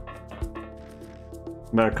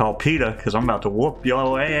 Better call PETA, because I'm about to whoop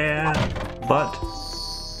your ass. Butt.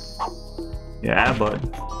 Yeah, Abbott.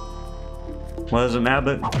 What is it,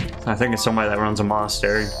 Abbott? I think it's somebody that runs a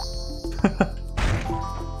monastery.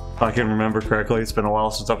 If I can remember correctly, it's been a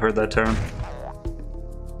while since I've heard that term.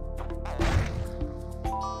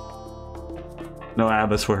 No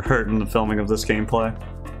abbots were hurt in the filming of this gameplay.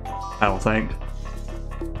 I don't think.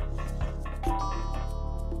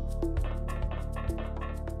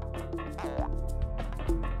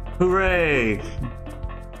 Hooray!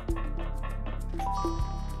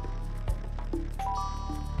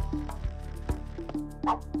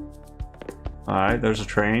 Alright, there's a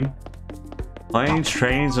train. Planes,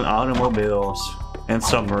 trains, and automobiles. And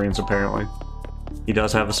submarines, apparently. He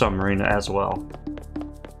does have a submarine as well.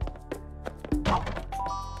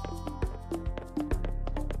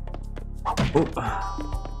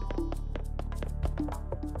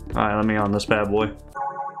 Alright, let me on this bad boy.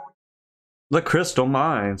 The crystal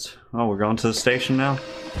mines. Oh, we're going to the station now?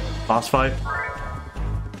 Boss fight?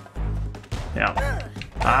 Yeah.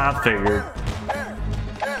 I figured.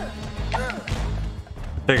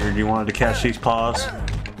 Figured you wanted to catch these paws.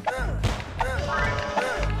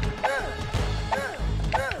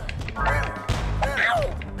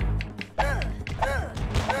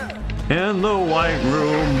 In the white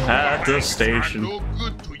room at the station. No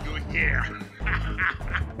good to you here.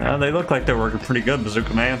 They look like they're working pretty good,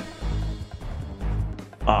 Bazooka Man.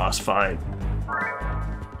 Boss fight.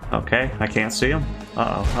 Okay, I can't see him.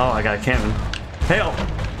 Uh-oh. Oh, I got a cannon. Help!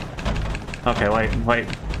 Okay, wait.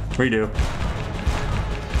 Redo.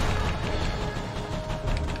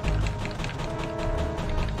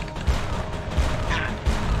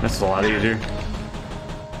 That's a lot easier.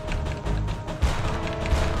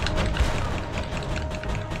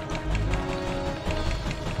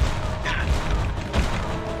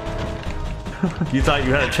 You thought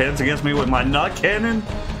you had a chance against me with my nut cannon?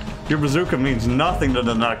 Your bazooka means nothing to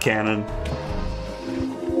the nut cannon.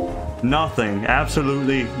 Nothing.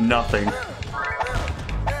 Absolutely nothing.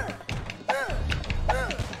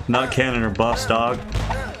 Nut cannon or bust, dog.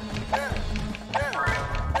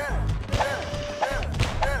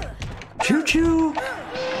 Choo-choo!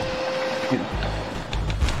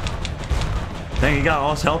 Dang, you got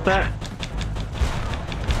all his health back?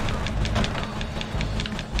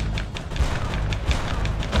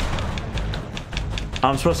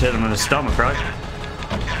 I'm supposed to hit him in the stomach, right?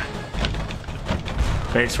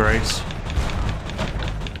 Face race.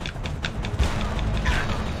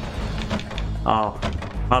 Oh,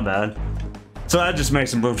 my bad. So that just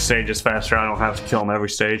makes him move stages faster. I don't have to kill him every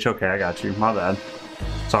stage. Okay, I got you. My bad.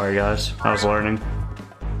 Sorry, guys. I was learning.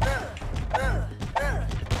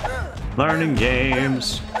 Learning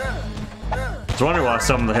games. I was wondering why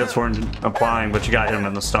some of the hits weren't applying, but you got him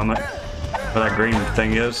in the stomach. Where that green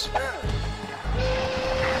thing is.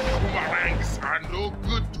 Boomerangs are no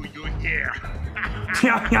good to you here.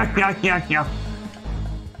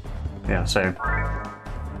 Yeah, same.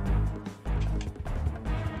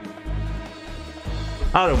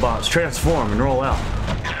 Autobots, transform and roll out.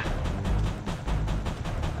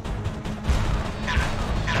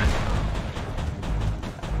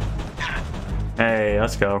 Hey,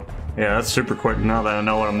 let's go. Yeah, that's super quick now that I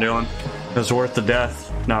know what I'm doing. It's worth the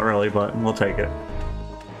death. Not really, but we'll take it.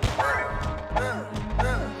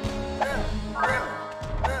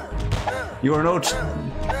 You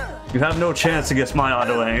have no chance against my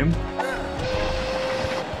auto aim.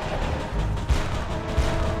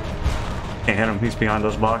 Can't hit him, he's behind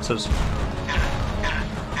those boxes.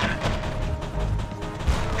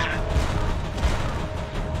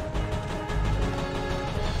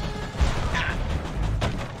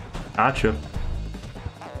 Gotcha.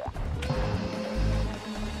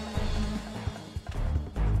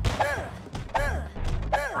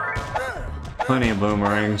 Plenty of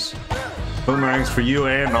boomerangs. Boomerangs for you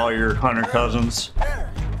and all your hunter cousins.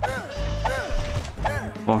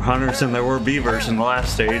 More hunters than there were beavers in the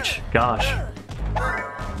last stage. Gosh.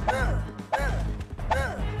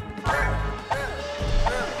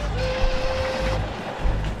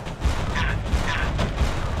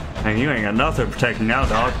 And you ain't got nothing to protect me now,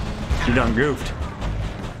 dog. You done goofed.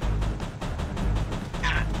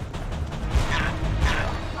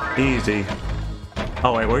 Easy.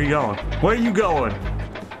 Oh wait, where are you going? Where are you going?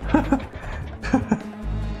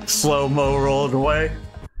 Slow-mo rolling away.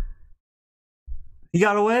 He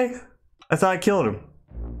got away? I thought I killed him.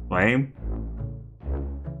 Lame.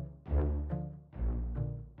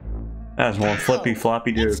 That's one flippy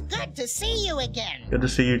floppy dude. It's good to see you again. Good to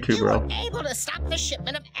see you too, bro. You were able to stop the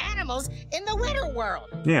shipment of animals in the winter world.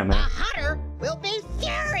 Yeah, man. The hunter will be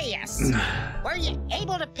furious. Were you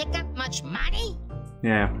able to pick up much money?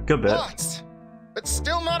 Yeah, good bit. Lots, but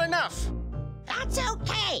still not enough. That's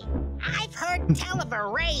okay. I've heard tell of a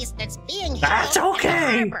race that's being held That's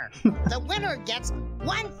okay. in the harbor. The winner gets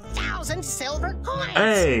 1,000 silver coins.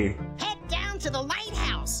 Hey, Head down to the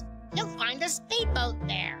lighthouse. You'll find a speedboat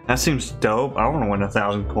there. that seems dope. I want to win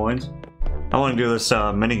 1,000 coins. I want to do this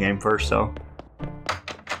minigame first, though.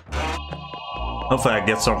 Hopefully I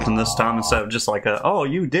get something this time instead of just like a, oh,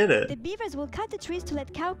 you did The it. beavers will cut the trees to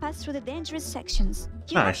let Kao pass through the dangerous sections.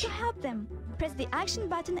 You Nice. have to help them. Press the action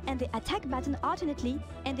button and the attack button alternately,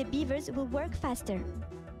 and the beavers will work faster.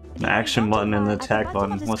 The action button and the attack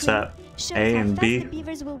button. What's that? A and B? The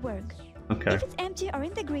beavers will work. Okay. If it's empty or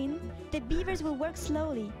in the green, the beavers will work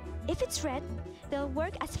slowly. If it's red, they'll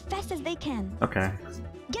work as fast as they can. Okay.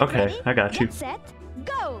 Get Okay, ready, I got you. Get set,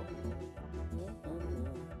 go!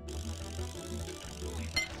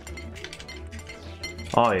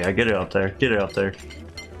 Oh yeah, get it up there. Get it up there.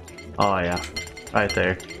 Oh yeah, right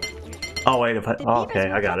there. Oh wait, if I, The oh, beavers okay,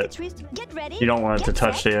 will I got cut it. the trees. Get ready, You don't want it to get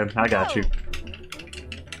touch set, the end. I got go! you.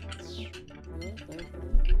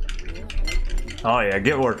 Oh yeah,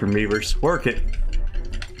 get working, beavers. Work it.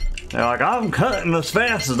 They're like, I'm cutting as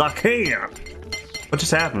fast as I can. What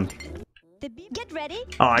just happened? Get ready.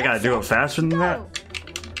 Oh, I get gotta do it set, faster than go! that?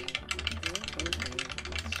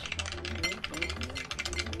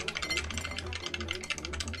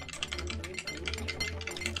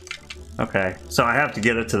 Okay, so I have to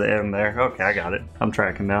get it to the end there. Okay, I got it. I'm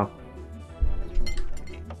tracking now.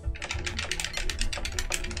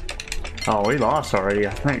 Oh, we lost already,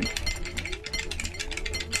 I think.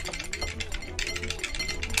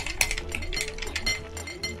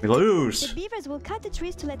 We lose. The beavers will cut the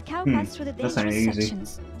trees to let Kao pass through the dangerous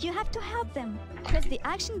sections. You have to help them. Press the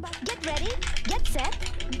action button. Get ready, get set,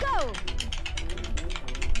 go!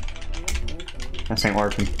 This ain't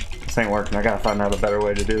working. This ain't working. I gotta find out a better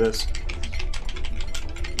way to do this.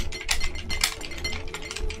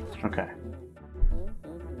 Okay.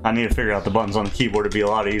 I need to figure out the buttons on the keyboard to be a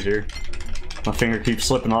lot easier. My finger keeps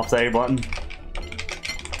slipping off the A button.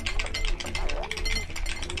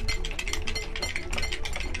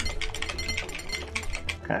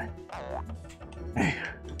 Okay. Hey.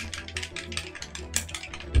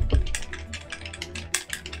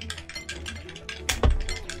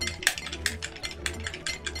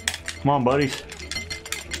 Come on, buddies.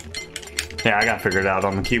 Yeah, I gotta figure it out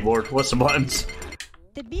on the keyboard. What's the buttons?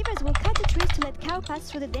 The beavers will cut the trees to let Kao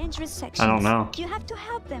pass through the dangerous sections. I don't know. You have to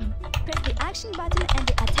help them. Press the action button and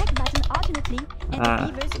the attack button alternately, and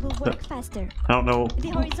the beavers will work faster. I don't know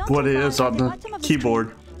what it is on the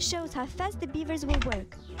keyboard. Shows how fast the beavers will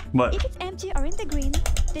work. What? If it's empty or in the green,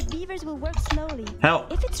 the beavers will work slowly.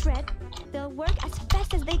 Help. If it's red, they'll work as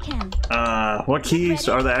fast as they can. What keys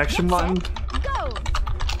are the action button? Go!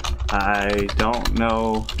 I don't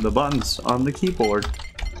know the buttons on the keyboard.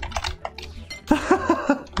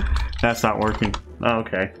 That's not working. Oh,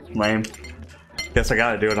 okay, lame. Guess I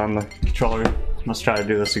gotta do it on the controller. Let's try to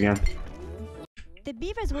do this again. The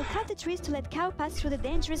beavers will cut the trees to let Kao pass through the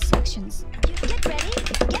dangerous sections. Get ready,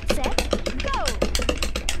 get set, go!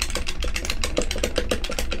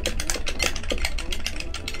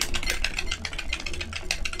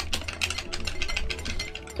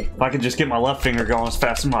 If I could just get my left finger going as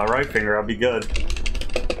fast as my right finger, I'd be good.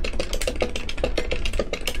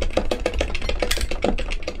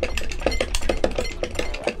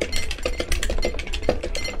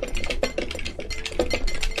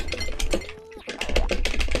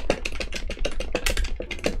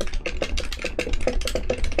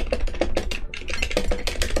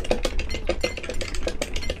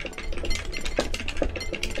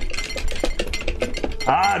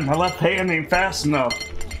 My left hand ain't fast enough.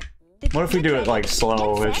 What if we do it like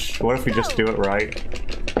slow-ish? What if we just do it right?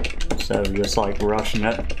 Instead of just like rushing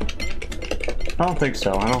it. I don't think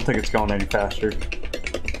so. I don't think it's going any faster.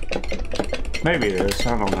 Maybe it is.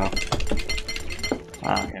 I don't know.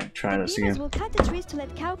 I'm gonna try this again. We'll cut the trees to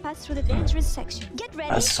let Kao pass through the dangerous section. Get ready.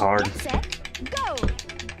 That's hard. Get set, go!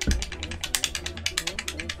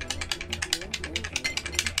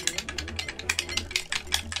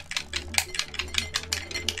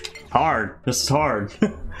 Hard. This is hard.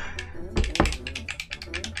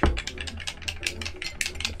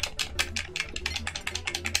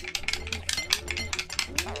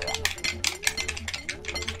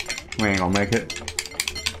 We ain't gonna make it.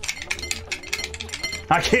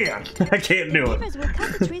 I can't. I can't do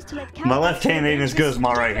it. My left hand ain't as good as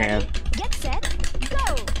my right hand. Get set,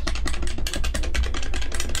 go!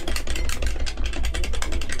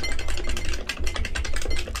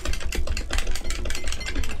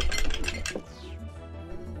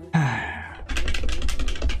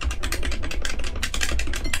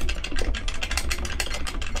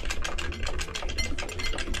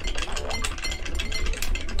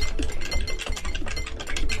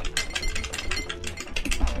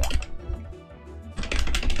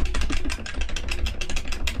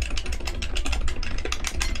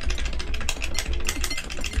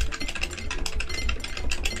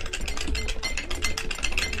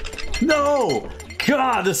 No!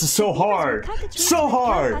 God, this is so hard. So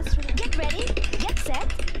hard. Get ready, get set,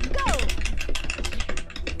 go!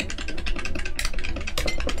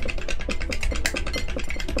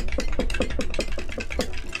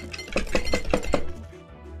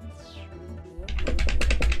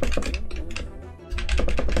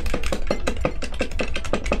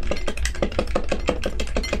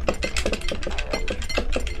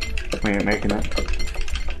 We ain't making it.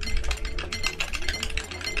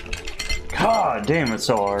 God damn, it's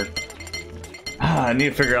so hard. I need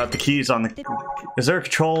to figure out the keys on the... Is there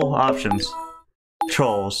control options?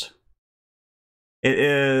 Controls. It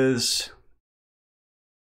is...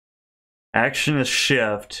 Action is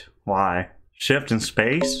shift. Why? Shift and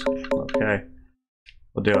space? Okay.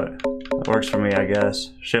 We'll do it. That works for me, I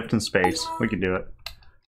guess. Shift and space. We can do it.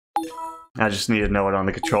 I just need to know it on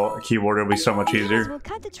the control keyboard. It'll be so much easier. We'll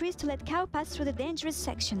cut the trees to let Kao pass through the dangerous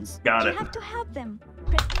sections. Got it. You have to help them.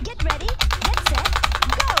 Get ready, get set,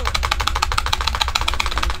 go!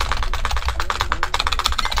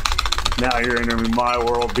 Now you're entering my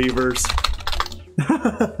world, beavers.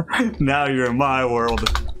 Now you're in my world.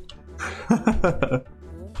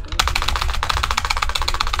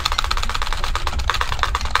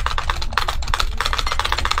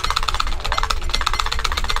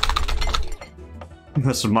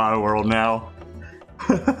 This is my world now.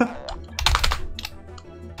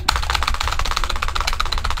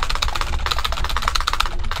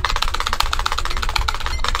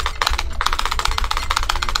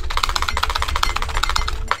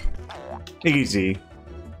 Easy.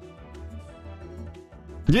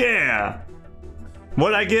 Yeah!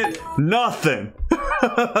 What'd I get? Nothing!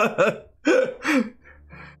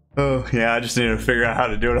 Oh, yeah, I just need to figure out how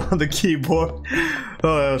to do it on the keyboard.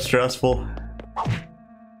 Oh, that was stressful.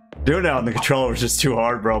 Doing it on the controller was just too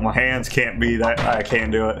hard, bro. My hands can't be that. I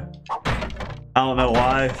can't do it. I don't know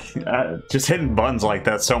why. Just hitting buttons like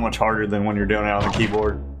that's so much harder than when you're doing it on the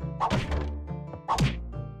keyboard.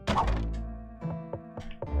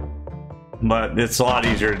 But it's a lot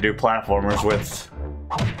easier to do platformers with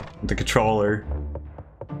the controller.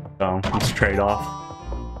 So it's a trade-off.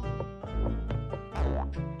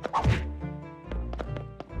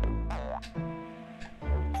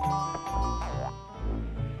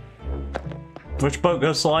 Which boat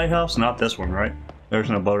goes to the lighthouse? Not this one, right? There's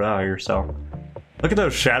no boat out here, so. Look at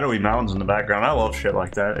those shadowy mountains in the background. I love shit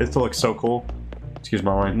like that. It looks so cool. Excuse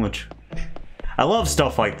my language. I love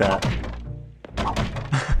stuff like that.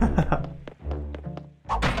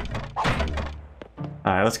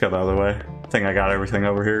 Alright, let's go the other way. I think I got everything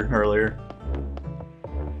over here earlier.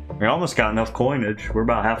 We almost got enough coinage. We're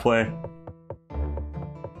about halfway.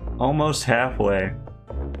 Almost halfway.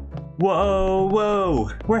 Whoa, whoa,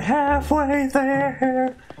 we're halfway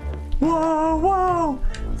there. Whoa, whoa,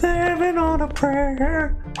 living on a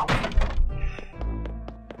prayer.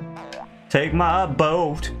 Take my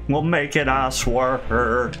boat, we'll make it, I swear.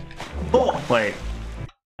 Oh, wait.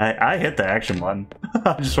 I hit the action button.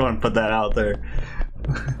 I just want to put that out there.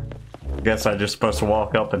 Guess I'm just supposed to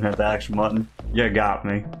walk up and hit the action button. You got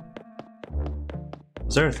me.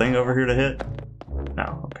 Is there a thing over here to hit?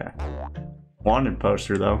 No, okay. Wanted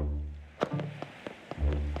poster though.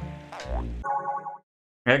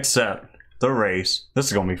 Except the race. This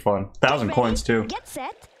is gonna be fun. 1,000 coins too. Get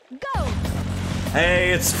set, go!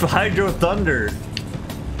 Hey, it's Hydro Thunder.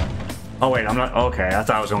 Oh wait, I'm not. Okay, I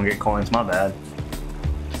thought I was gonna get coins. My bad.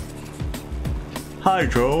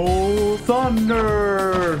 Hydro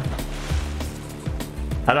Thunder.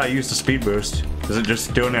 How do I use the speed boost? Is it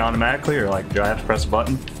just doing it automatically, or like do I have to press a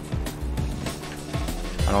button?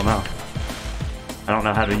 I don't know. I don't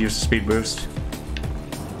know how to use the speed boost.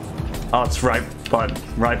 Oh, it's right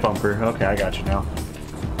bumper. Okay, I got you now.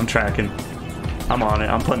 I'm tracking. I'm on it.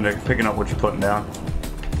 I'm picking up what you're putting down.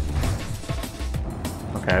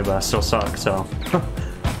 Okay, but I still suck, so.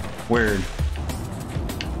 Weird.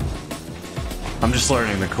 I'm just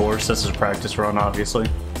learning the course. This is a practice run, obviously.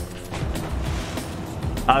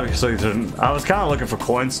 Obviously, I was kind of looking for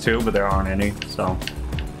coins too, but there aren't any, so.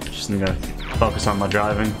 Just need to focus on my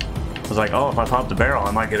driving. I was like, oh, if I pop the barrel,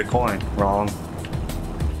 I might get a coin. Wrong.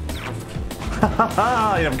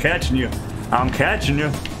 I'm catching you. I'm catching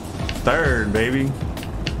you. Third, baby.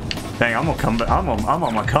 Dang, I'm gonna come back. I'm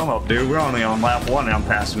on my come up, dude. We're only on lap 1 and I'm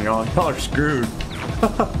passing y'all. Y'all are screwed.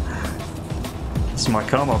 This is my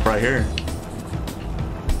come up right here.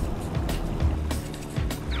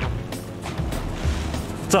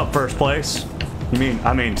 What's up, first place?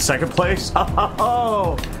 I mean second place?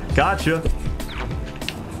 Oh, gotcha.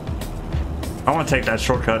 I want to take that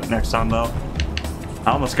shortcut next time though.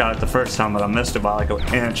 I almost got it the first time, but I missed it by like an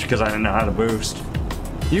inch because I didn't know how to boost.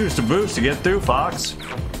 Use the boost to get through, Fox.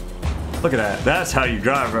 Look at that. That's how you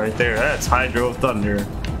drive right there. That's Hydro Thunder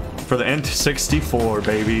for the N64,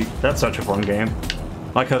 baby. That's such a fun game.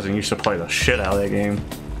 My cousin used to play the shit out of that game.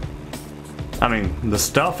 I mean, the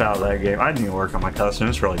stuff out of that game. I need to work on my cousin.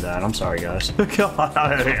 It's really bad. I'm sorry, guys. God,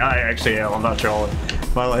 I actually am. I'm not trolling.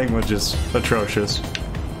 My language is atrocious.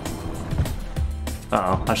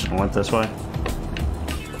 Uh-oh, I shouldn't have went this way.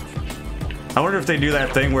 I wonder if they do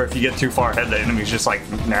that thing where if you get too far ahead, the enemies just like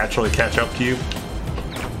naturally catch up to you.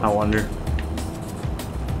 I wonder.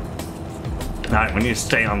 Alright, we need to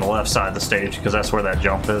stay on the left side of the stage because that's where that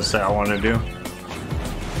jump is that I want to do.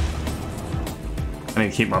 I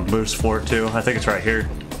need to keep my boost for it too. I think it's right here.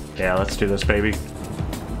 Yeah, let's do this, baby.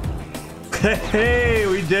 Hey,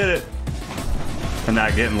 we did it! And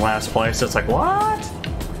not getting last place. It's like, what?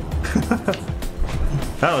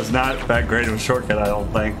 That was not that great of a shortcut, I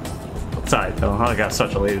don't think. It's alright though. I got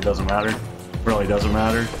such a lead, it doesn't matter. Really doesn't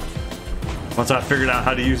matter. Once I figured out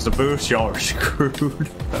how to use the boost, y'all are screwed.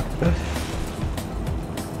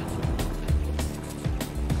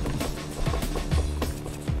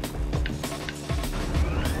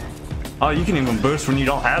 Oh, you can even boost when you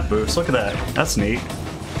don't have boost. Look at that. That's neat.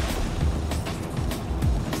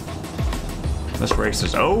 This race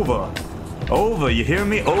is over. Over, you hear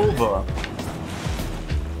me? Over.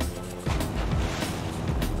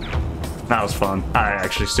 That was fun. I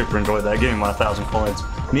actually super enjoyed that. Getting my 1,000 coins.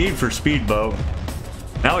 Need for Speedboat.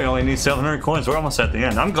 Now we only need 700 coins. We're almost at the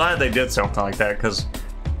end. I'm glad they did something like that because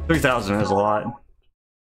 3,000 is a lot.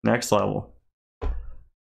 Next level.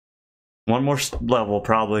 One more level,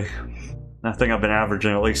 probably. I think I've been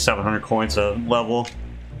averaging at least 700 coins a level.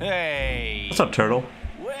 Hey! What's up, Turtle?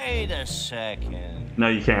 Wait a second. No,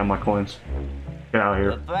 you can't have my coins. Get out of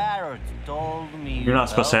The here. parrot told me You're not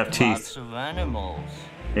supposed to have help teeth. lots of animals.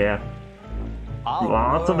 Yeah. Our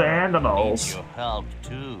Lots of world animals. needs your help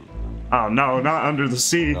too. Oh no, not under the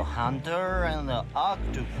sea. The hunter and the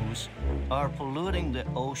octopus are polluting the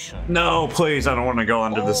ocean. No, please, I don't want to go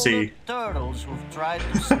under the sea. The turtles who've tried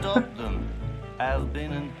to stop them have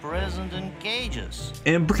been imprisoned in cages.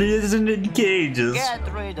 Imprisoned in cages.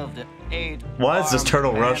 Get rid of the 8 Why is this turtle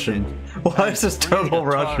armed Russian? bandit Why and is this free turtle the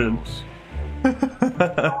Russian?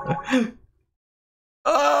 turtles.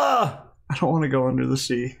 Ah! I don't want to go under the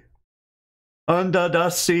sea. Under the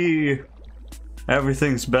sea.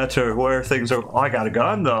 Everything's better where things are. Oh, I got a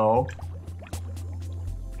gun though.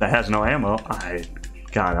 That has no ammo.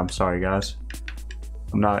 God, I'm sorry, guys.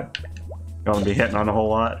 I'm not going to be hitting on a whole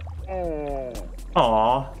lot.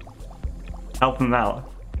 Aw. Help him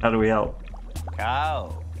out. How do we help?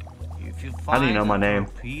 Cow, if you How do you find know my the name?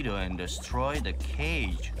 torpedo and destroy the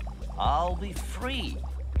cage, I'll be free.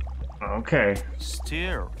 Okay.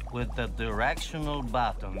 Steer with the directional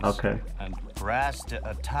buttons. Okay. And press the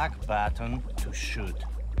attack button to shoot.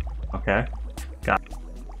 Okay. Got it.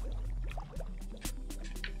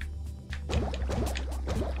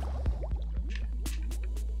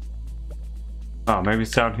 Oh, maybe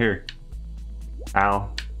it's down here. Ow.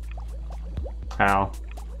 Ow.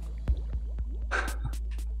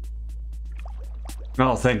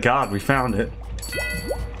 Oh, thank God we found it.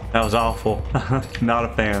 That was awful. Not a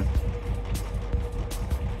fan.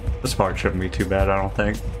 This part shouldn't be too bad, I don't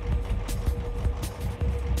think.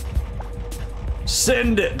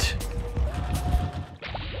 Send it!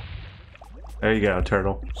 There you go,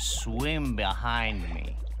 turtle. Swim behind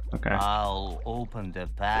me. Okay. I'll open the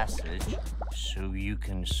passage so you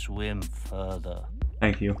can swim further.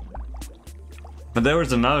 Thank you. But there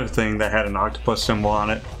was another thing that had an octopus symbol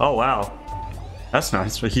on it. Oh, wow. That's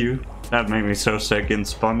nice for you. That made me so sick getting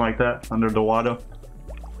spun like that under the water.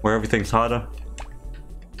 Where everything's hotter.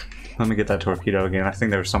 Let me get that torpedo again. I think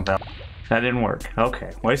there was something else. That didn't work.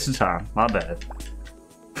 Okay. Waste of time. My bad.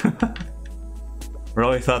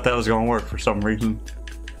 Really thought that was going to work for some reason.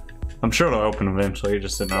 I'm sure it'll open eventually. It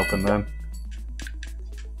just didn't open then.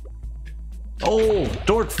 Oh,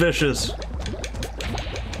 dork fishes.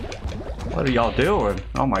 What are y'all doing?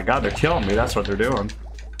 Oh my God, they're killing me. That's what they're doing.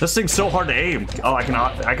 This thing's so hard to aim. Oh, I can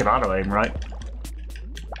auto aim, right?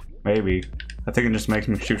 Maybe. I think it just makes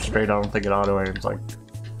me shoot straight. I don't think it auto aims like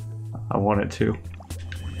I want it to.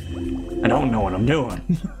 I don't know what I'm doing.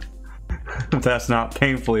 If that's not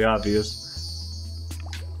painfully obvious.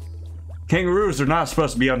 Kangaroos are not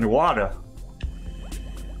supposed to be underwater.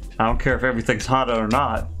 I don't care if everything's hotter or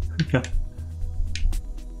not.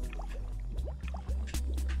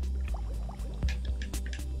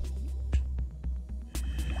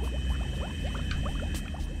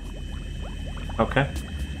 Okay.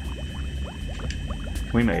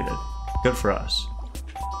 We made it. Good for us.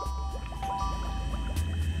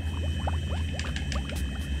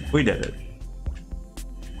 We did it.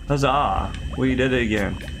 Huzzah! We did it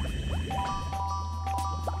again.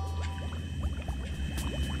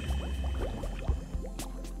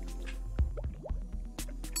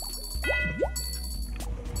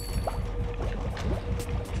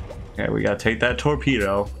 Okay, we gotta take that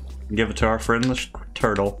torpedo and give it to our friend the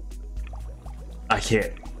turtle. I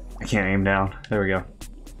can't aim down. There we go.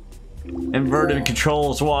 Inverted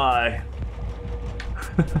controls, why?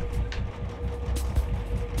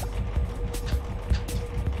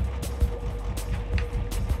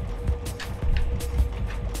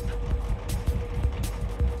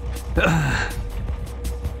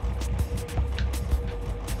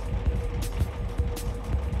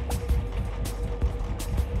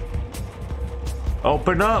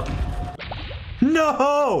 Open up!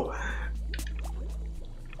 No!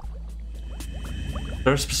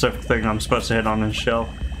 There's a specific thing I'm supposed to hit on this shell.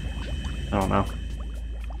 I don't know.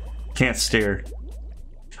 Can't steer.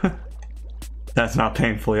 That's not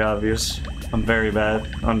painfully obvious. I'm very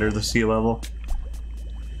bad under the sea level.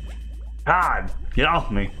 God, get off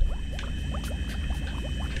me.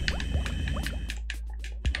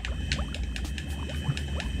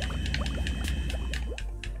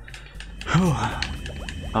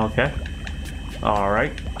 Okay.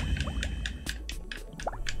 Alright.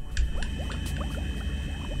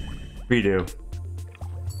 Redo.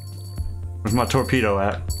 Where's my torpedo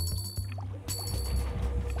at?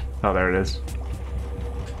 Oh, there it is.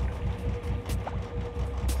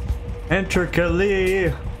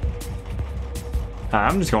 Intricately.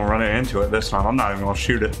 I'm just gonna run it into it this time. I'm not even gonna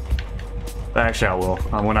shoot it. Actually, I will.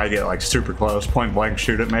 When I get like super close, point blank,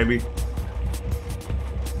 shoot it maybe.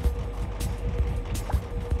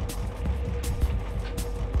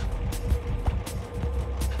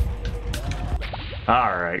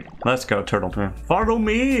 Alright, let's go, Turtle Man. Follow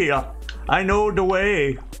me! I know the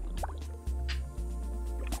way!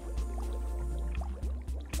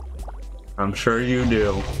 I'm sure you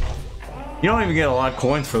do. You don't even get a lot of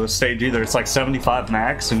coins for this stage either. It's like 75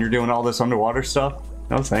 max and you're doing all this underwater stuff.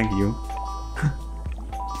 No, thank you.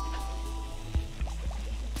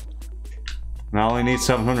 I only need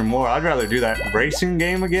 700 more. I'd rather do that racing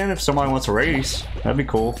game again if somebody wants to race. That'd be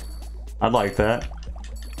cool. I'd like that.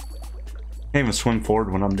 Can't even swim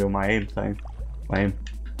forward when I'm doing my aim thing. Lame.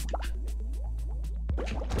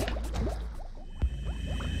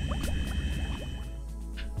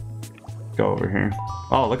 Go over here.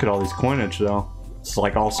 Oh, look at all these coinage though. It's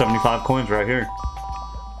like all 75 coins right here.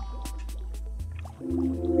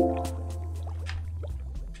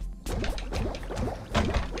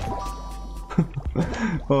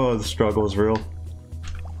 Oh, the struggle is real.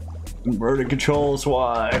 Inverted controls,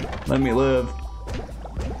 why? Let me live.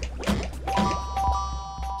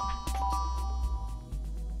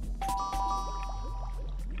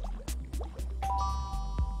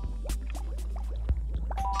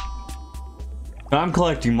 I'm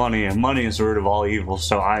collecting money, and money is the root of all evil,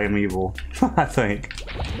 so I am evil. I think.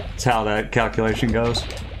 That's how that calculation goes.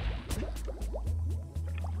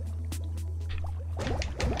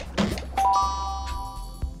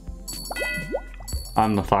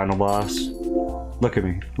 I'm the final boss. Look at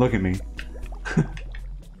me. Look at me.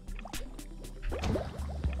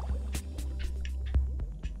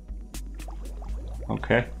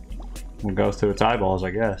 Okay. We'll go through its eyeballs,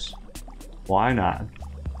 I guess. Why not?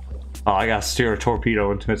 Oh, I gotta steer a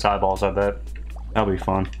torpedo into its eyeballs, I bet. That'll be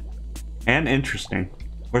fun. And interesting.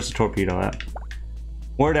 Where's the torpedo at?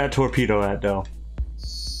 Where'd that torpedo at, though?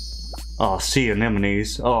 Oh, sea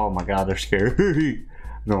anemones. Oh my god, they're scary.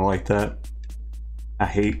 I don't like that. I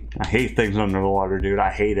hate things under the water, dude. I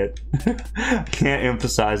hate it. I can't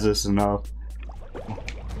emphasize this enough.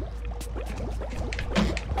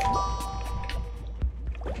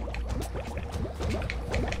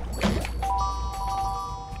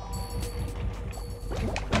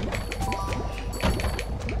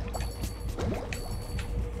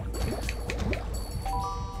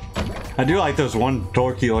 I do like those one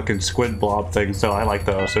dorky looking squid blob things, so I like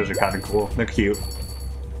those. Those are kind of cool. They're cute.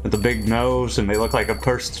 With the big nose and they look like a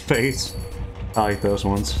person's face. I like those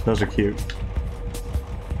ones. Those are cute.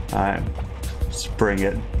 Alright. Let's bring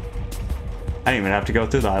it. I didn't even have to go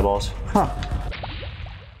through the eyeballs. Huh.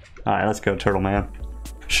 Alright, let's go, Turtle Man.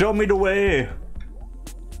 Show me the way!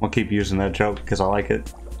 I'll keep using that joke because I like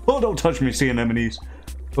it. Oh, don't touch me, sea anemones.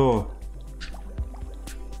 Oh.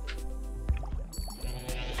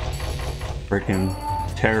 Freaking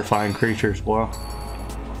terrifying creatures, boy.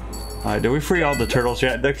 Alright, did we free all the turtles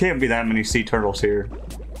yet? There can't be that many sea turtles here.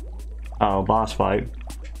 Oh, boss fight.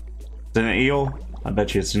 Is it an eel? I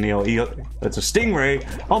bet you it's an eel. It's a stingray.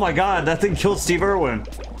 Oh my god, that thing killed Steve Irwin.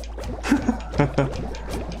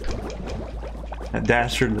 That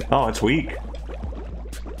dastard. Oh, it's weak.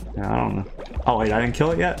 Yeah, I don't know. Oh wait, I didn't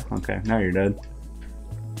kill it yet? Okay, now you're dead.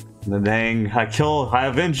 The dang, I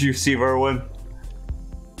avenged you, Steve Irwin.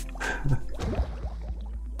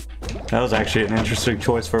 That was actually an interesting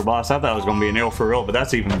choice for a boss. I thought it was going to be an eel for real, but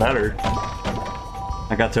that's even better.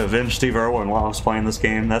 I got to avenge Steve Irwin while I was playing this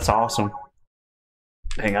game. That's awesome.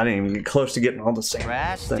 Dang, I didn't even get close to getting all the same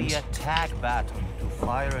Press things. the attack button to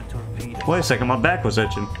fire a torpedo. Wait a second, my back was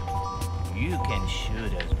itching. You can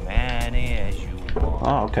shoot as many as you want.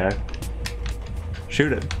 Oh, okay.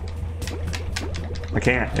 Shoot it. I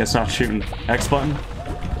can't. It's not shooting. X button?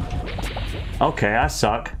 Okay, I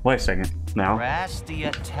suck. Wait a second. Now. Press the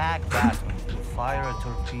attack button to fire a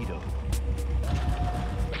torpedo.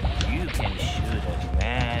 You can shoot as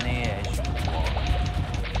many as you want.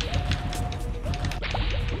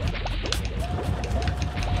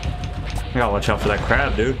 You gotta watch out for that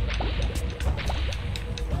crab, dude.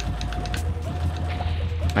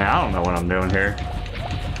 Man, I don't know what I'm doing here.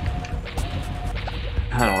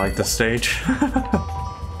 I don't like this stage.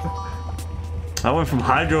 I went from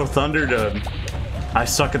Hydro Thunder to I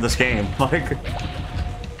suck at this game. Like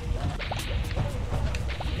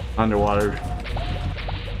underwater.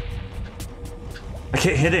 I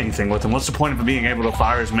can't hit anything with them. What's the point of being able to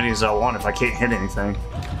fire as many as I want if I can't hit anything?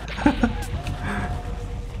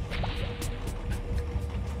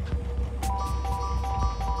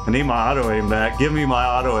 I need my auto aim back. Give me my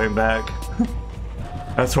auto aim back.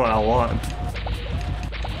 That's what I want.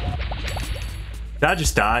 Did I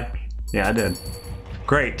just die? Yeah, I did.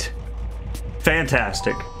 Great.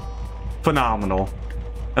 Fantastic. Phenomenal.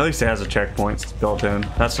 At least it has a checkpoint built in.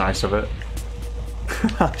 That's nice of it.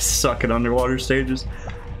 I suck at underwater stages.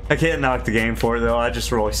 I can't knock the game for it though. I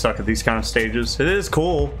just really suck at these kind of stages. It is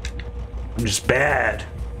cool. I'm just bad.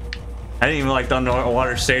 I didn't even like the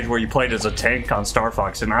underwater stage where you played as a tank on Star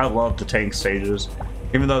Fox, and I love the tank stages.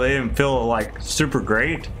 Even though they didn't feel like super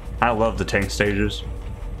great, I love the tank stages.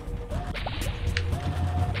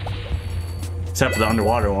 Except for the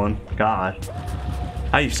underwater one. God.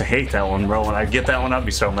 I used to hate that one, bro. When I get that one, I'd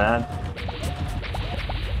be so mad.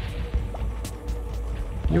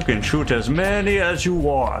 You can shoot as many as you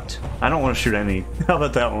want. I don't want to shoot any. How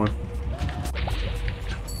about that one?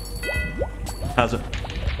 How's it?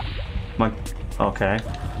 Okay.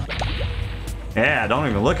 Yeah, don't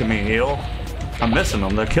even look at me, Eel. I'm missing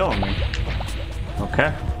them. They're killing me.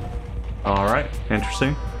 Okay. Alright.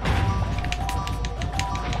 Interesting.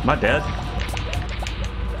 Am I dead?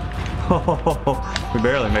 Oh, we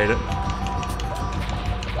barely made it.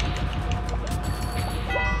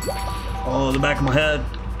 Oh, the back of my head.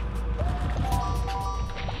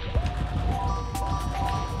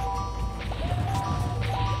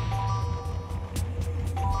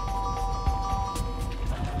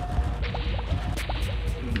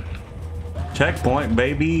 Checkpoint,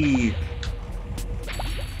 baby.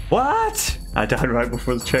 What? I died right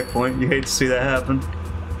before the checkpoint. You hate to see that happen.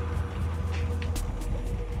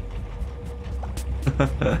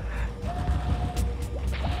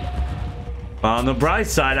 On the bright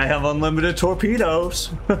side, I have unlimited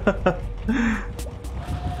torpedoes. Get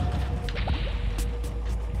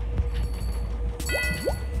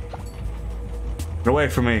away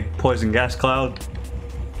from me, poison gas cloud.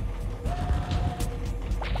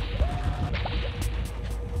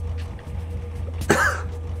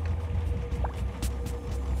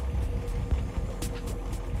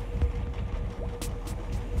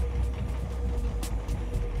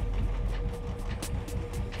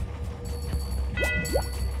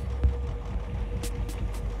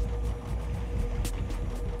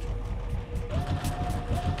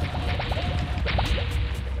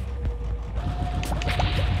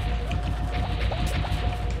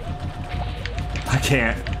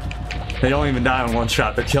 Can't. They don't even die in one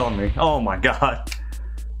shot. They're killing me. Oh my god.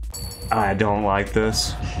 I don't like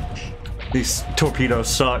this. These torpedoes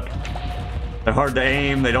suck. They're hard to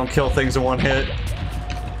aim. They don't kill things in one hit.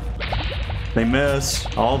 They miss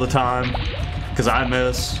all the time because I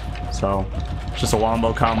miss. So it's just a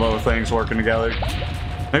wombo combo of things working together.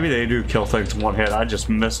 Maybe they do kill things in one hit. I just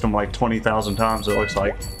missed them like 20,000 times, it looks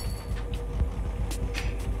like.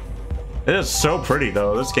 It is so pretty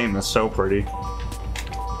though. This game is so pretty.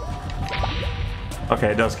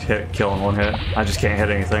 Okay, it does kill in one hit. I just can't hit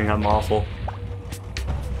anything. I'm awful.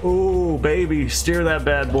 Ooh, baby. Steer that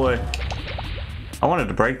bad boy. I wanted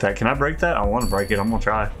to break that. Can I break that? I want to break it. I'm going to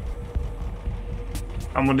try.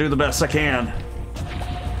 I'm going to do the best I can.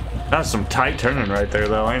 That's some tight turning right there,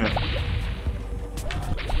 though, ain't it?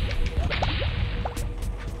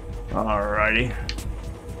 Alrighty.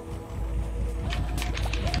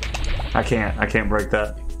 I can't break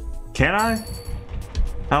that. Can I?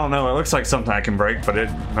 I don't know, it looks like something I can break, but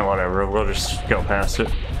no, whatever, we'll just go past it.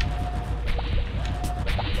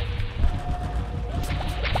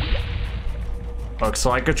 Looks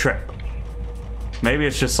like a trip. Maybe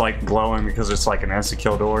it's just like glowing because it's like an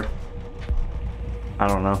insta-kill door. I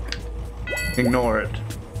don't know. Ignore it.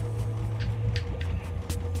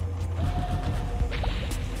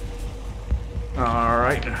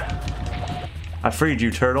 Alright. I freed you,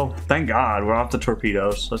 turtle. Thank God, we're off the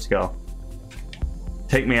torpedoes. Let's go.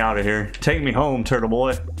 Take me out of here. Take me home, turtle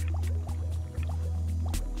boy.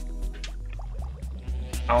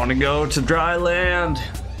 I want to go to dry land.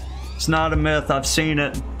 It's not a myth. I've seen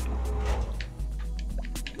it.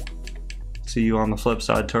 See you on the flip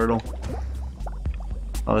side, turtle.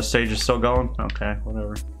 Oh, the stage is still going? Okay,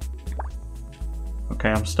 whatever. Okay,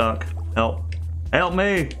 I'm stuck. Help. Help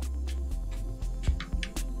me!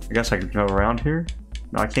 I guess I can go around here?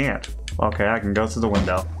 No, I can't. Okay, I can go through the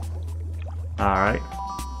window. Alright.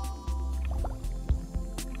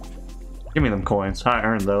 Give me them coins. I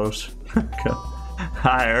earned those.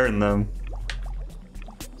 I earned them.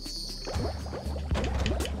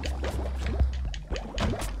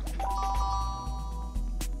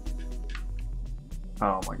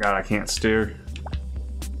 Oh my god, I can't steer.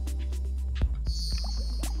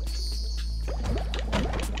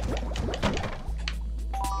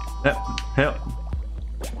 Help.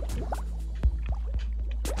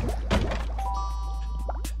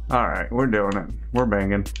 Alright, we're doing it. We're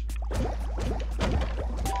banging.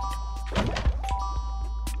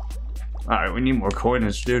 Alright, we need more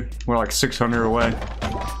coinage, dude. We're like 600 away.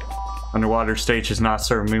 Underwater stage is not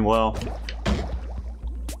serving me well.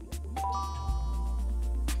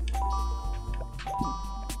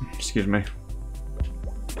 Excuse me.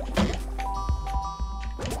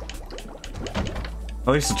 At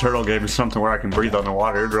least the turtle gave me something where I can breathe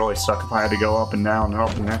underwater. It'd really suck if I had to go up and down and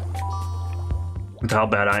up and down. With how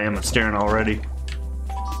bad I am at steering already.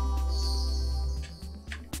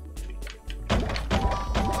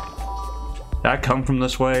 Did I come from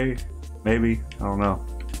this way? Maybe? I don't know.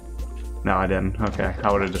 No, I didn't. Okay,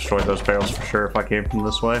 I would have destroyed those barrels for sure if I came from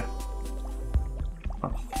this way.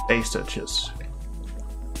 Oh, face itches.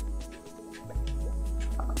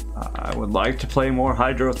 I would like to play more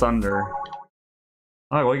Hydro Thunder.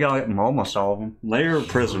 Alright, we got almost all of them. Layer of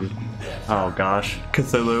Prison. Oh gosh.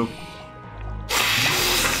 Cthulhu.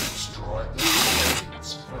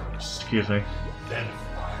 Excuse me.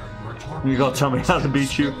 You gonna tell me how to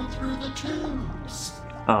beat you?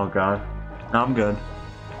 Oh god. No, I'm good.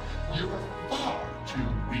 You are far too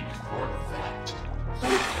weak for that.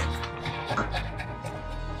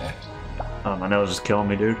 Oh, my nose is killing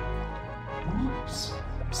me, dude. Oops.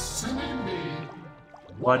 Silly me.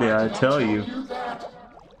 Why did I tell you?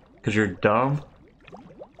 Because you're dumb?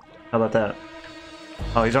 How about that?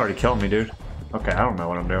 Oh, he's already killed me, dude. Okay, I don't know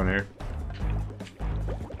what I'm doing here.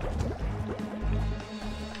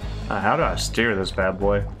 How do I steer this bad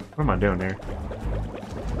boy? What am I doing here?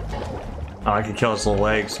 Oh, I can kill his little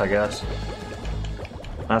legs, I guess.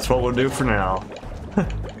 That's what we'll do for now.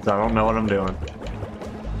 Because I don't know what I'm doing.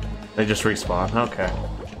 They just respawn. Okay.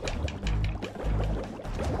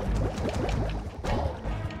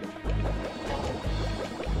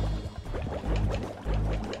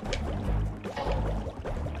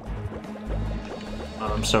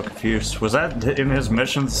 Oh, I'm so confused. Was that in his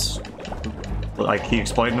missions? Like he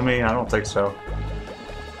explained to me? I don't think so.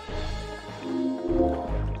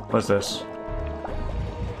 What's this?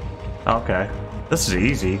 Okay. This is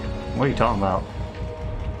easy. What are you talking about?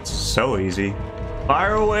 It's so easy.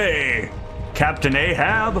 Fire away, Captain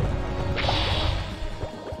Ahab!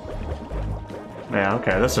 Yeah,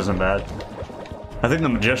 okay, this isn't bad. I think the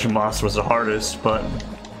Magician boss was the hardest, but...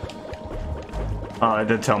 Oh, it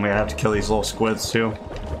did tell me I have to kill these little squids too.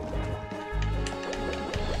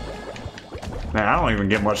 Man, I don't even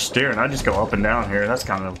get much steering. I just go up and down here. That's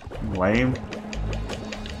kind of lame.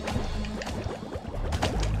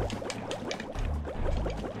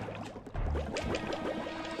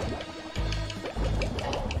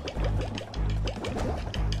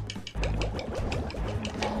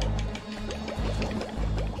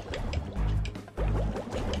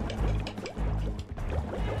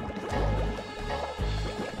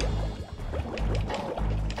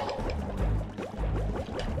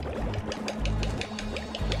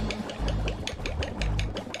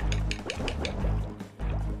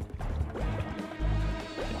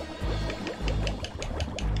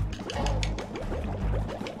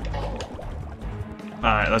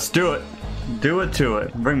 Alright, let's do it. Do it to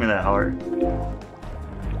it. Bring me that heart.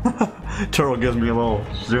 Turtle gives me a little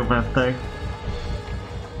zoom in thing.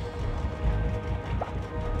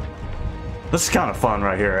 This is kind of fun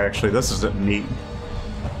right here, actually. This is neat.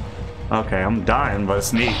 Okay, I'm dying, but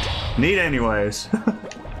it's neat. Neat anyways.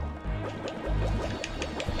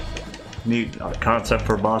 Neat concept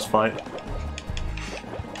for a boss fight.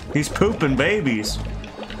 He's pooping babies.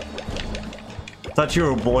 Thought you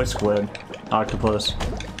were a boy squid. Octopus.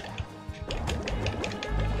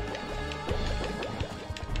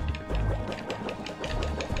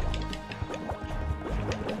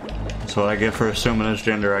 That's what I get for assuming his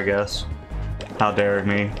gender, I guess. How dare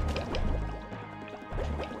me.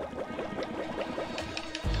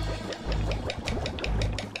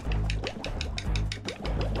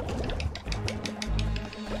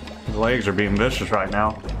 His legs are being vicious right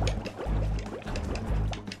now.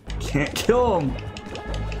 Can't kill him.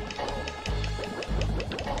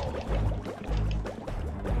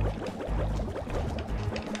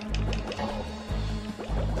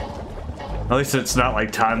 At least it's not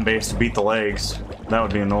like time-based to beat the legs. That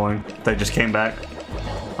would be annoying if they just came back.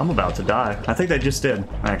 I'm about to die. I think they just did,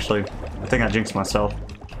 actually. I think I jinxed myself.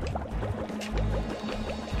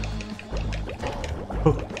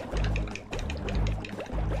 Whew.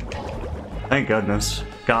 Thank goodness.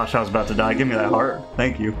 Gosh, I was about to die. Give me that heart.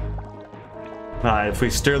 Thank you. Alright, if we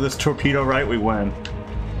steer this torpedo right, we win.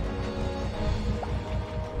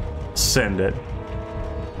 Send it.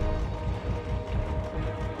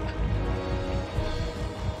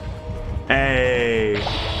 Hey!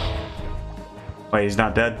 Wait, he's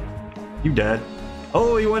not dead? You dead?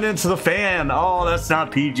 Oh, he went into the fan. Oh, that's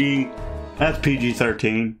not PG. That's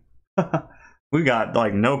PG-13. We got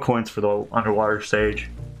like no coins for the underwater stage.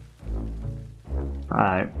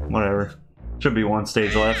 Alright, whatever. Should be one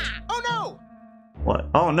stage left. Oh no! What?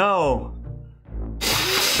 Oh no!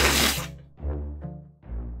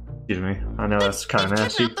 Excuse me. I know that's kind of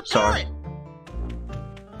nasty. Sorry.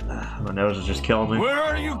 My nose is just killing me. Where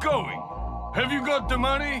are you going? Have you got the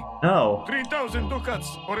money? No. 3,000 ducats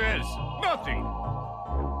or else nothing.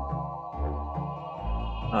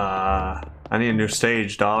 I need a new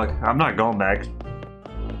stage, dog. I'm not going back.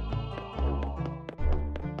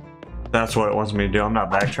 That's what it wants me to do. I'm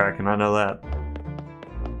not backtracking. I know that.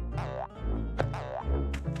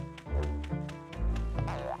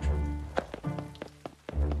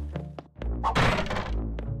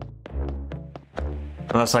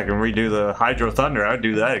 Unless I can redo the Hydro Thunder, I'd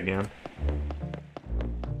do that again.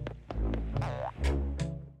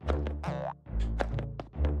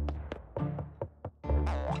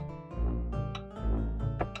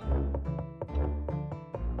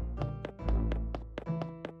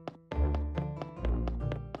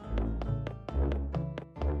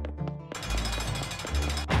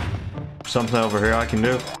 Something over here I can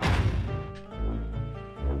do.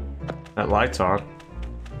 That light's on.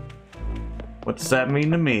 What does that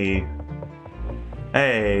mean to me?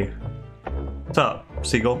 Hey. What's up,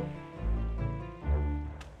 Seagull?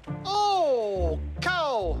 Oh,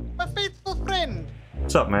 Kao, my faithful friend.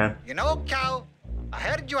 What's up, man? You know, Kao, I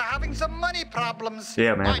heard you are having some money problems.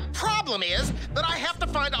 Yeah, man. My problem is that I have to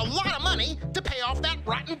find a lot of money to pay off that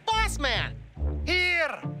rotten boss man.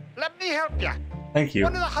 Here, let me help you. Thank you.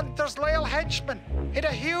 One of the hunter's loyal henchmen hid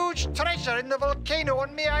a huge treasure in the volcano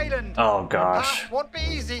on me island. Oh, gosh. That won't be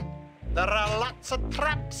easy. There are lots of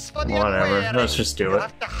traps for the Whatever. unwary. Let's just do You'll it.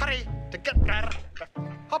 have to hurry to get there.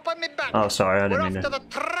 Hop on me back. Oh, sorry. I We're didn't off mean to to. the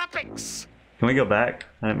tropics. Can we go back?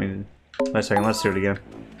 I didn't mean to. Wait a second. Let's do it again.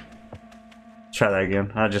 Try that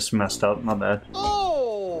again. I just messed up. My bad.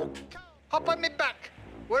 Oh, hop on me back.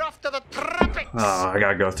 We're off to the tropics. Oh, I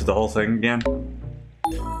gotta go through the whole thing again.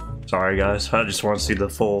 Sorry, guys. I just want to see the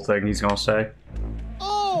full thing he's gonna say.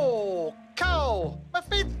 Oh, Kao, my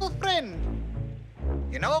faithful friend.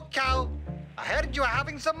 You know, Kao, I heard you are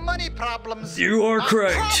having some money problems. You are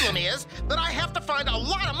correct. My problem is that I have to find a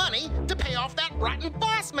lot of money to pay off that rotten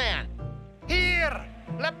boss man. Here,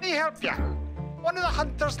 let me help you. One of the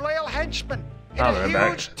hunter's loyal henchmen hid I'll a be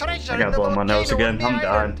back. huge treasure I in gotta the blow my nose volcano again. on I'm the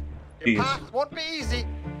dying. island. Your Jeez. path won't be easy.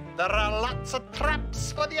 There are lots of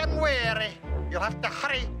traps for the unwary. You'll have to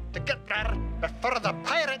hurry to get there before the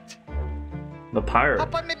pirate. The pirate.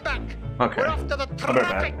 Hop on me back. Okay. We're off to the I'll be back.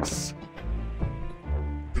 tropics.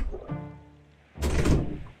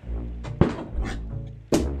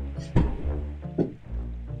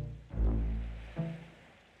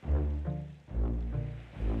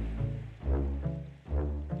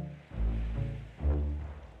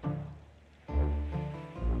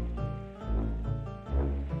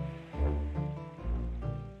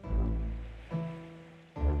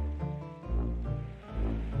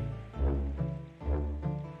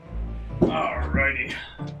 Alrighty.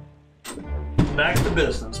 Back to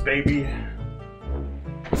business, baby.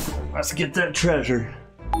 Let's get that treasure.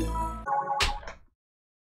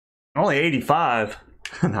 Only 85.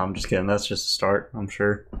 No, I'm just kidding. That's just a start, I'm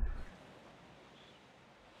sure.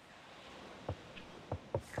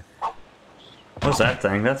 What's that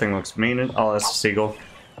thing? That thing looks mean. Oh, that's a seagull.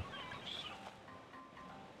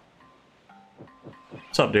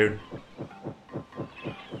 What's up, dude?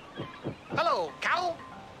 Hello, Kao.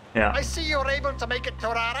 Yeah. I see you're able to make it to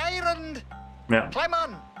our island. Yeah. Climb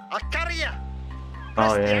on. I'll carry you.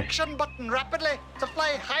 Press Oh, the yeah. action button rapidly to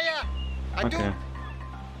fly higher. I do. Okay.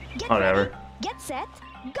 Get Whatever. ready, get set,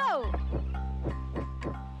 go!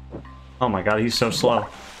 Oh my god, he's so slow.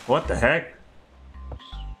 What the heck?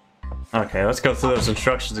 Okay, let's go through those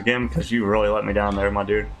instructions again because you really let me down there, my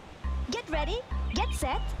dude. Get ready, get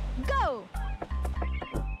set, go!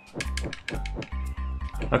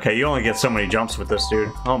 Okay, you only get so many jumps with this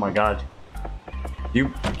dude. Oh my god. You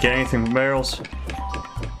get anything from barrels?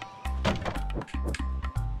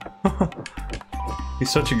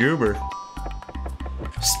 He's such a goober.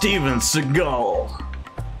 Steven Seagull.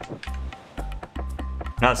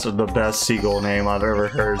 That's the best seagull name I've ever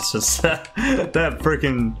heard. It's just that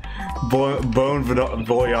freaking Bon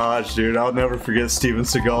Voyage, dude. I'll never forget Steven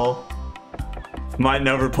Seagull. Might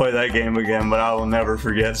never play that game again, but I will never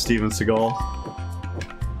forget Steven Seagull.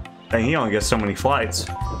 Dang, he only gets so many flights.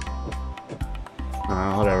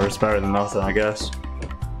 Whatever, it's better than nothing, I guess.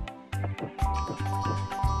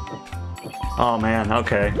 Oh man,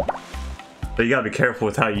 okay. But you gotta be careful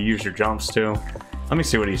with how you use your jumps too. Let me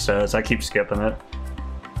see what he says. I keep skipping it.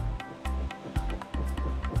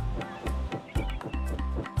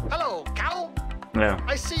 Yeah.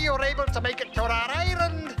 I see you're able to make it to our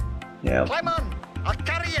island. Yeah. Climb on. I'll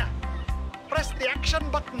carry you. Press the action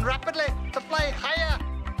button rapidly to fly higher.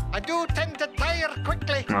 I do tend to tire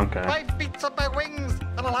quickly. Okay. 5 beats of my wings,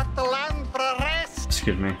 and I'll have to land for a rest.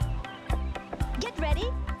 Excuse me. Get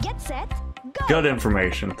ready, get set, go! Good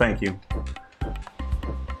information. Thank you.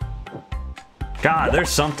 God, there's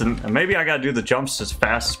something. Maybe I gotta do the jumps as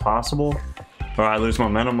fast as possible, or I lose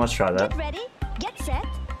momentum. Let's try that. Get ready, get set,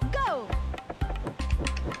 go!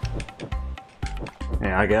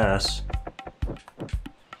 Yeah, I guess.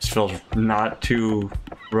 This feels not too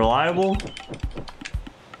reliable.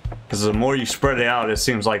 Because the more you spread it out, it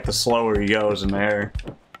seems like the slower he goes in the air.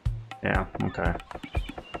 Yeah, okay.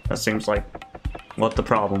 That seems like what the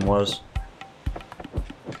problem was.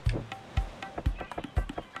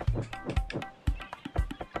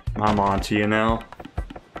 I'm on to you now.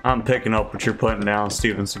 I'm picking up what you're putting down,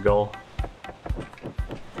 Steven Seagal.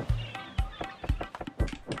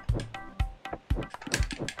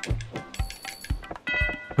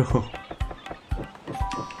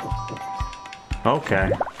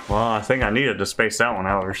 Okay. Well, I think I needed to space that one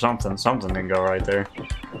out or something. Something didn't go right there.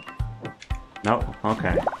 Nope.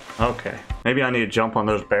 Okay. Okay. Maybe I need to jump on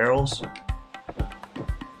those barrels.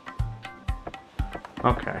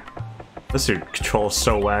 Okay. This dude controls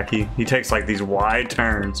so wacky. He takes like these wide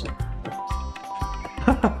turns.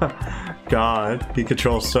 God, he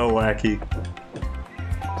controls so wacky.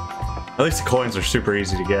 At least the coins are super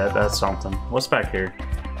easy to get. That's something. What's back here?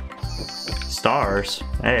 Stars.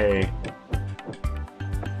 Hey.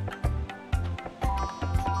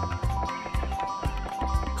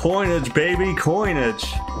 Coinage, baby, coinage.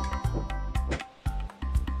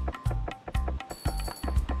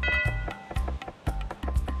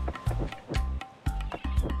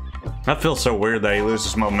 That feels so weird that he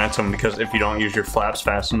loses momentum because if you don't use your flaps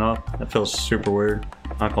fast enough, that feels super weird.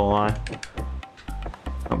 Not gonna lie.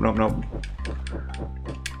 Nope, nope, nope.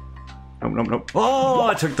 Nope, nope, nope. Oh,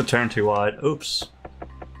 I took the turn too wide. Oops.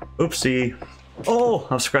 Oopsie. Oh,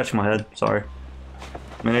 I'm scratching my head. Sorry.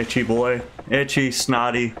 I'm an itchy boy. Itchy,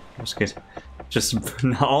 snotty. Just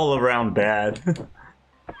all around bad.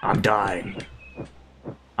 I'm dying.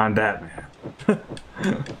 I'm Batman.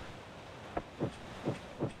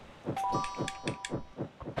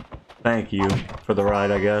 Thank you for the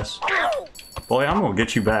ride, I guess. Boy, I'm gonna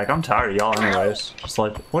get you back. I'm tired of y'all anyways. Just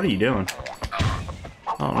like, what are you doing? I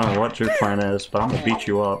don't know what your plan is, but I'm gonna beat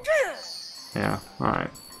you up. Yeah,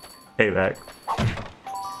 alright. Payback.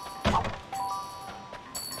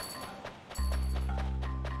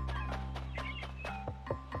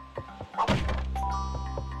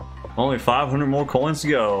 Only 500 more coins to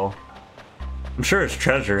go. I'm sure his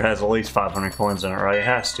treasure has at least 500 coins in it, right? It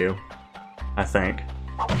has to. I think.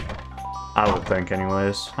 I would think,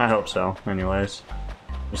 anyways. I hope so, anyways.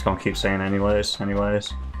 I'm just gonna keep saying anyways. Can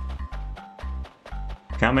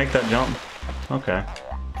I make that jump? Okay.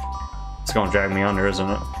 It's gonna drag me under, isn't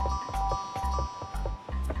it?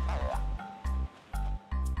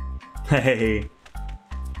 Hey!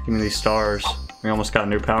 Give me these stars. We almost got a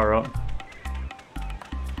new power up.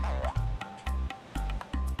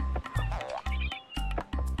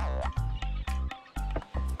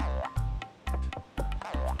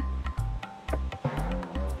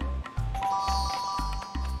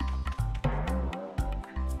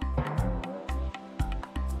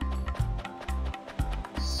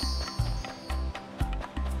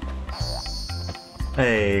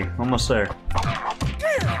 Hey, almost there.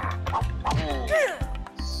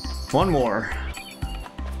 One more.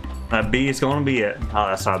 That B is gonna be it. Oh,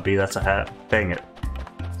 that's not a B, that's a hat. Dang it.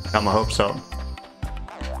 Got my hopes up.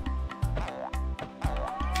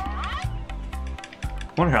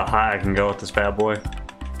 Wonder how high I can go with this bad boy.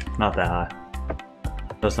 Not that high.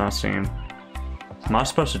 Does not seem. Am I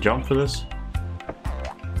supposed to jump for this?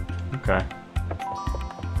 Okay.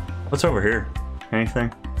 What's over here?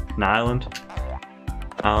 Anything? An island?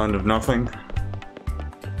 Island of nothing.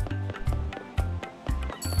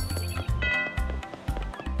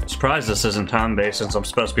 Surprised this isn't time-based since I'm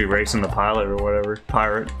supposed to be racing the pilot or whatever.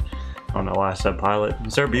 Pirate. I don't know why I said pilot.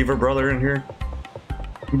 Is there a beaver brother in here?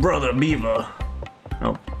 Brother Beaver.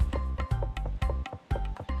 Nope.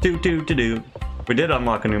 Do. We did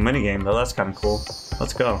unlock a new minigame though, that's kinda cool.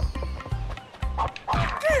 Let's go.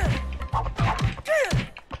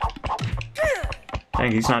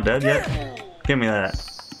 Dang, he's not dead yet? Give me that.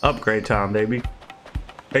 Upgrade time, baby.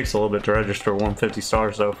 Takes a little bit to register 150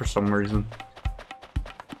 stars though for some reason.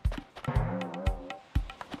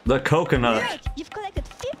 The coconut. Great! You've collected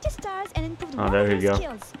 50 stars and improved Oh, one there of you your go.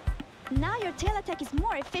 skills. Now your tail attack is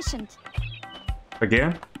more efficient.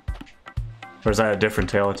 Again? Or is that a different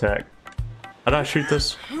tail attack? How did I shoot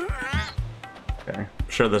this? Okay, I'm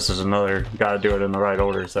sure this is another gotta do it in the right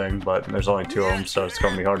order thing, but there's only 2 of them, so it's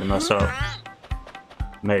gonna be hard to mess up.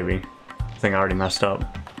 Maybe. I think I already messed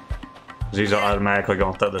up. Because he's automatically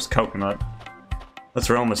gonna throw this coconut. Let's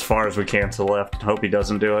roam as far as we can to the left and hope he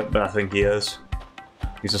doesn't do it, but I think he is.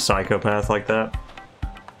 He's a psychopath like that.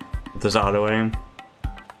 With his auto aim.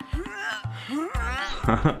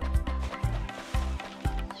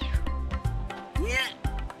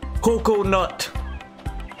 Coconut!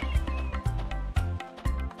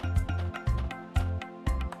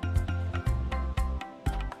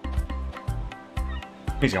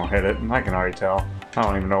 He's gonna hit it, I can already tell. I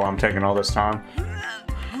don't even know why I'm taking all this time.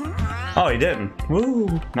 Oh, he didn't.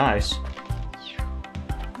 Woo, nice.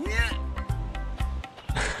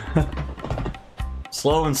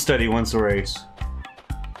 Slow and steady wins the race.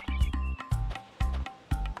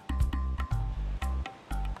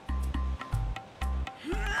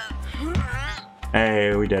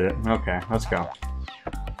 Hey, we did it. Okay, let's go.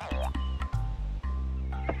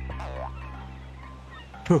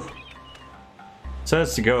 Whew.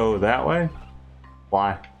 Says to go that way?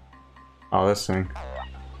 Why? Oh, this thing.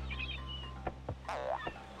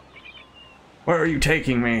 Where are you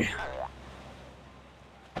taking me?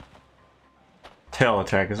 Tail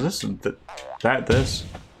attack. Is this this?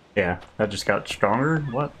 Yeah, that just got stronger?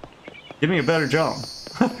 What? Give me a better jump.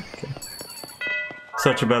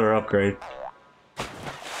 Such a better upgrade.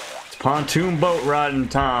 It's pontoon boat riding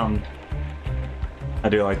time. I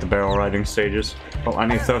do like the barrel riding stages. Oh, I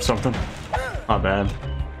need to throw something. My bad.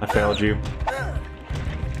 I failed you.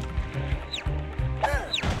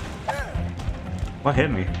 What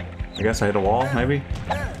hit me? I guess I hit a wall, maybe?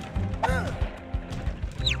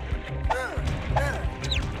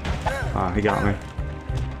 Oh, he got me.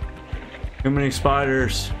 Too many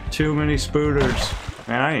spiders. Too many spooters.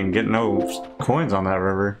 Man, I didn't get no coins on that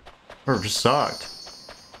river. River just sucked.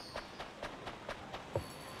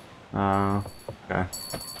 Okay.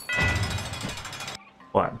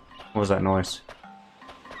 What? What was that noise?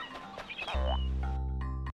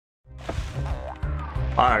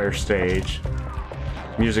 Fire stage.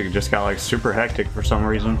 Music just got like super hectic for some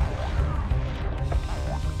reason.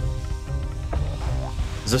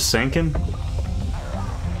 Is this sinking?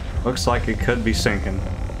 Looks like it could be sinking.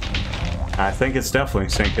 I think it's definitely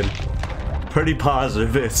sinking. Pretty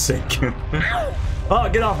positive it's sinking. Oh,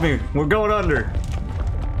 get off me! We're going under!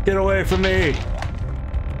 Get away from me!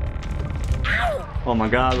 Oh my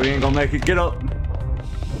god, we ain't gonna make it. Get up!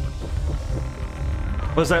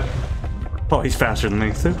 What's that? Oh, he's faster than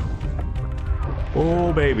me, too.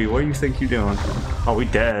 Oh, baby, what do you think you're doing? Oh, we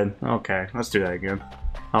dead. Okay, let's do that again.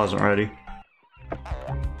 I wasn't ready.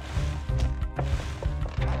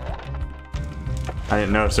 I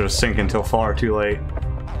didn't notice it was sinking until far too late.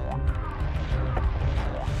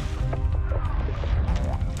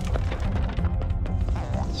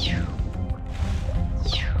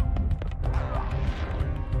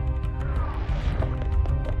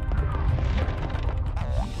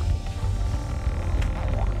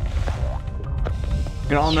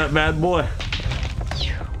 Get on that bad boy.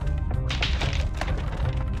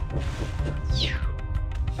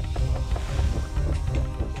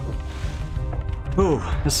 Ooh,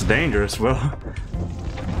 this is dangerous, Will.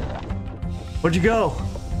 Where'd you go?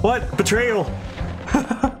 What? Betrayal!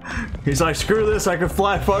 He's like, screw this, I can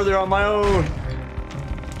fly farther on my own.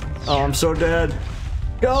 Oh, I'm so dead.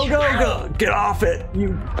 Go, go, go! Get off it,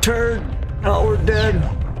 you turd! Oh, we're dead.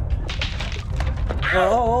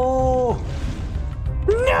 Oh!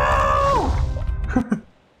 No!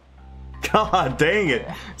 God dang it.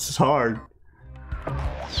 This is hard.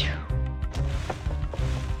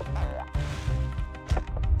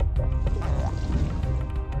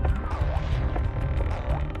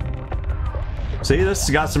 See, this has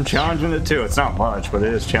got some challenge in it too. It's not much, but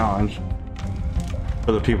it is challenge.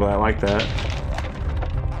 For the people that like that.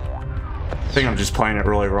 I think I'm just playing it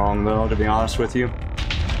really wrong though, to be honest with you.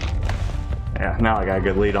 Yeah, now I got a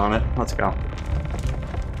good lead on it. Let's go.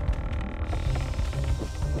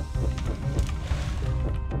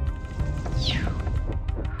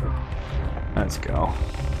 Let's go.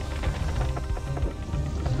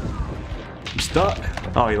 I'm stuck.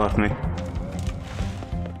 Oh, he left me.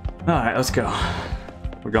 Alright, let's go.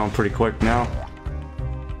 We're going pretty quick now.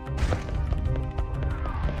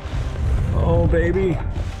 Oh, baby.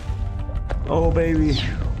 Oh, baby.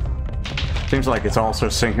 Seems like it's also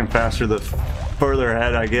sinking faster the further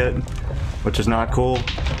ahead I get, which is not cool.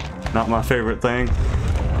 Not my favorite thing.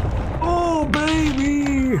 Oh,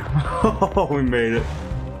 baby! Oh, we made it.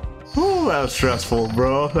 Oh, that was stressful,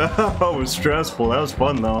 bro. That was stressful. That was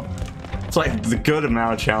fun, though. It's like the good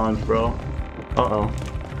amount of challenge, bro. Uh-oh.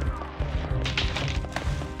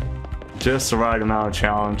 Just the right amount of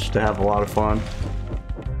challenge to have a lot of fun.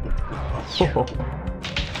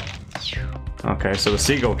 Okay, so the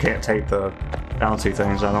seagull can't take the bouncy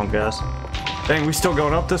things, I don't guess. Dang, we still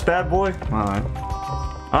going up this bad boy? Alright.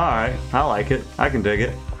 Alright, I like it. I can dig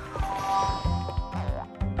it.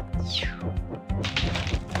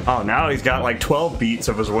 Oh, now he's got like 12 beats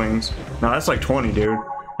of his wings. No, that's like 20, dude.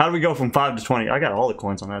 How do we go from 5 to 20? I got all the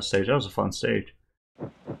coins on that stage. That was a fun stage.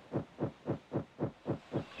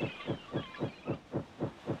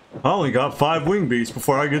 I only got 5 wing beats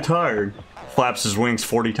before I get tired. Flaps his wings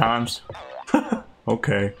 40 times.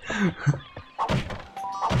 Okay.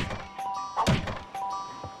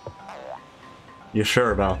 You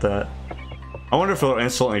sure about that? I wonder if it'll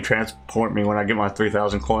instantly transport me when I get my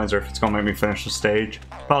 3,000 coins, or if it's gonna make me finish the stage.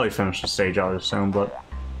 Probably finish the stage, I would assume, but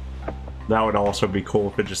that would also be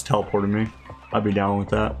cool if it just teleported me. I'd be down with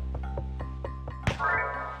that.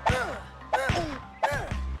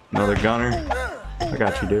 Another gunner. I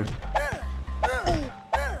got you, dude.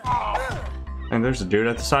 And there's a dude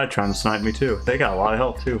at the side trying to snipe me too. They got a lot of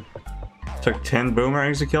health too. Took 10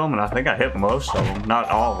 boomerangs to kill him, and I think I hit most of them. Not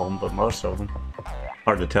all of them, but most of them.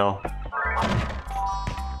 Hard to tell.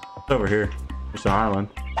 It's over here. There's an island.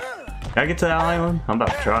 Can I get to that island? I'm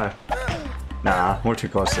about to try. Nah, we're too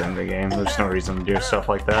close to the end of the game. There's no reason to do stuff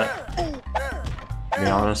like that. To be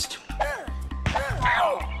honest.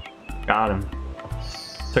 Got him.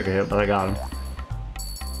 Took a hit, but I got him.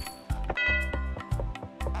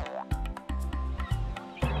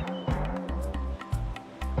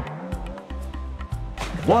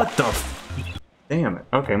 What the f— damn it.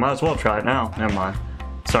 Okay, might as well try it now. Never mind.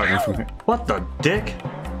 Starting from here. What the dick?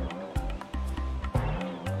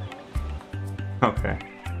 Okay.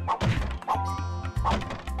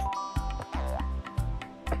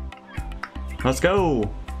 Let's go!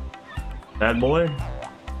 Bad boy.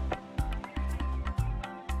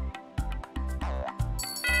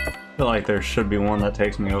 I feel like there should be one that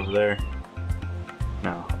takes me over there.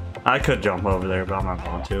 No. I could jump over there, but I'm not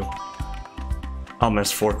going to. I'll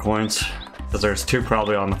miss 4 coins. Because there's 2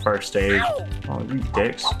 probably on the first stage. Oh, you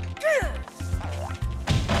dicks.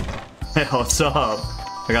 Hey, what's up?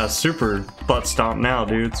 I got a super butt stomp now,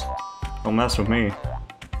 dudes. Don't mess with me.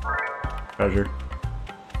 Treasure.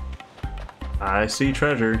 I see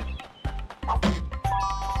treasure.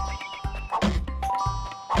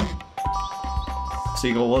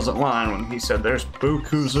 Seagull wasn't lying when he said there's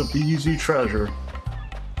bukus of easy treasure.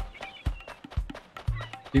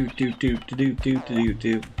 Do do do do do do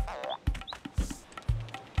do.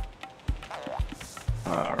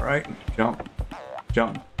 Alright, jump.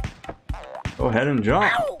 Jump. Go ahead and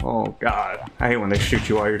jump. Oh god. I hate when they shoot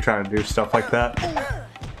you while you're trying to do stuff like that.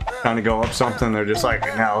 Trying to go up something, they're just like,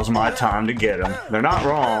 now's my time to get them. They're not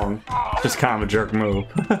wrong. Just kind of a jerk move.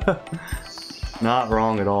 Not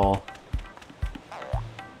wrong at all.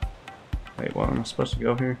 Wait, what am I supposed to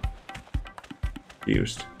go here?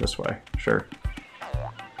 Used. This way. Sure.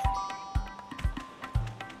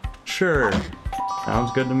 Sure.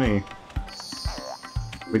 Sounds good to me.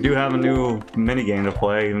 We do have a new minigame to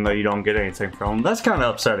play, even though you don't get anything from them. That's kind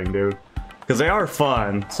of upsetting, dude. Because they are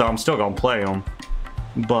fun, so I'm still going to play them.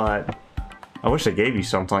 But I wish they gave you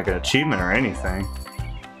something like an achievement or anything.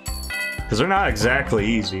 Because they're not exactly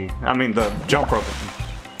easy. I mean, the jump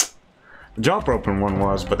roping one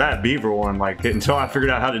was, but that beaver one, like, until I figured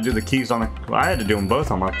out how to do the keys on the— I had to do them both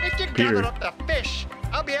on my computer. If you gather up the fish,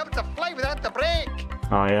 I'll be able to fly without the brake.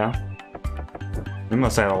 Oh, yeah? We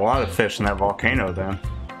must have a lot of fish in that volcano, then.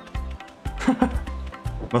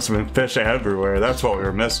 Must have been fish everywhere. That's what we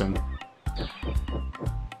were missing.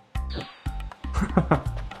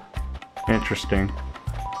 Interesting.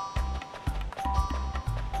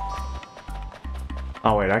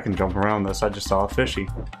 Oh wait, I can jump around this. I just saw a fishy.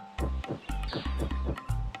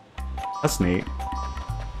 That's neat.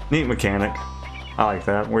 Neat mechanic. I like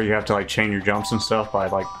that, where you have to like chain your jumps and stuff by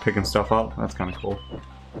like picking stuff up. That's kind of cool.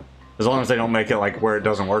 As long as they don't make it like where it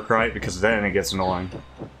doesn't work right, because then it gets annoying.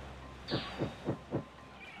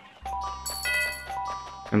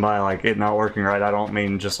 And by like it not working right, I don't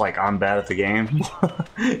mean just like I'm bad at the game.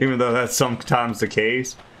 Even though that's sometimes the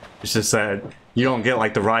case. It's just that you don't get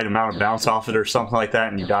like the right amount of bounce off it or something like that,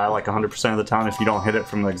 and you die like 100% of the time if you don't hit it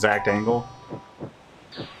from the exact angle.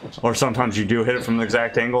 Or sometimes you do hit it from the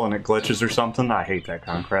exact angle and it glitches or something. I hate that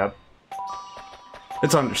kind of crap.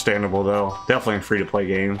 It's understandable though. Definitely in free-to-play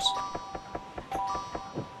games.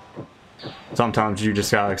 Sometimes you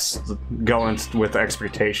just gotta go in with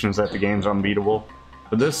expectations that the game's unbeatable.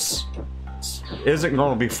 But this isn't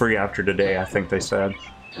going to be free after today, I think they said.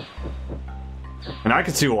 And I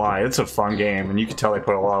can see why. It's a fun game, and you can tell they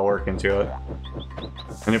put a lot of work into it.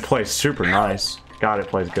 And it plays super nice. God, it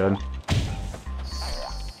plays good.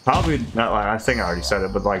 Probably, I think I already said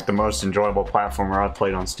it, but like the most enjoyable platformer I've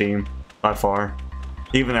played on Steam by far.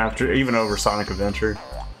 Even over Sonic Adventure.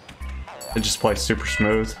 It just plays super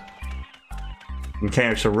smooth.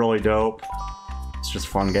 Mechanics are really dope. It's just a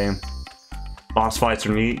fun game. Boss fights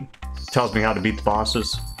are neat. Tells me how to beat the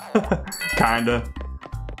bosses. Kinda.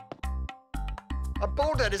 A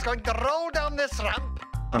boulder is going to roll down this ramp.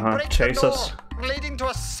 Break Chase the door, us. leading to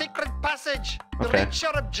a secret passage. To Okay. reach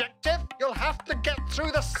your objective, you'll have to get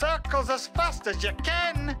through the circles as fast as you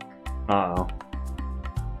can. Uh-oh.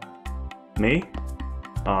 Me?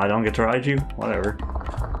 Oh, I don't get to ride you? Whatever.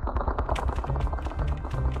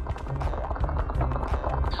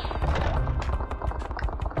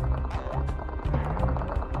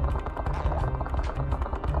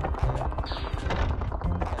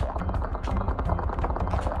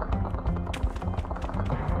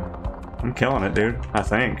 I'm killing it, dude. I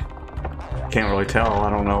think. Can't really tell. I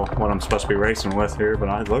don't know what I'm supposed to be racing with here, but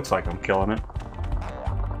it looks like I'm killing it.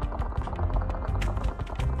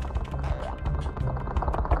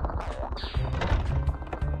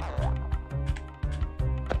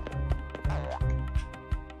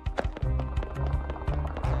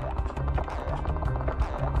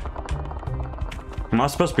 Am I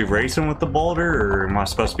supposed to be racing with the boulder, or am I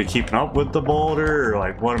supposed to be keeping up with the boulder, or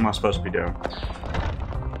like, what am I supposed to be doing?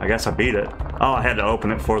 I guess I beat it. Oh, I had to open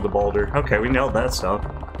it for the boulder. Okay, we nailed that stuff.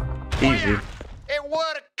 Easy. It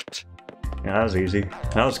worked. Yeah, that was easy.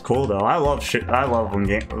 That was cool though. I love when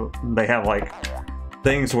they have like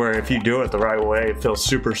things where if you do it the right way, it feels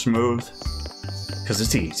super smooth. Cause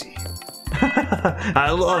it's easy. I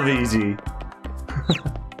love easy.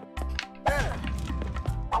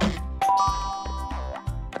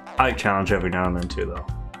 I like challenge every now and then too though.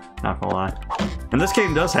 Not gonna lie. And this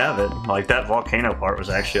game does have it. Like that volcano part was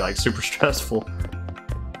actually like super stressful.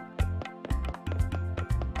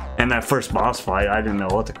 And that first boss fight, I didn't know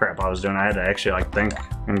what the crap I was doing. I had to actually like think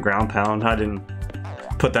and ground pound. I didn't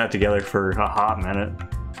put that together for a hot minute.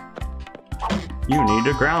 You need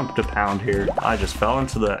a ground to pound here. I just fell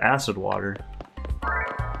into the acid water.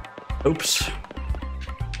 Oops.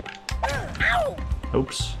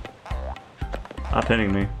 Oops. Stop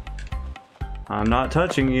hitting me. I'm not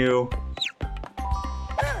touching you.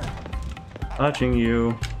 Touching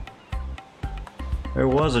you. There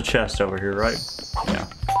was a chest over here, right? Yeah.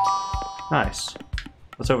 Nice.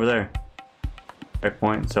 What's over there?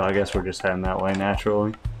 Checkpoint, so I guess we're just heading that way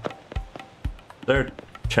naturally. Is there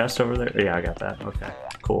a chest over there? Yeah, I got that. Okay,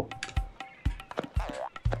 cool.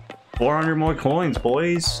 400 more coins,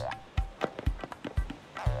 boys!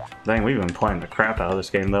 Dang, we've been playing the crap out of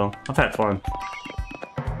this game, though. I've had fun.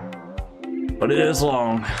 But it is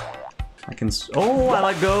long. I can... Oh, I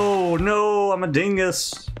let go! No, I'm a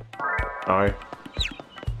dingus! Sorry.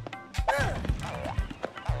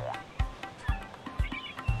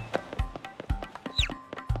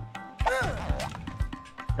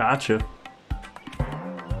 Gotcha.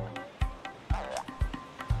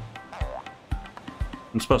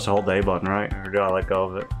 I'm supposed to hold the A button, right? Or do I let go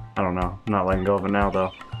of it? I don't know. I'm not letting go of it now,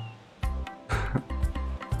 though.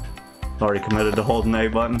 Already committed to holding the A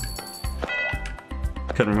button.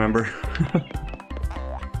 Couldn't remember.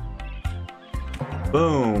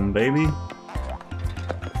 Boom, baby.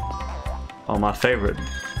 Oh, my favorite.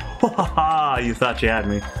 You thought you had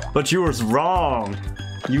me. But you was wrong.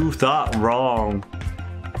 You thought wrong.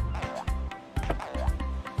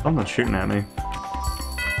 Someone's shooting at me.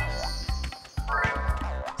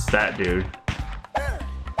 It's that dude.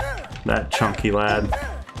 That chunky lad.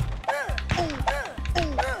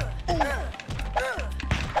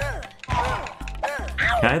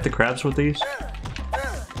 Can I hit the crabs with these?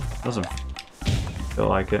 Doesn't feel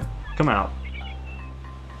like it. Come out.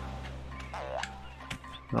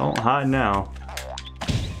 Don't hide now.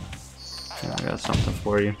 Yeah, I got something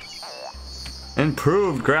for you.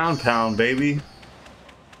 Improved ground pound, baby.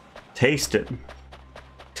 Taste it.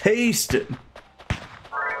 Taste it.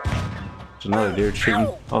 There's another dude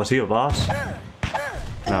shooting. Oh, is he a boss?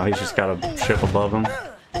 No, he's just got a ship above him.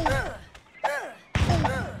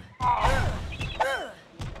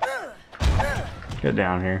 Get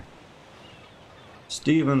down here.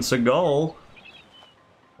 Steven Seagal.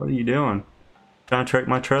 What are you doing? Trying to trick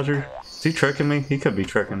my treasure? Is he tricking me? He could be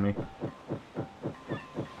tricking me.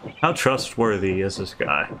 How trustworthy is this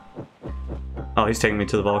guy? Oh, he's taking me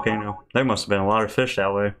to the volcano. There must have been a lot of fish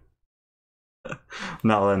that way. I'm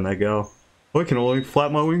not letting that go. I can only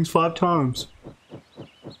flap my wings 5 times.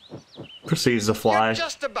 Proceeds to fly. You're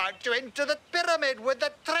just about to enter the pyramid where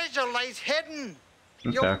the treasure lies hidden.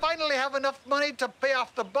 You'll finally have enough money to pay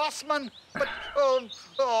off the bossman, but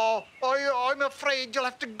I'm afraid you'll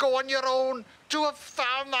have to go on your own. Too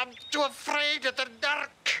afraid of the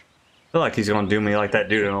dark. I feel like he's gonna do me like that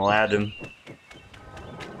dude in Aladdin.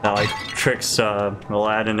 That like tricks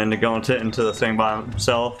Aladdin into going into the thing by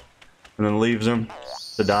himself, and then leaves him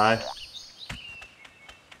to die.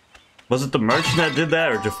 Was it the merchant that did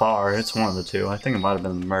that, or Jafar? It's one of the two. I think it might have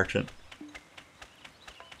been the merchant.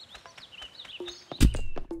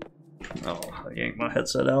 Oh, I yanked my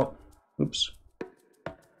headset out. Oops.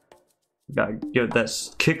 Gotta give it that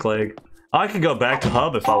kick leg. I could go back to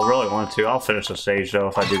hub if I really want to. I'll finish the stage though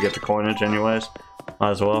if I do get the coinage anyways.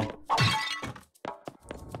 Might as well.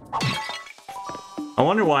 I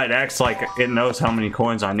wonder why it acts like it knows how many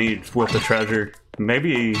coins I need with the treasure.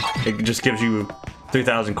 Maybe it just gives you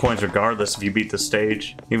 3,000 coins regardless if you beat the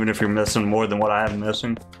stage, even if you're missing more than what I am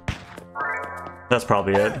missing. That's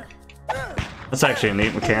probably it. That's actually a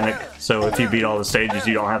neat mechanic. So if you beat all the stages,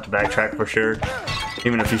 you don't have to backtrack for sure,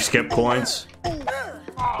 even if you skip coins.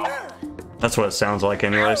 That's what it sounds like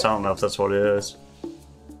anyway, so I don't know if that's what it is.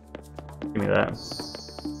 Give me that.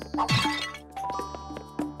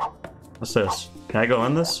 What's this? Can I go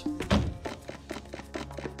in this?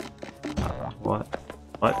 What?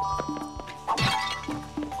 What?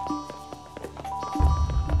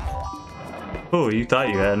 Oh, you thought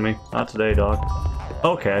you had me. Not today, dog.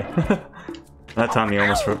 Okay. That time he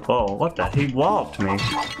almost... Oh, what the? He walloped me.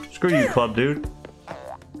 Screw you, club dude.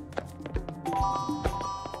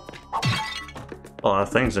 A lot of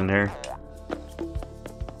things in there.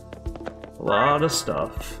 A lot of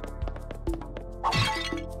stuff.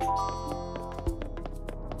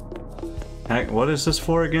 Heck, what is this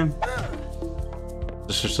for again?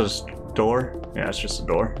 Is this just a door? Yeah, it's just a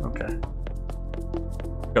door. Okay.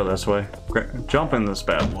 Go this way. Jump in this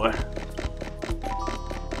bad boy.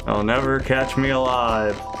 They'll never catch me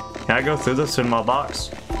alive. Can I go through this in my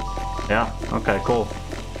box? Yeah, okay, cool.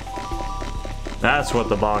 That's what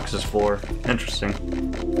the box is for. Interesting.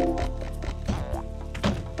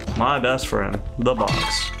 My best friend, the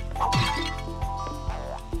box.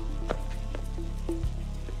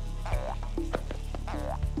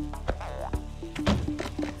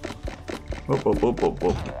 Whoop, whoop, whoop, whoop,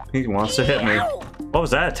 whoop. He wants to hit me. What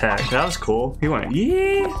was that attack? That was cool. He went,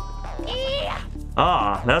 yeah.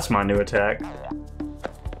 Ah, that's my new attack.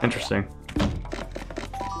 Interesting.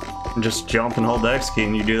 Just jump and hold the X key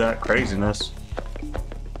and you do that craziness.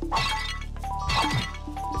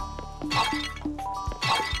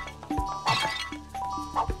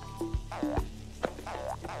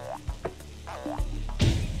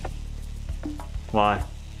 Why?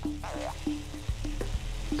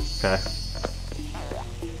 Okay.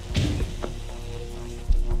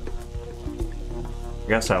 I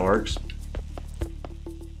guess that works.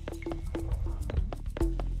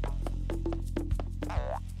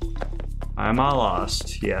 Am I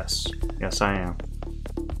lost? Yes. Yes, I am.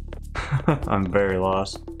 I'm very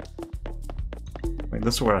lost. Wait,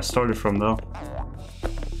 this is where I started from, though.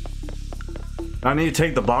 I need to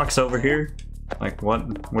take the box over here? Like,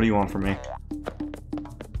 what? What do you want from me?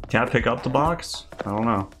 Can I pick up the box? I don't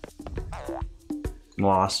know. I'm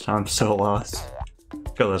lost. I'm so lost.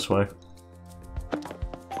 Go this way.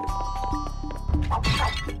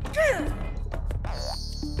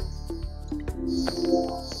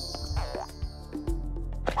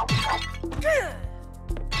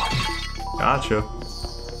 Gotcha.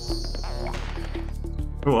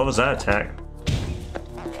 Ooh, what was that attack?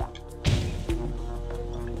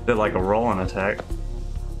 Did like a rolling attack.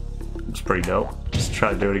 It's pretty dope. Let's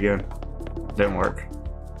try to do it again. Didn't work.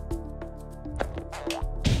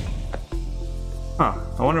 Huh.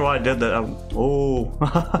 I wonder why I did that. Oh,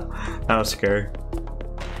 that was scary.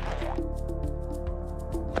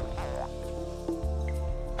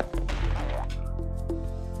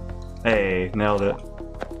 Hey, nailed it.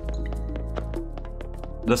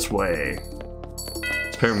 This way.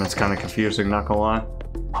 This pyramid's kind of confusing, not gonna lie.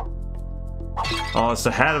 Oh, it's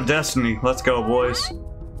the Hat of Destiny. Let's go, boys.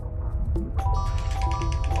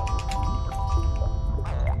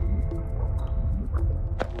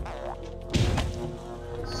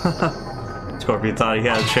 Scorpion thought he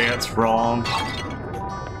had a chance. Wrong.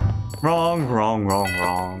 Wrong, wrong, wrong,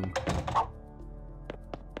 wrong.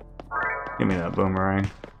 Give me that boomerang.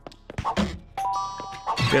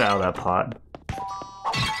 Get out of that pot.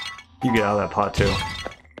 You get out of that pot too.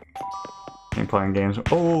 Ain't playing games.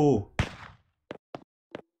 Oh!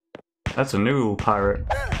 That's a new pirate.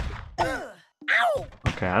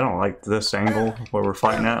 Okay, I don't like this angle where we're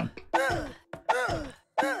fighting at.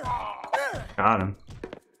 Got him.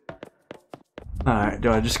 Alright,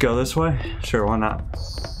 do I just go this way? Sure, why not?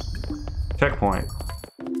 Checkpoint.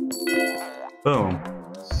 Boom.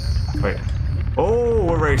 Wait. Oh,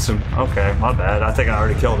 we're racing. Okay, my bad. I think I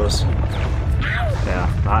already killed us. Yeah,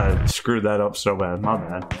 I screwed that up so bad. My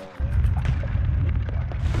bad.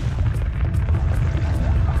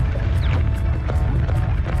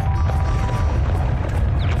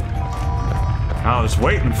 I was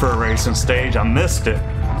waiting for a racing stage. I missed it.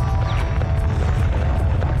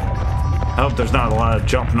 I hope there's not a lot of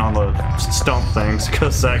jumping on the stump things,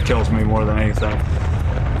 because that kills me more than anything.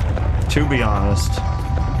 To be honest.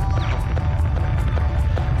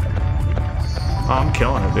 Oh, I'm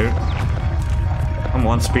killing it, dude. I'm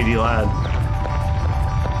one speedy lad.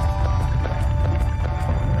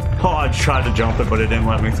 Oh, I tried to jump it, but it didn't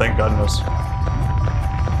let me, thank goodness.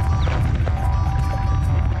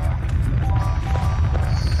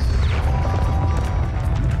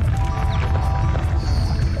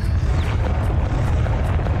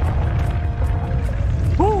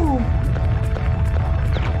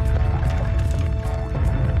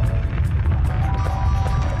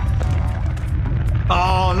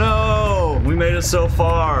 So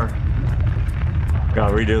far.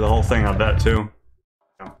 Gotta redo the whole thing, I bet, too.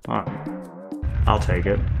 Alright. I'll take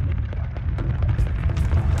it.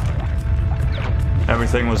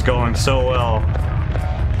 Everything was going so well.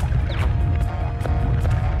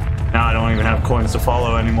 Now I don't even have coins to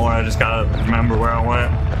follow anymore. I just gotta remember where I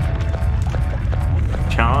went.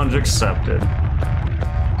 Challenge accepted.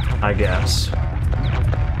 I guess.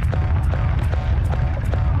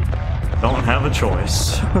 Don't have a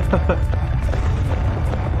choice.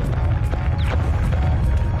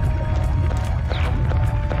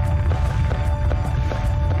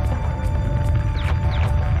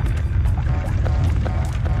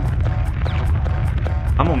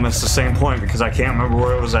 I'm gonna miss the same point because I can't remember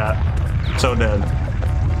where it was at. So dead.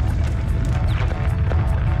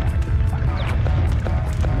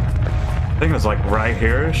 I think it was like right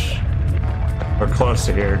here-ish. Or close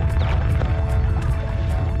to here.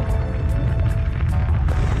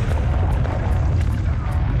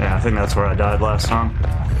 Yeah, I think that's where I died last time.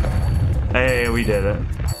 Hey, we did it.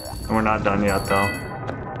 And we're not done yet though.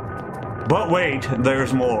 But wait,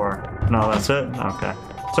 there's more. No, that's it? Okay.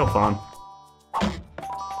 So fun.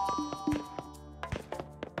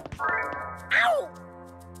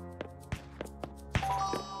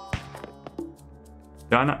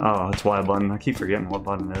 Oh, it's Y button. I keep forgetting what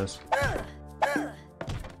button it is.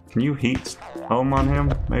 Can you heat home on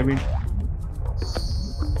him, maybe?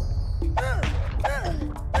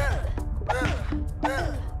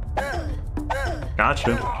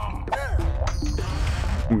 Gotcha.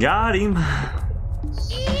 Got him.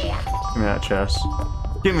 Give me that chest.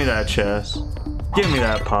 Give me that chest. Give me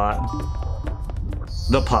that pot.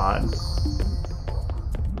 The pot.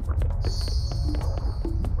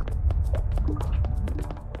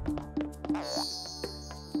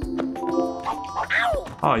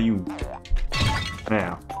 Oh, you...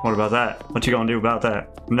 Now, what about that? What you gonna do about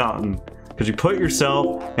that? Nothing. Because you put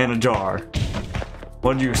yourself in a jar.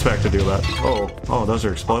 What did you expect to do about it? Oh, those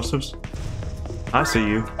are explosives? I see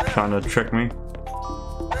you trying to trick me.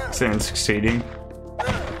 And succeeding.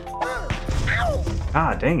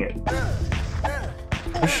 Ah, dang it.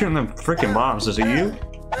 You're shooting them freaking bombs. Is it you?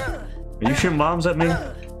 Are you shooting bombs at me?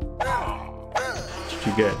 What'd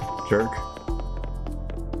you get, jerk?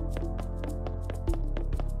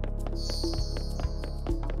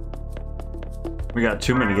 We got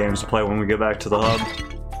too many games to play when we get back to the hub.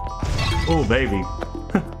 Oh, baby.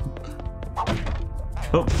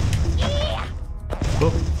 Oh.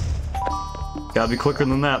 Oh. Gotta be quicker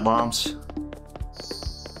than that, bombs.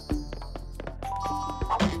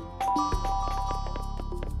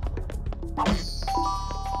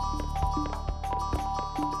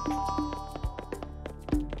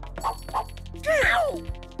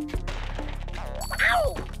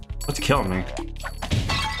 What's killing me?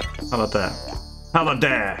 How about that? How about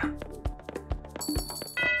that?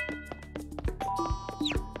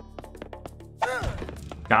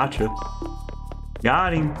 Gotcha.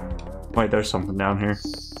 Got him. Wait, there's something down here.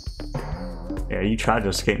 Yeah, you tried to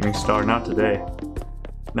escape me, Star. Not today.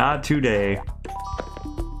 Not today.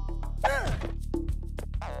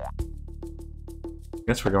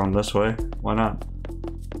 Guess we're going this way. Why not?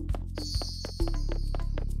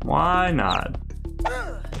 Why not?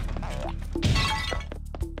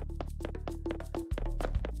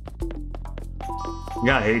 You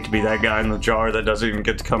gotta hate to be that guy in the jar that doesn't even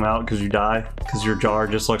get to come out because you die. Because your jar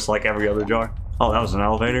just looks like every other jar. Oh, that was an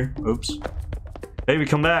elevator? Oops. Baby,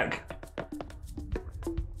 come back.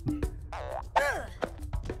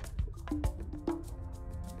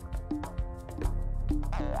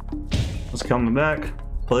 Let's come back,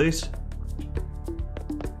 please.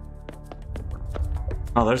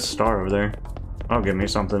 Oh, there's a star over there. I'll give me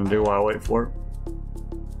something to do while I wait for it.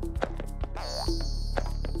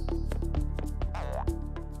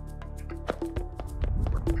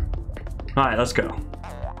 Alright, let's go.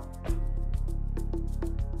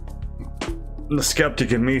 The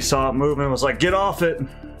skeptic in me saw it moving and was like, get off it!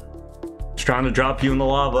 It's trying to drop you in the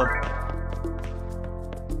lava.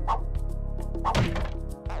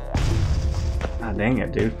 Ah, dang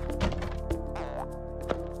it, dude.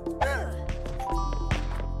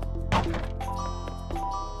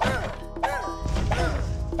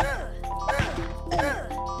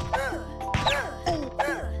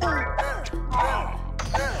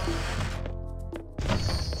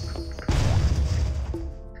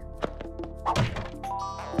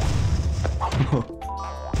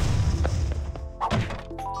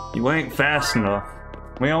 You ain't fast enough.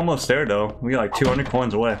 We almost there though. We got like 200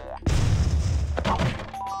 coins away.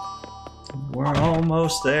 We're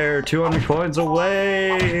almost there. 200 coins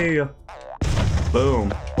away.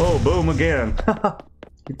 Boom. Oh, boom again.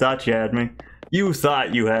 You thought you had me. You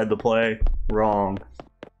thought you had the play. Wrong.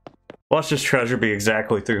 Watch this treasure be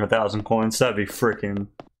exactly 3,000 coins. That'd be freaking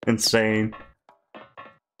insane.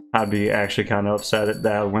 I'd be actually kind of upset at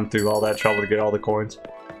that I went through all that trouble to get all the coins.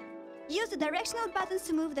 Use the directional buttons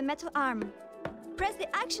to move the metal arm. Press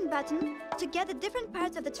the action button to get the different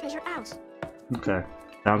parts of the treasure out. Okay,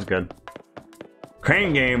 sounds good.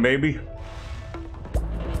 Crane game, baby.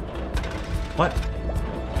 What?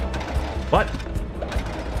 What?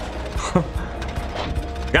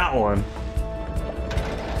 Got one.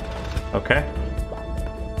 Okay.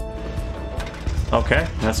 Okay,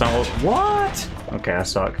 that's not what? Okay, I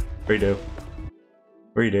suck. Redo.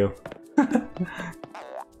 Redo.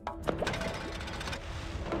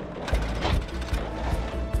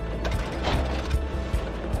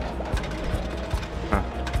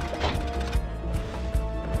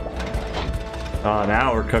 Oh,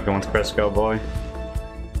 now we're cooking with Crisco, boy.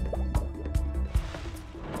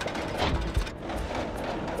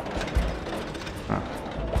 Huh.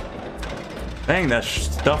 Dang, that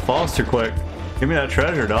stuff falls too quick. Give me that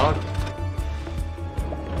treasure, dog.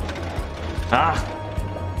 Ah!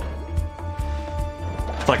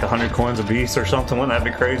 It's like 100 coins a piece or something. Wouldn't that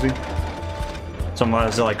be crazy?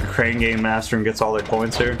 Somebody's like a crane game master and gets all their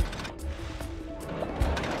coins here.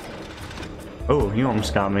 Oh, you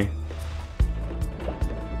almost got me.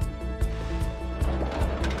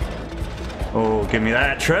 Oh, give me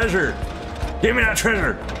that treasure! Give me that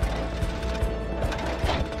treasure!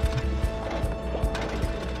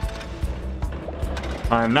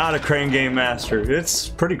 I'm not a crane game master. It's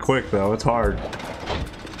pretty quick though, it's hard.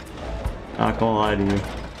 Not gonna lie to you.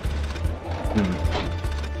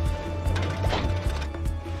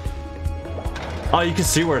 Oh, you can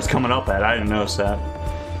see where it's coming up at. I didn't notice that.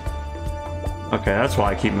 Okay, that's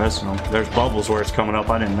why I keep missing them. There's bubbles where it's coming up.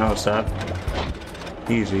 I didn't notice that.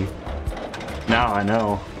 Easy. Now I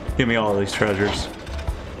know. Give me all these treasures.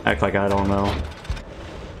 Act like I don't know.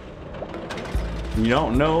 You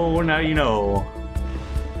don't know, now you know.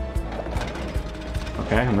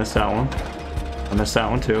 Okay, I missed that one. I missed that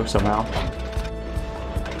one too, somehow.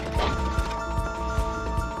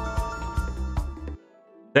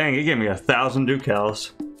 Dang, he gave me 1,000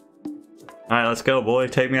 ducals. Alright, let's go, boy.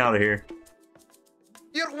 Take me out of here.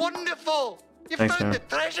 You're wonderful! You Thanks, found man.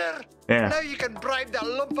 the treasure! Yeah. Now you can bribe that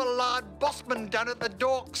lumper lad bossman down at the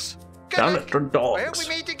docks. Good Down luck. at the docks. I hope we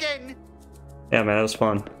meet again. Yeah, man, that was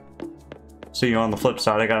fun. See you on the flip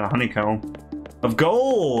side. I got a honeycomb of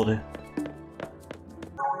gold.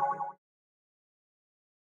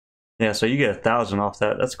 Yeah, so you get 1,000 off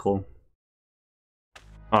that. That's cool.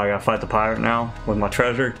 Oh, I gotta fight the pirate now with my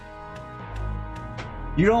treasure.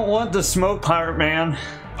 You don't want the smoke, pirate man.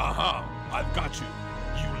 Aha! I've got you,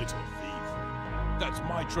 you little thief. That's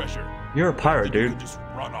my treasure. You're a pirate, You dude. can just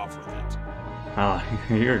run off with it. Ah,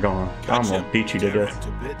 you're going. I'm gonna beat you to tear death.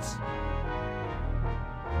 him to bits.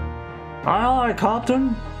 Aye, aye,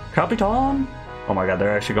 Captain. Capitan. Oh my god,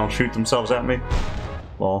 they're actually gonna shoot themselves at me.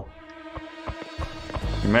 Well,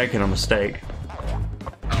 you're making a mistake.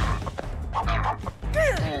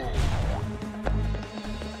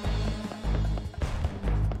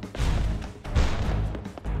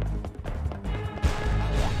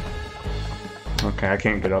 Okay, I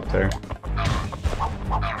can't get up there.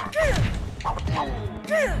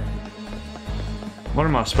 What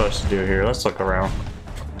am I supposed to do here? Let's look around.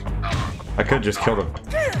 I could just kill the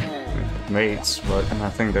mates, but I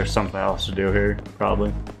think there's something else to do here,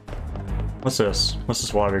 probably. What's this? What's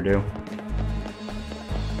this water do?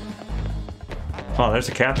 Oh, there's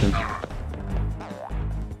a captain.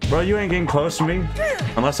 Bro, you ain't getting close to me.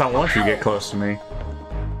 Unless I want you to get close to me.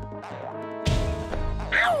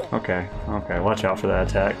 Okay, okay, watch out for that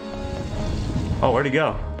attack. Oh, where'd he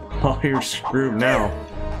go? Oh, you're screwed now.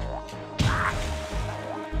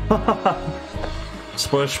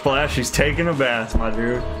 Splish splash, he's taking a bath, my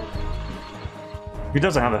dude. He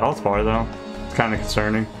doesn't have a health bar though. It's kind of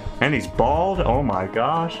concerning. And he's bald? Oh my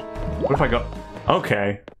gosh. What if I go...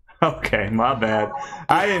 Okay. Okay, my bad.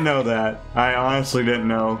 I didn't know that. I honestly didn't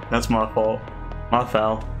know. That's my fault. My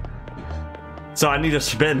foul. So I need to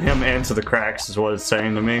spin him into the cracks is what it's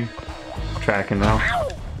saying to me. Tracking now.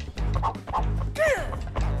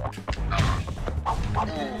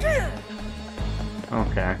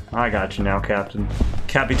 Okay, I got you now, Captain.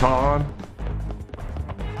 Capitan.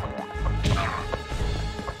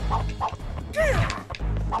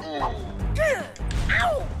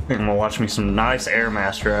 I think I'm gonna watch me some nice Air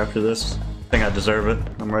Master after this. I think I deserve it.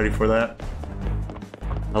 I'm ready for that.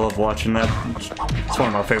 I love watching that. It's one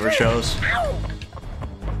of my favorite shows.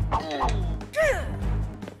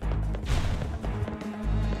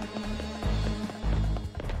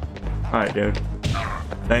 Alright, dude.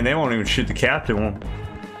 Dang, they won't even shoot the captain.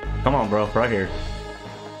 Come on, bro. Right here.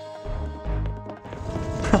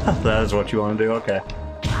 That is what you want to do? Okay.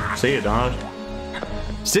 See you, Dodge.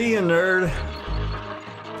 See you, nerd.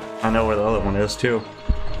 I know where the other one is, too.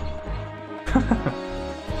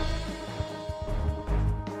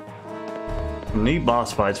 Neat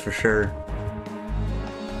boss fights for sure.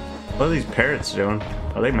 What are these parrots doing?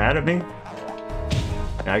 Are they mad at me?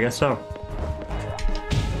 Yeah, I guess so.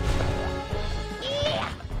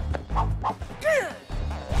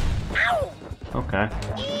 Okay.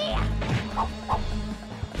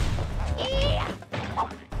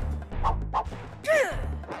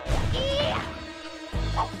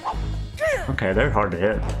 Okay, they're hard to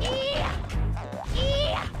hit.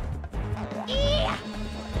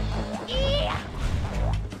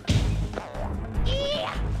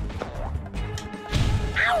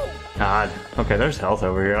 God. Okay, there's health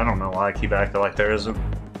over here. I don't know why I keep acting like there isn't.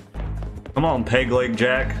 Come on, peg leg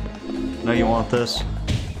Jack. Know you want this.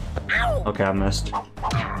 Okay, I missed.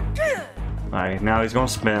 Alright, now he's gonna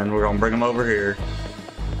spin. We're gonna bring him over here.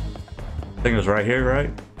 I think it was right here,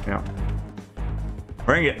 right? Yeah.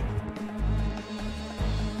 Bring it.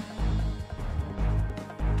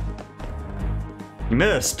 You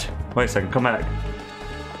missed. Wait a second, come back.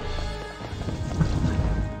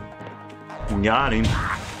 Got him.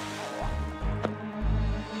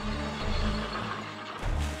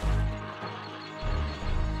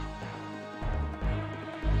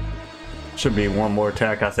 Should be one more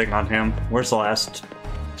attack, I think, on him. Where's the last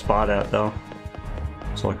spot at, though?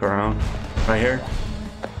 Let's look around. Right here?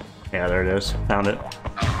 Yeah, there it is. Found it.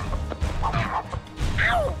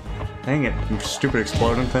 Dang it, you stupid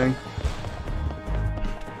exploding thing.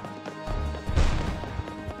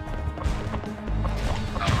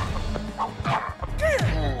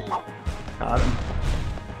 Got him.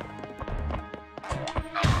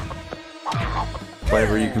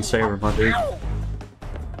 Flavor you can savor, my dude.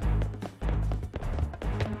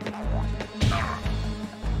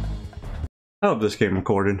 I hope this game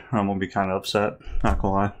recorded. I'm gonna be kind of upset, not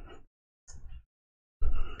gonna lie.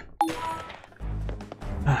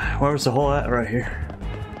 Where was the hole at? Right here.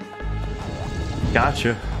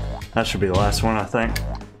 Gotcha. That should be the last one, I think.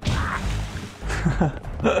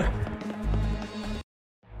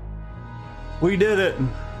 We did it!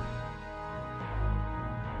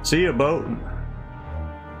 See ya, boat.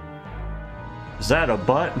 Is that a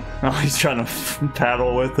butt? Oh, he's trying to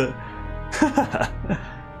paddle with it.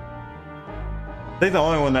 I think the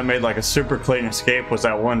only one that made like a super clean escape was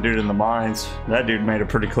that one dude in the mines. That dude made a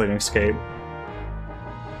pretty clean escape.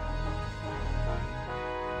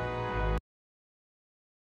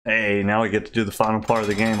 Hey, now we get to do the final part of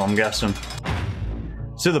the game, I'm guessing.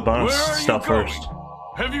 Let's do the bonus stuff first.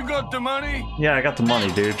 Have you got the money? Yeah, I got the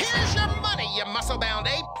money, dude. Here's your money, you muscle-bound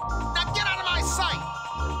ape. Now get out of my sight.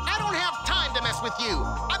 I don't have time to mess with you.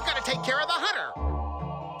 I've got to take care of the hunter.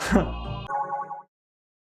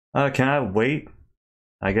 Can I wait?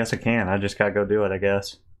 I guess I can. I just gotta go do it, I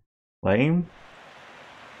guess. Lame?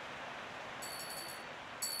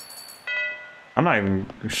 I'm not even...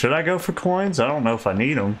 Should I go for coins? I don't know if I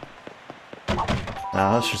need them.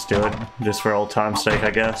 Nah, let's just do it. Just for old time's sake,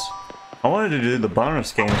 I guess. I wanted to do the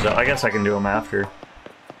bonus games, though. I guess I can do them after.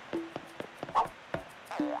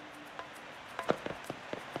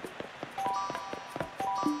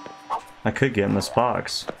 I could get in this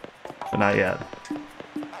box, but not yet.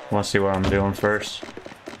 I want to see what I'm doing first.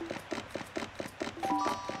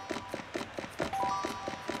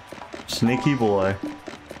 Sneaky boy.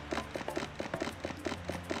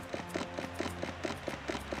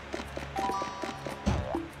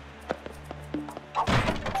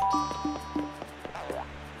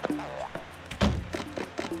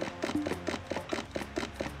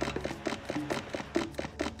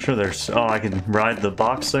 sure there's... Oh, I can ride the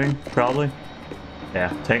box thing, probably.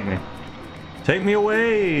 Yeah, take me. Take me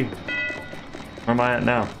away! Where am I at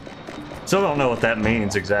now? Still don't know what that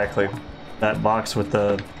means exactly. That box with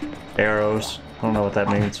the arrows. I don't know what that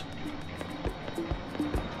means.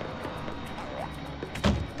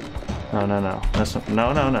 No, no, no. That's not,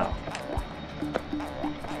 no, no, no.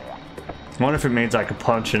 I wonder if it means I could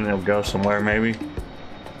punch and it'll go somewhere, maybe.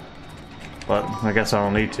 But I guess I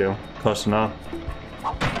don't need to. Close enough.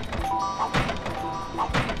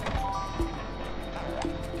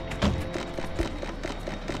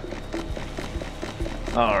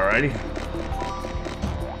 Alrighty.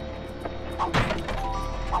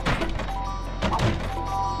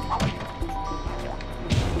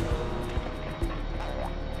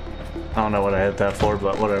 I don't know what I hit that for,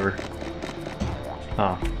 but whatever.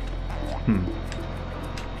 Oh.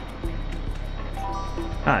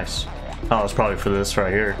 Nice. Oh, it's probably for this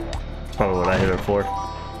right here. That's probably what I hit it for.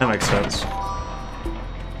 That makes sense.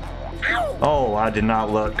 Oh, I did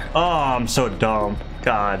not look. Oh, I'm so dumb.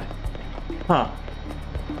 God. Huh.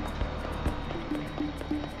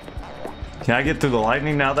 Can I get through the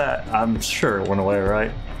lightning now that I'm sure it went away,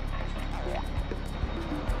 right?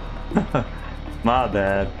 My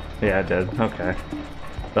bad. Yeah, I did. Okay.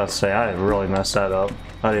 About to say, I really messed that up.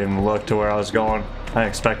 I didn't even look to where I was going. I didn't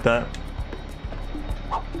expect that.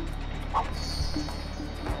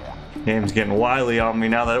 Game's getting wily on me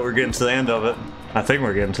now that we're getting to the end of it. I think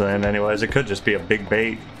we're getting to the end anyways. It could just be a big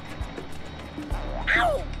bait.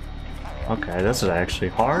 Okay, this is actually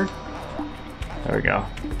hard. There we go.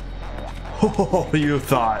 Oh, you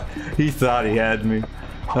thought. He thought he had me.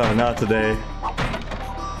 Oh, not today.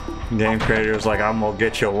 Game creator was like, I'm gonna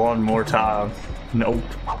get you one more time. Nope.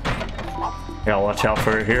 Gotta watch out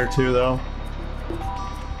for it here too, though.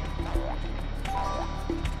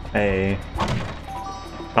 Hey.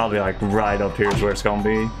 Probably like right up here is where it's gonna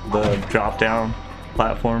be. The drop down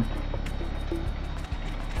platform.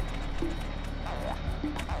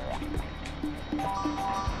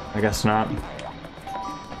 I guess not.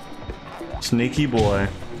 Sneaky boy.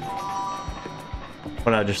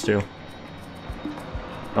 What'd I just do?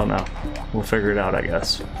 Oh no. We'll figure it out, I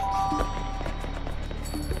guess.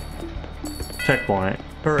 Checkpoint.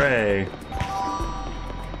 Hooray!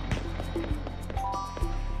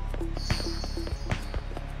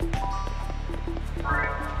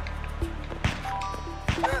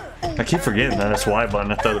 I keep forgetting that it's Y button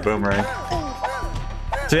to throw the boomerang.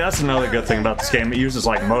 See, that's another good thing about this game. It uses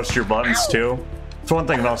like most of your buttons too. It's one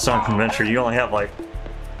thing about Sonic Adventure. You only have like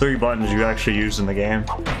 3 buttons you actually use in the game.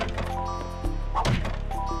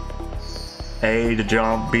 A to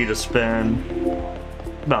jump, B to spin.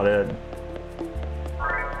 About it.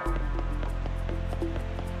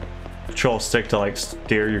 Control stick to like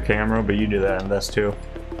steer your camera, but you do that in this too.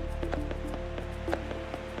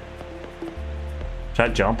 Should I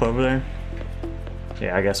jump over there?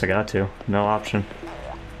 Yeah, I guess I got to. No option.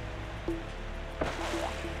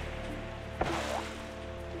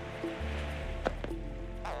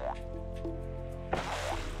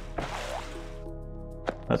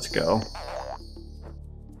 Let's go.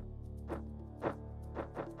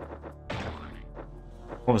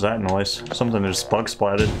 What was that noise? Something just bug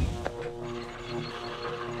splatted.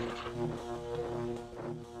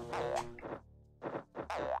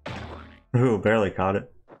 Ooh, barely caught it.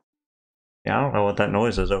 Yeah, I don't know what that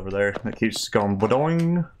noise is over there. It keeps going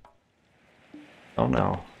boing. Oh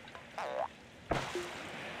no. Am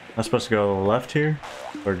I supposed to go left here?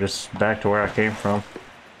 Or just back to where I came from?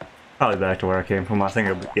 Probably back to where I came from. I think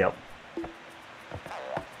it'd be, yep.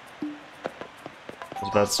 I was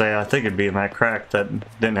about to say, I think it'd be in that crack that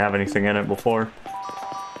didn't have anything in it before.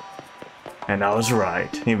 And I was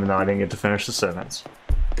right, even though I didn't get to finish the sentence.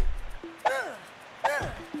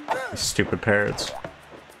 These stupid parrots.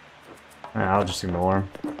 I'll just ignore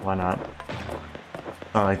them. Why not?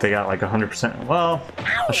 Not like they got like 100%. Well,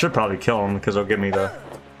 I should probably kill them because they'll give me the...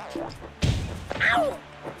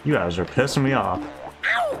 You guys are pissing me off.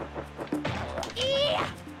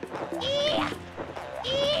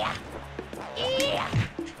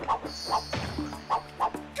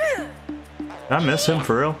 Did I miss him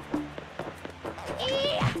for real?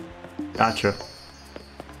 Gotcha.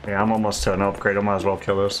 Yeah, I'm almost to an upgrade. I might as well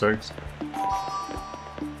kill those things.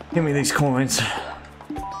 Give me these coins.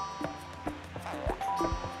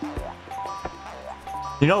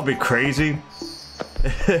 You know, it'd be crazy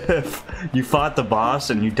if you fought the boss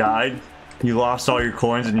and you died, you lost all your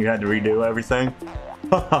coins and you had to redo everything.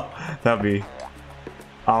 That'd be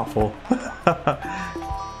awful.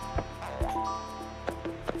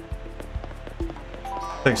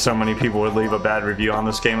 I think so many people would leave a bad review on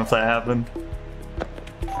this game if that happened.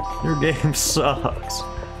 Your game sucks.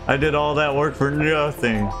 I did all that work for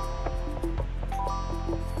nothing.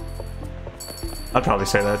 I'd probably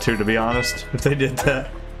say that too, to be honest, if they did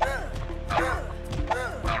that.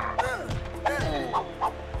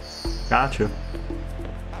 Gotcha.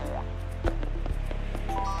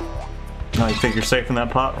 Now you think you're safe in that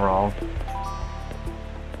pot? Wrong.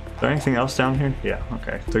 Is there anything else down here? Yeah,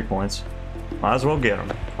 okay, 3 points. Might as well get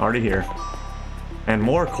them. Already here. And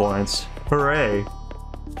more coins. Hooray.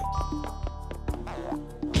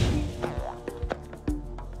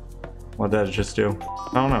 What did it just do?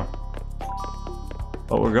 I don't know.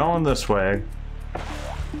 But we're going this way.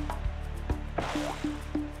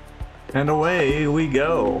 And away we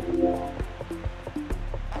go.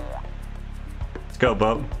 Let's go,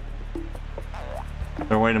 boat. Is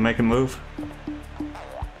there a way to make it move?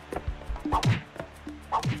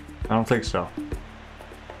 I don't think so.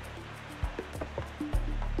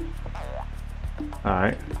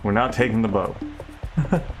 Alright, we're not taking the boat.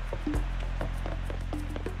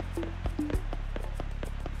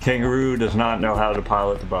 Kangaroo does not know how to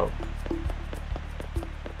pilot the boat.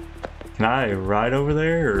 Can I ride over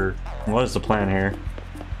there, or what is the plan here?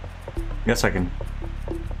 I guess I can...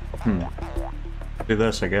 do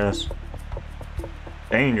this, I guess.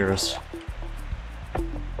 Dangerous.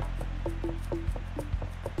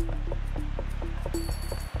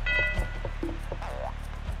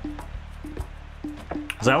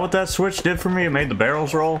 Is that what that switch did for me? It made the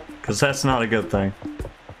barrels roll? Because that's not a good thing.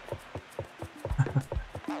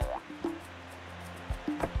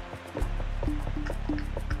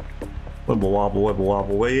 Wibble wobble, wibble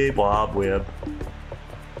wobble, wib wob wib.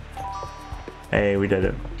 Hey, we did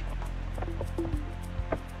it.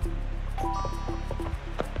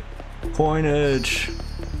 Coinage.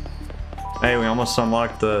 Hey, we almost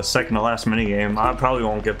unlocked the second to last minigame. I probably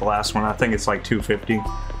won't get the last one. I think it's like 250.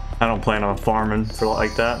 I don't plan on farming for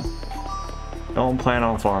like that. Don't plan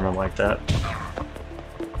on farming like that.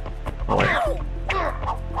 Oh, wait.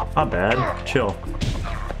 Not bad. Chill.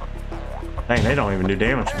 Dang, they don't even do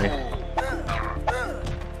damage to me.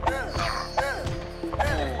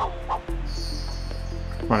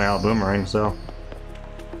 Running out of boomerangs though.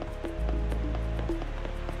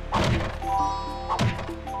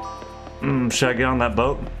 Should I get on that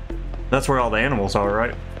boat? That's where all the animals are,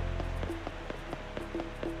 right?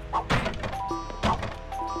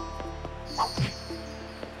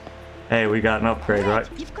 Hey, we got an upgrade, right?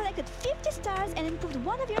 You've collected 50 stars and improved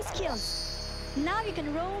one of your skills. Now you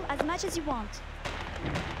can roll as much as you want.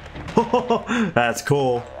 That's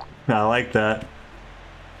cool. I like that.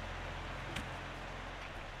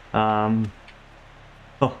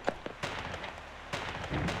 Oh.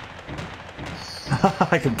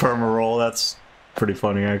 I can perma roll. That's pretty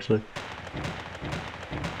funny, actually.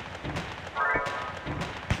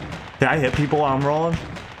 Can I hit people while I'm rolling?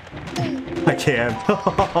 I can.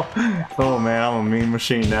 Oh man, I'm a mean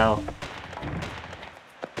machine now.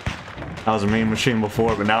 I was a mean machine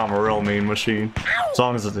before, but now I'm a real mean machine. As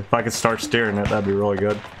long as if I could start steering it, that'd be really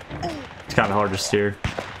good. It's kind of hard to steer.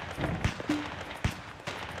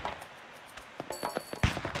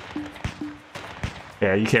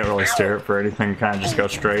 Yeah, you can't really steer it for anything. You kind of just go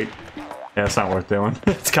straight. Yeah, it's not worth doing.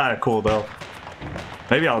 It's kind of cool though.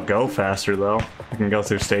 Maybe I'll go faster though. I can go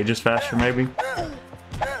through stages faster, maybe.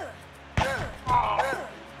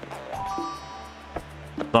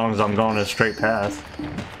 As long as I'm going a straight path.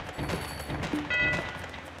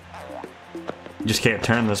 You just can't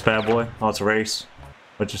turn this bad boy. Oh, it's a race.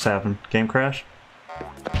 What just happened? Game crash?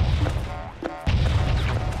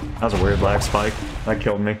 That was a weird black spike. That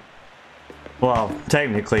killed me. Well,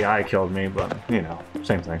 technically I killed me, but, you know,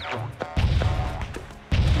 same thing.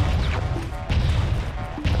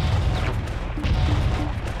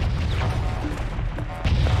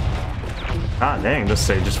 God dang, this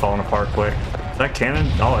stage is falling apart quick. Is that cannon?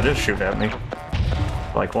 Oh, it is shooting at me.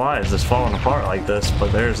 Like, why is this falling apart like this?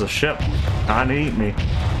 But there's a ship trying to eat me.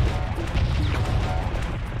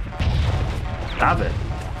 Stop it.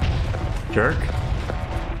 Jerk.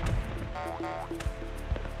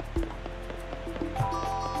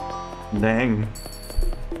 Dang.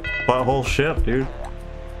 Butthole ship, dude.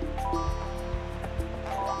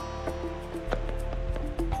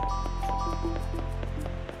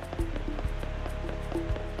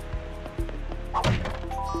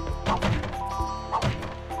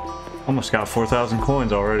 Almost got 4,000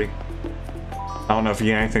 coins already. I don't know if you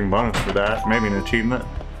get anything bonus for that. Maybe an achievement.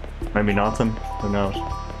 Maybe nothing. Who knows?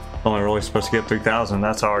 Only really supposed to get 3,000.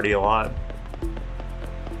 That's already a lot.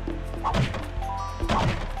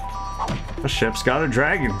 The ship's got a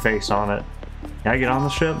dragon face on it. Can I get on the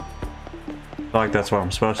ship? I feel like that's what I'm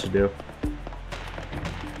supposed to do.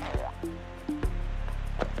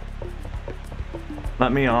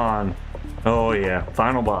 Let me on. Oh yeah,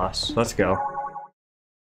 final boss. Let's go.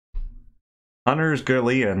 Hunter's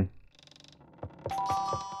Galleon.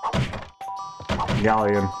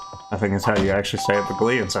 Galleon. I think that's how you actually say it, but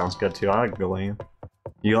Galleon sounds good too. I like Galleon.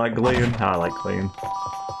 You like Galleon? I like Galleon.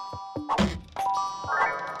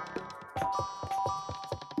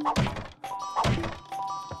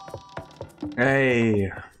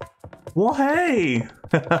 Hey. Well, hey!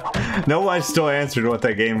 Nobody still answered what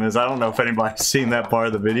that game is. I don't know if anybody's seen that part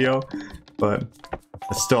of the video, but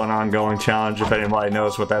it's still an ongoing challenge if anybody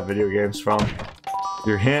knows what that video game's from.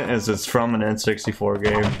 Your hint is it's from an N64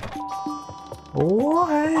 game. Oh,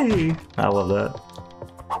 hey! I love that.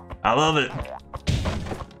 I love it!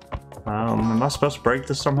 Am I supposed to break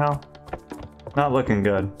this somehow? Not looking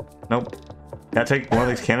good. Nope. Can I take one of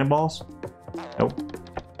these cannonballs? Nope.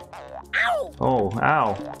 Oh,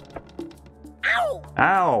 ow.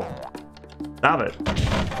 Ow! Stop it.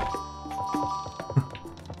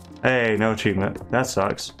 Hey, no achievement. That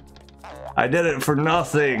sucks. I did it for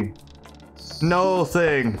nothing! No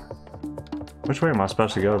thing! Which way am I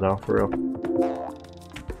supposed to go though, for real?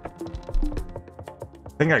 I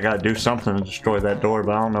think I gotta do something to destroy that door,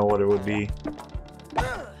 but I don't know what it would be.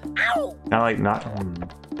 I like not...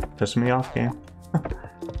 pissing me off, game.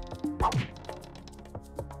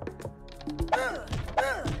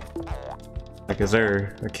 Like, is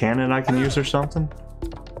there a cannon I can use or something?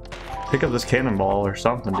 Pick up this cannonball or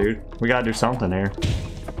something, dude. We gotta do something here.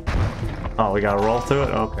 Oh, we gotta roll through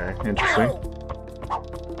it? Okay, interesting.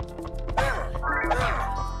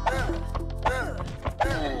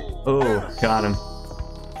 Ooh, got him.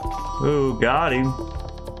 Ooh, got him.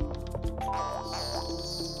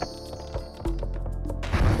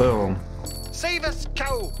 Boom. Save us,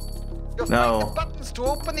 Kao! You'll No. find the buttons to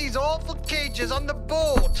open these awful cages on the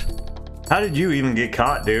boat! How did you even get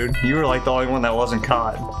caught, dude? You were like the only one that wasn't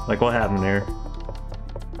caught. Like, what happened there?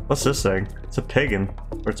 What's this thing? It's a piggin.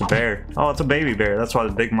 Or it's a bear. Oh, it's a baby bear. That's why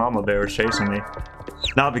the big mama bear was chasing me.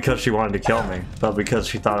 Not because she wanted to kill me, but because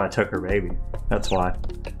she thought I took her baby. That's why.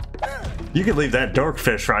 You could leave that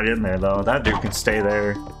dorkfish right in there, though. That dude can stay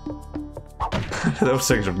there. Those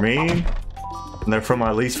things are mean. And they're from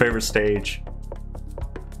my least favorite stage.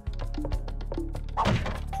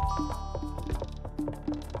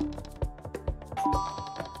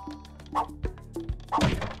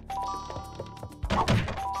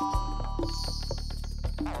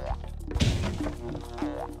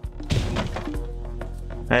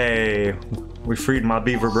 Hey, we freed my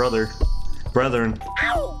beaver brethren.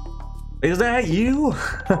 Is that you,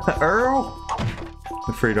 Earl?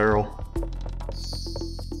 We freed Earl.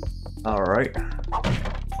 All right.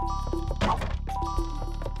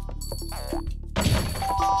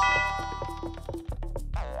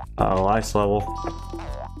 Oh, ice level.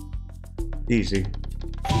 Easy.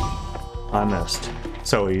 I missed.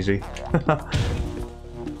 So easy.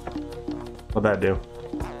 What'd that do?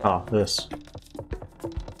 Oh, this.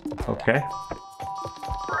 Okay.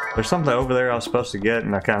 There's something over there I was supposed to get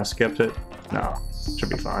and I kind of skipped it. No, should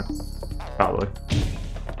be fine. Probably.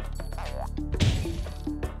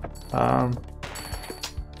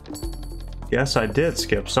 Guess I did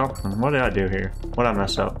skip something. What did I do here? What did I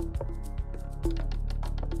mess up?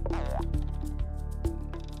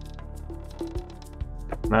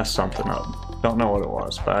 Messed something up. Don't know what it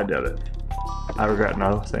was, but I did it. I regret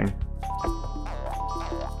nothing.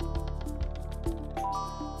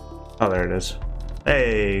 Oh, there it is.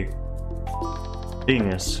 Hey!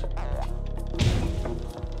 Genius.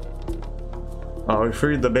 Oh, we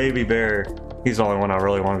freed the baby bear. He's the only one I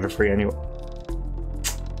really wanted to free anyway.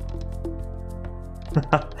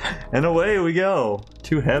 And away we go!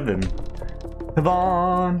 To heaven.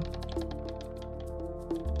 Heaven!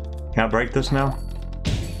 Can I break this now?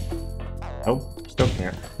 Nope, still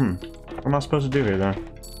can't. What am I supposed to do here then?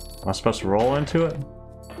 Am I supposed to roll into it?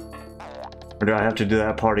 Or do I have to do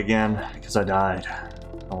that part again because I died?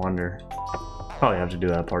 I wonder. Probably have to do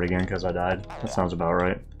that part again because I died. That sounds about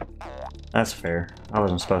right. That's fair. I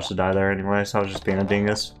wasn't supposed to die there anyway, so I was just being a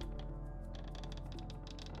dingus.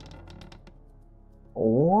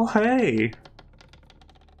 Oh, hey!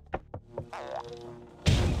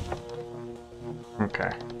 Okay.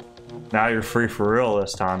 Now you're free for real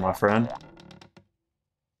this time, my friend.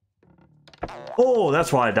 Oh,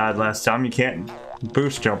 that's why I died last time. You can't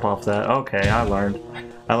boost jump off that. Okay, I learned.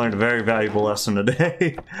 I learned a very valuable lesson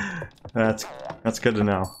today. That's good to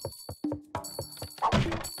know.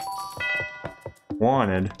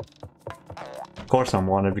 Wanted. Of course I'm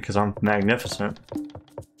wanted because I'm magnificent.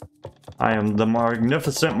 I am the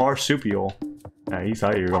magnificent marsupial. Yeah, you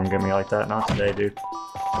thought you were gonna get me like that. Not today, dude.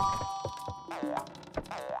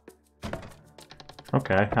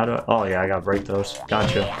 Okay, how do I... Oh yeah, I gotta break those.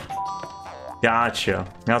 Gotcha. Gotcha.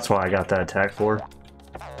 That's what I got that attack for.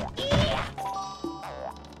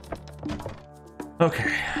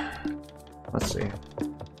 Okay. Let's see.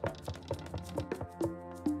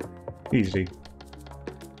 Easy.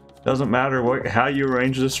 Doesn't matter how you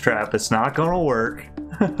arrange this trap, it's not gonna work.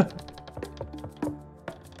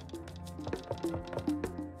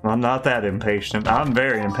 I'm not that impatient. I'm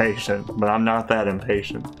very impatient, but I'm not that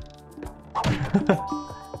impatient.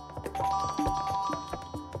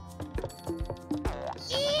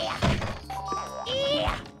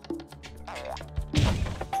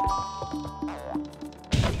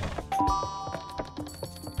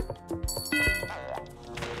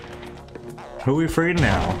 Who we free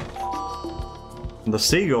now? The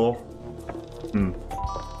seagull?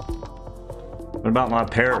 What about my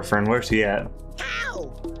parrot friend? Where's he at?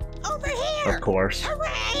 Cow! Over here! Of course.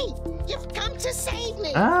 Hooray! You've come to save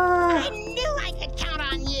me! Ah! I knew I could count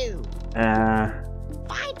on you!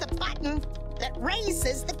 Find the button that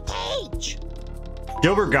raises the cage!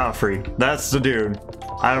 Gilbert Godfrey. That's the dude.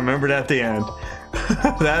 I remembered at the end.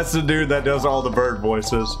 That's the dude that does all the bird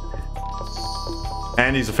voices.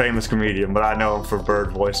 And he's a famous comedian, but I know him for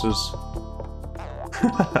bird voices.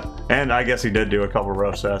 And I guess he did do a couple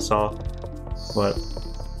roasts that I saw. But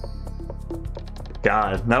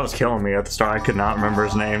God, that was killing me at the start. I could not remember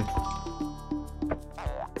his name.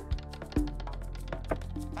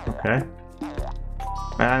 Okay.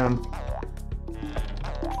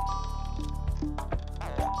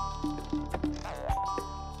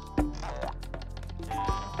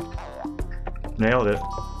 Nailed it.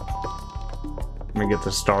 Let me get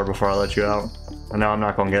this star before I let you out. I know I'm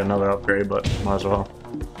not gonna get another upgrade, but might as well.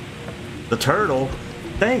 The turtle?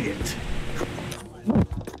 Dang it.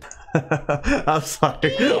 I was like,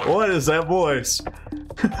 what is that voice?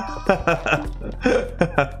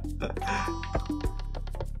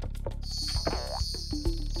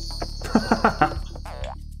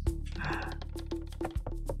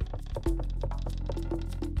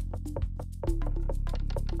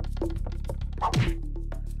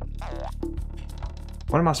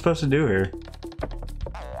 What am I supposed to do here?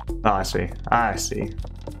 Oh, I see. I see.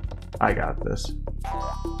 I got this.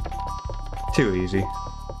 Too easy.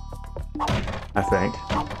 I think.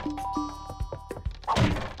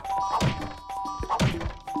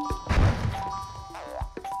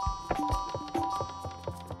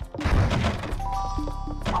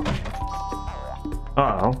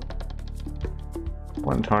 Uh-oh.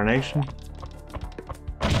 One tarnation.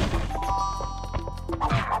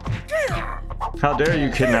 How dare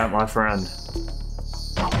you kidnap my friend?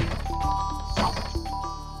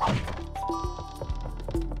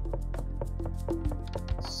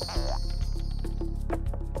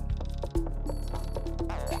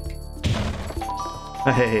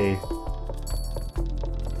 Hey.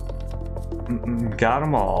 Got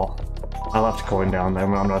them all. I left a coin down there,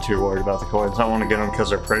 but I'm not too worried about the coins. I want to get them because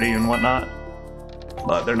they're pretty and whatnot.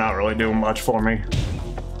 But they're not really doing much for me.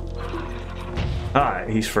 Alright,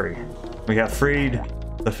 he's free. We got freed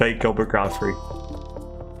the fake Gilbert Godfrey.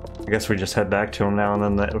 I guess we just head back to him now, and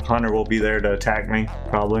then the hunter will be there to attack me,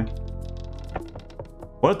 probably.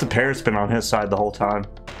 What if the parrot's been on his side the whole time?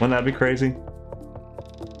 Wouldn't that be crazy?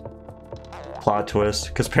 Plot twist.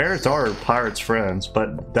 Because parrots are pirates' friends,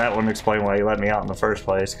 but that wouldn't explain why he let me out in the first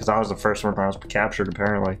place, because I was the first one I was captured,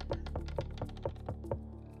 apparently.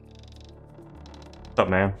 What's up,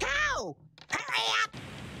 man? Cow! Hurry up!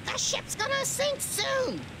 The ship's gonna sink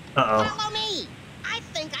soon! Uh-oh. Follow me! I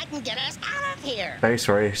think I can get us out of here! Base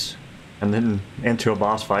race. And then into a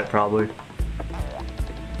boss fight, probably.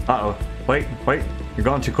 Uh-oh. Wait, wait. You're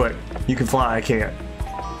going too quick. You can fly, I can't.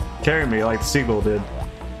 Carry me like the seagull did.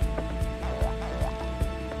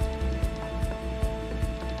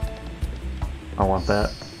 I want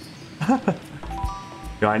that.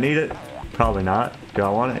 Do I need it? Probably not. Do I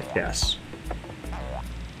want it? Yes.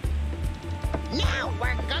 Now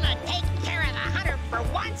we're gonna take care of the hunter for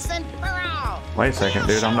once and for all. Wait a second,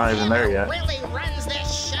 dude. I'm not even there yet. Really runs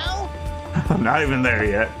this show? I'm not even there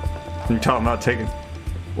yet. You're talking about taking...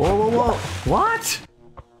 Whoa, whoa, whoa. What?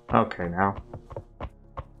 Okay, now.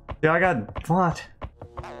 Yeah, I got... What?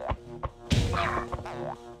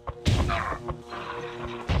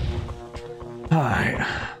 Alright.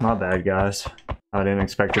 My bad, guys. I didn't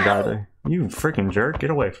expect to die there. You freaking jerk. Get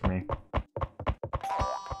away from me.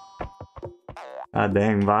 God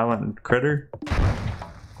dang violent critter.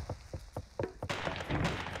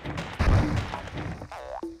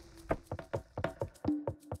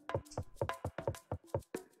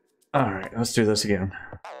 Alright, let's do this again.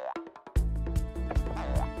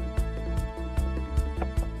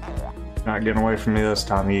 Not getting away from me this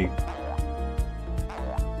time, you.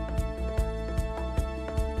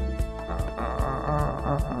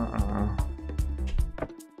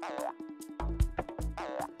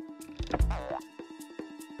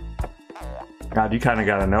 God, you kind of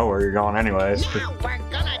gotta know where you're going anyways. Now we're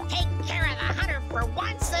gonna take care of the hunter for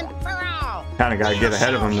once and for all. Kind of gotta get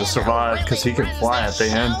ahead of him to survive, because he can fly at the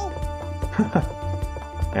end.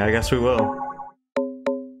 Yeah, I guess we will.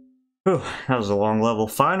 Whew, that was a long level.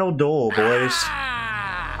 Final duel, boys.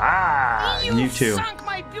 You too. Sunk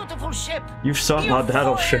my beautiful ship. You've sunk my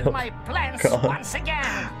battleship. My plans once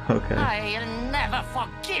again. Okay. I'll never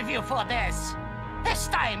forgive you for this. This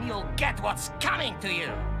time you'll get what's coming to you.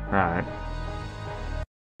 Alright.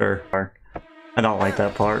 Sure. I don't like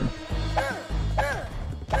that part.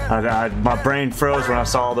 My brain froze when I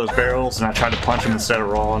saw all those barrels and I tried to punch them instead of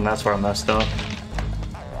rolling. That's where I messed up.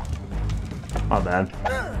 My bad.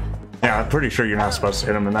 Yeah, I'm pretty sure you're not supposed to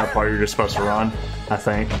hit him in that part. You're just supposed to run, I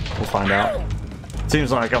think. We'll find out.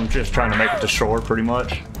 Seems like I'm just trying to make it to shore, pretty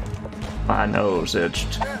much. My nose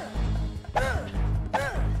itched.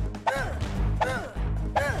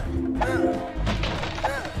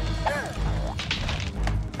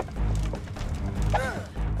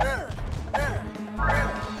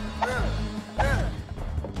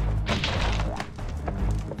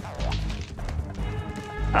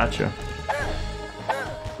 Gotcha.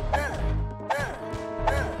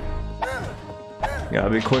 Gotta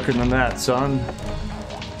be quicker than that, son.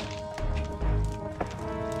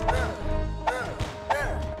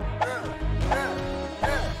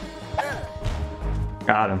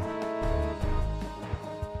 Got him.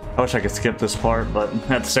 I wish I could skip this part, but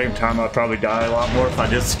at the same time I'd probably die a lot more if I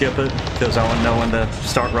did skip it, because I wouldn't know when to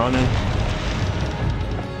start running.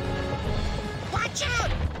 Watch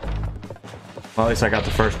out! Well, at least I got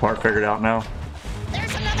the first part figured out now.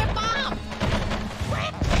 There's another bomb!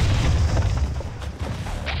 Quick!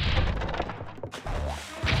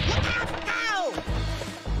 Look out, Kao!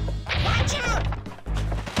 Watch out!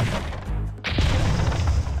 Quick!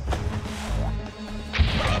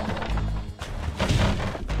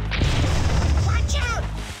 Watch out!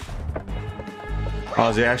 Oh,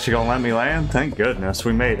 is he actually gonna let me land? Thank goodness,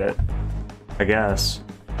 we made it. I guess.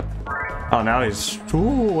 Oh, now he's... Ooh,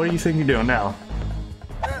 what do you think you're doing now?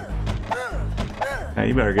 Hey,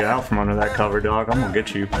 you better get out from under that cover, dog. I'm gonna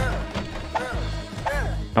get you.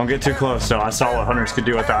 Don't get too close, though. I saw what hunters could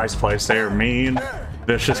do at the ice place. They are mean,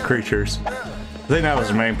 vicious creatures. I think that was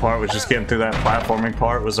the main part, was just getting through that platforming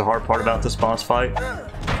part was the hard part about this boss fight.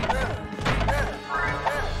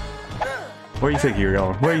 Where do you think you're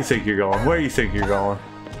going? Where do you think you're going? Where do you think you're going?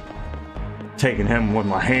 Taking him with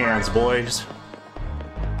my hands, boys.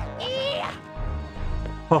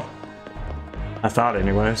 Oh. I thought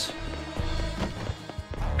anyways.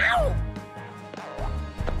 Ow!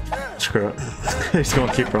 Screw it. He's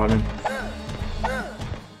gonna keep running.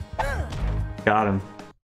 Got him.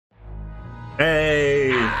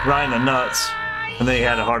 Hey! Right in the nuts. And then he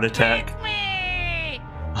had a heart attack.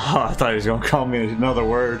 Oh, I thought he was gonna call me another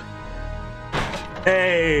word.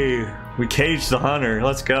 Hey! We caged the hunter.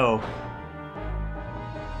 Let's go.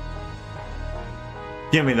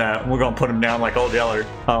 Give me that. We're gonna put him down like Old Yeller.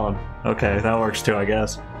 Oh, okay, that works too, I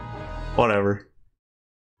guess. Whatever.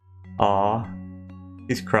 Aw.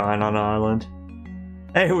 He's crying on an island.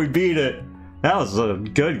 Hey, we beat it! That was a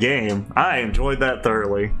good game. I enjoyed that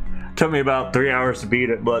thoroughly. Took me about 3 hours to beat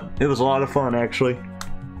it, but it was a lot of fun, actually.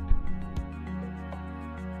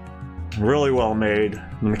 Really well made.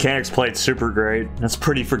 The mechanics played super great. It's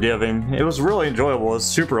pretty forgiving. It was really enjoyable. It was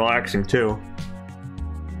super relaxing, too.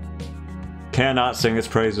 Cannot sing its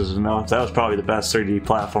praises enough. That was probably the best 3D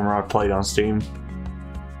platformer I've played on Steam.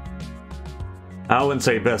 I wouldn't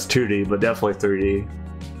say best 2D, but definitely 3D.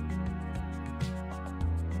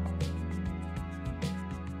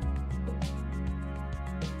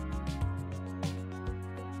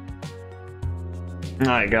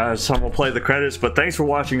 Alright guys, I'm gonna play the credits, but thanks for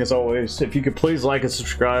watching as always. If you could please like and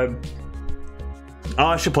subscribe. Oh,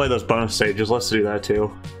 I should play those bonus stages. Let's do that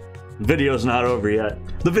too. The video's not over yet.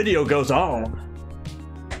 The video goes on.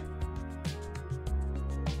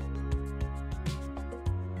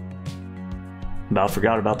 About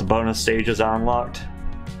forgot about the bonus stages I unlocked.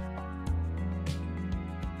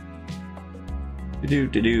 Do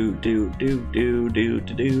do do do do do do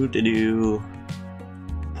do do do.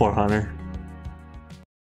 Poor Hunter.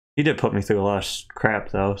 He did put me through a lot of crap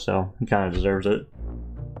though, so he kind of deserves it.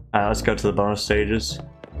 Alright, let's go to the bonus stages.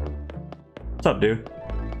 What's up, dude?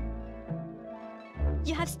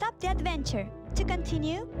 You have stopped the adventure. To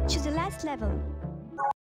continue, choose the last level.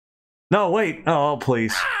 No, wait. Oh,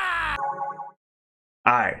 please.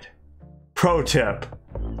 Alright. Pro tip.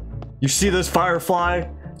 You see this firefly?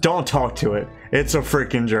 Don't talk to it. It's a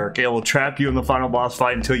freaking jerk. It will trap you in the final boss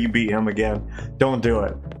fight until you beat him again. Don't do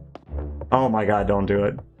it. Oh my god, don't do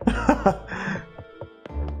it.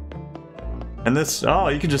 And this, oh,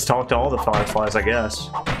 you can just talk to all the fireflies, I guess.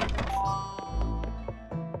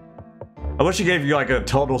 I wish it gave you like a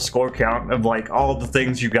total score count of like all the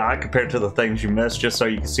things you got compared to the things you missed, just so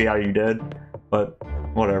you can see how you did. But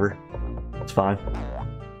whatever, it's fine.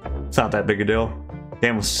 It's not that big a deal.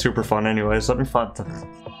 Game was super fun anyways. Let me find the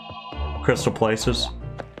crystal places.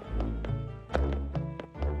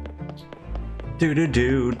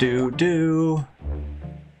 Do.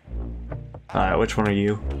 Alright, which one are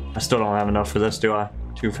you? I still don't have enough for this, do I?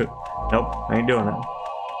 250. Nope, I ain't doing it.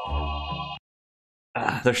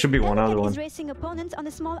 There should be one other one. Racing opponents on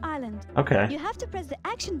a small island. Okay. You have to press the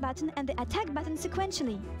action button and the attack button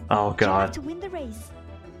sequentially. Oh god. You have to win the race.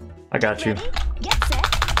 I got you. Ready? Get set,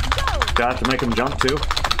 go! Got to make him jump too.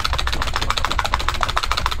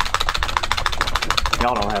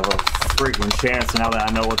 Y'all don't have a freaking chance now that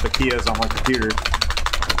I know what the key is on my computer.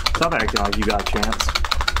 Stop acting like you got a chance.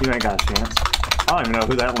 You ain't got a chance. I don't even know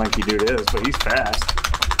who that lanky dude is, but he's fast.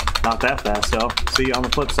 Not that fast though. See you on the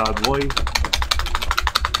flip side, boy.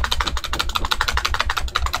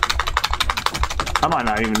 I might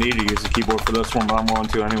not even need to use the keyboard for this one, but I'm willing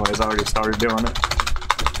to anyways. I already started doing it.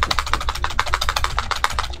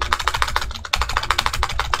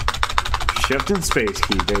 Shift and space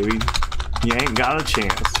key, baby. You ain't got a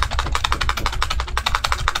chance.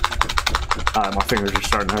 Alright, my fingers are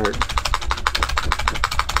starting to hurt.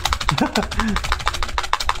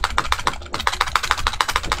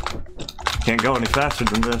 Can't go any faster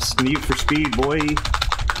than this. Need for speed, boy.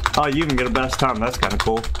 Oh, you even get a best time. That's kind of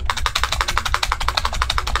cool.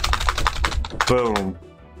 Boom.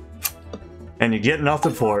 And you get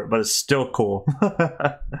nothing for it, but it's still cool.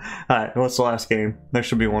 Alright, what's the last game? There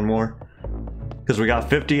should be one more. Because we got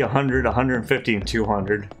 50, 100, 150, and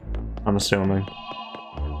 200. I'm assuming.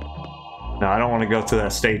 No, I don't want to go through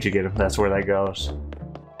that stage again if that's where that goes.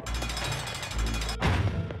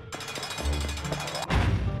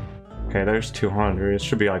 Okay, there's 200. It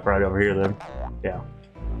should be like right over here then. Yeah.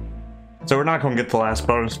 So we're not going to get the last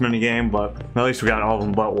bonus minigame, but at least we got all of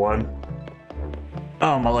them but one.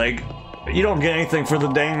 Oh, my leg. You don't get anything for the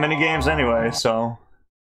dang minigames anyway, so...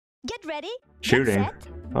 Get ready. Shooting. Get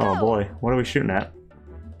set, oh go. boy, what are we shooting at?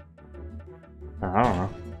 I don't know.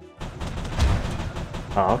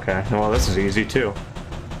 Oh, okay. Well, this is easy too.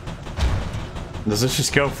 Does this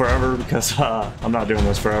just go forever? Because I'm not doing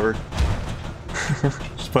this forever.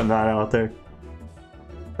 Just putting that out there.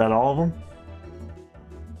 Is that all of them?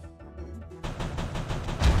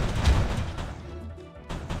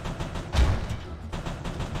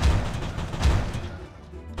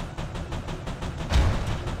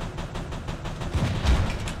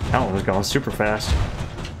 That one was going super fast.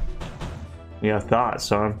 Yeah, I thought,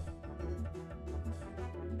 son.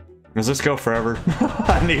 Does this go forever?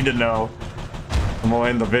 I need to know. I'm gonna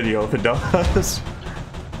end the video if it does.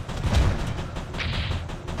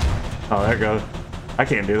 Oh, there it goes. I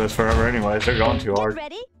can't do this forever anyways. They're going too hard.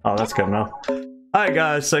 Oh, that's good enough. Alright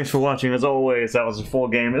guys, thanks for watching. As always, that was a full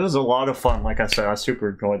game. It was a lot of fun. Like I said, I super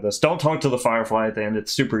enjoyed this. Don't talk to the firefly at the end.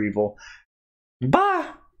 It's super evil. Bye!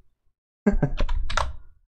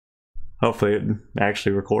 Hopefully it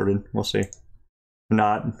actually recorded. We'll see.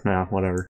 Not, no, whatever.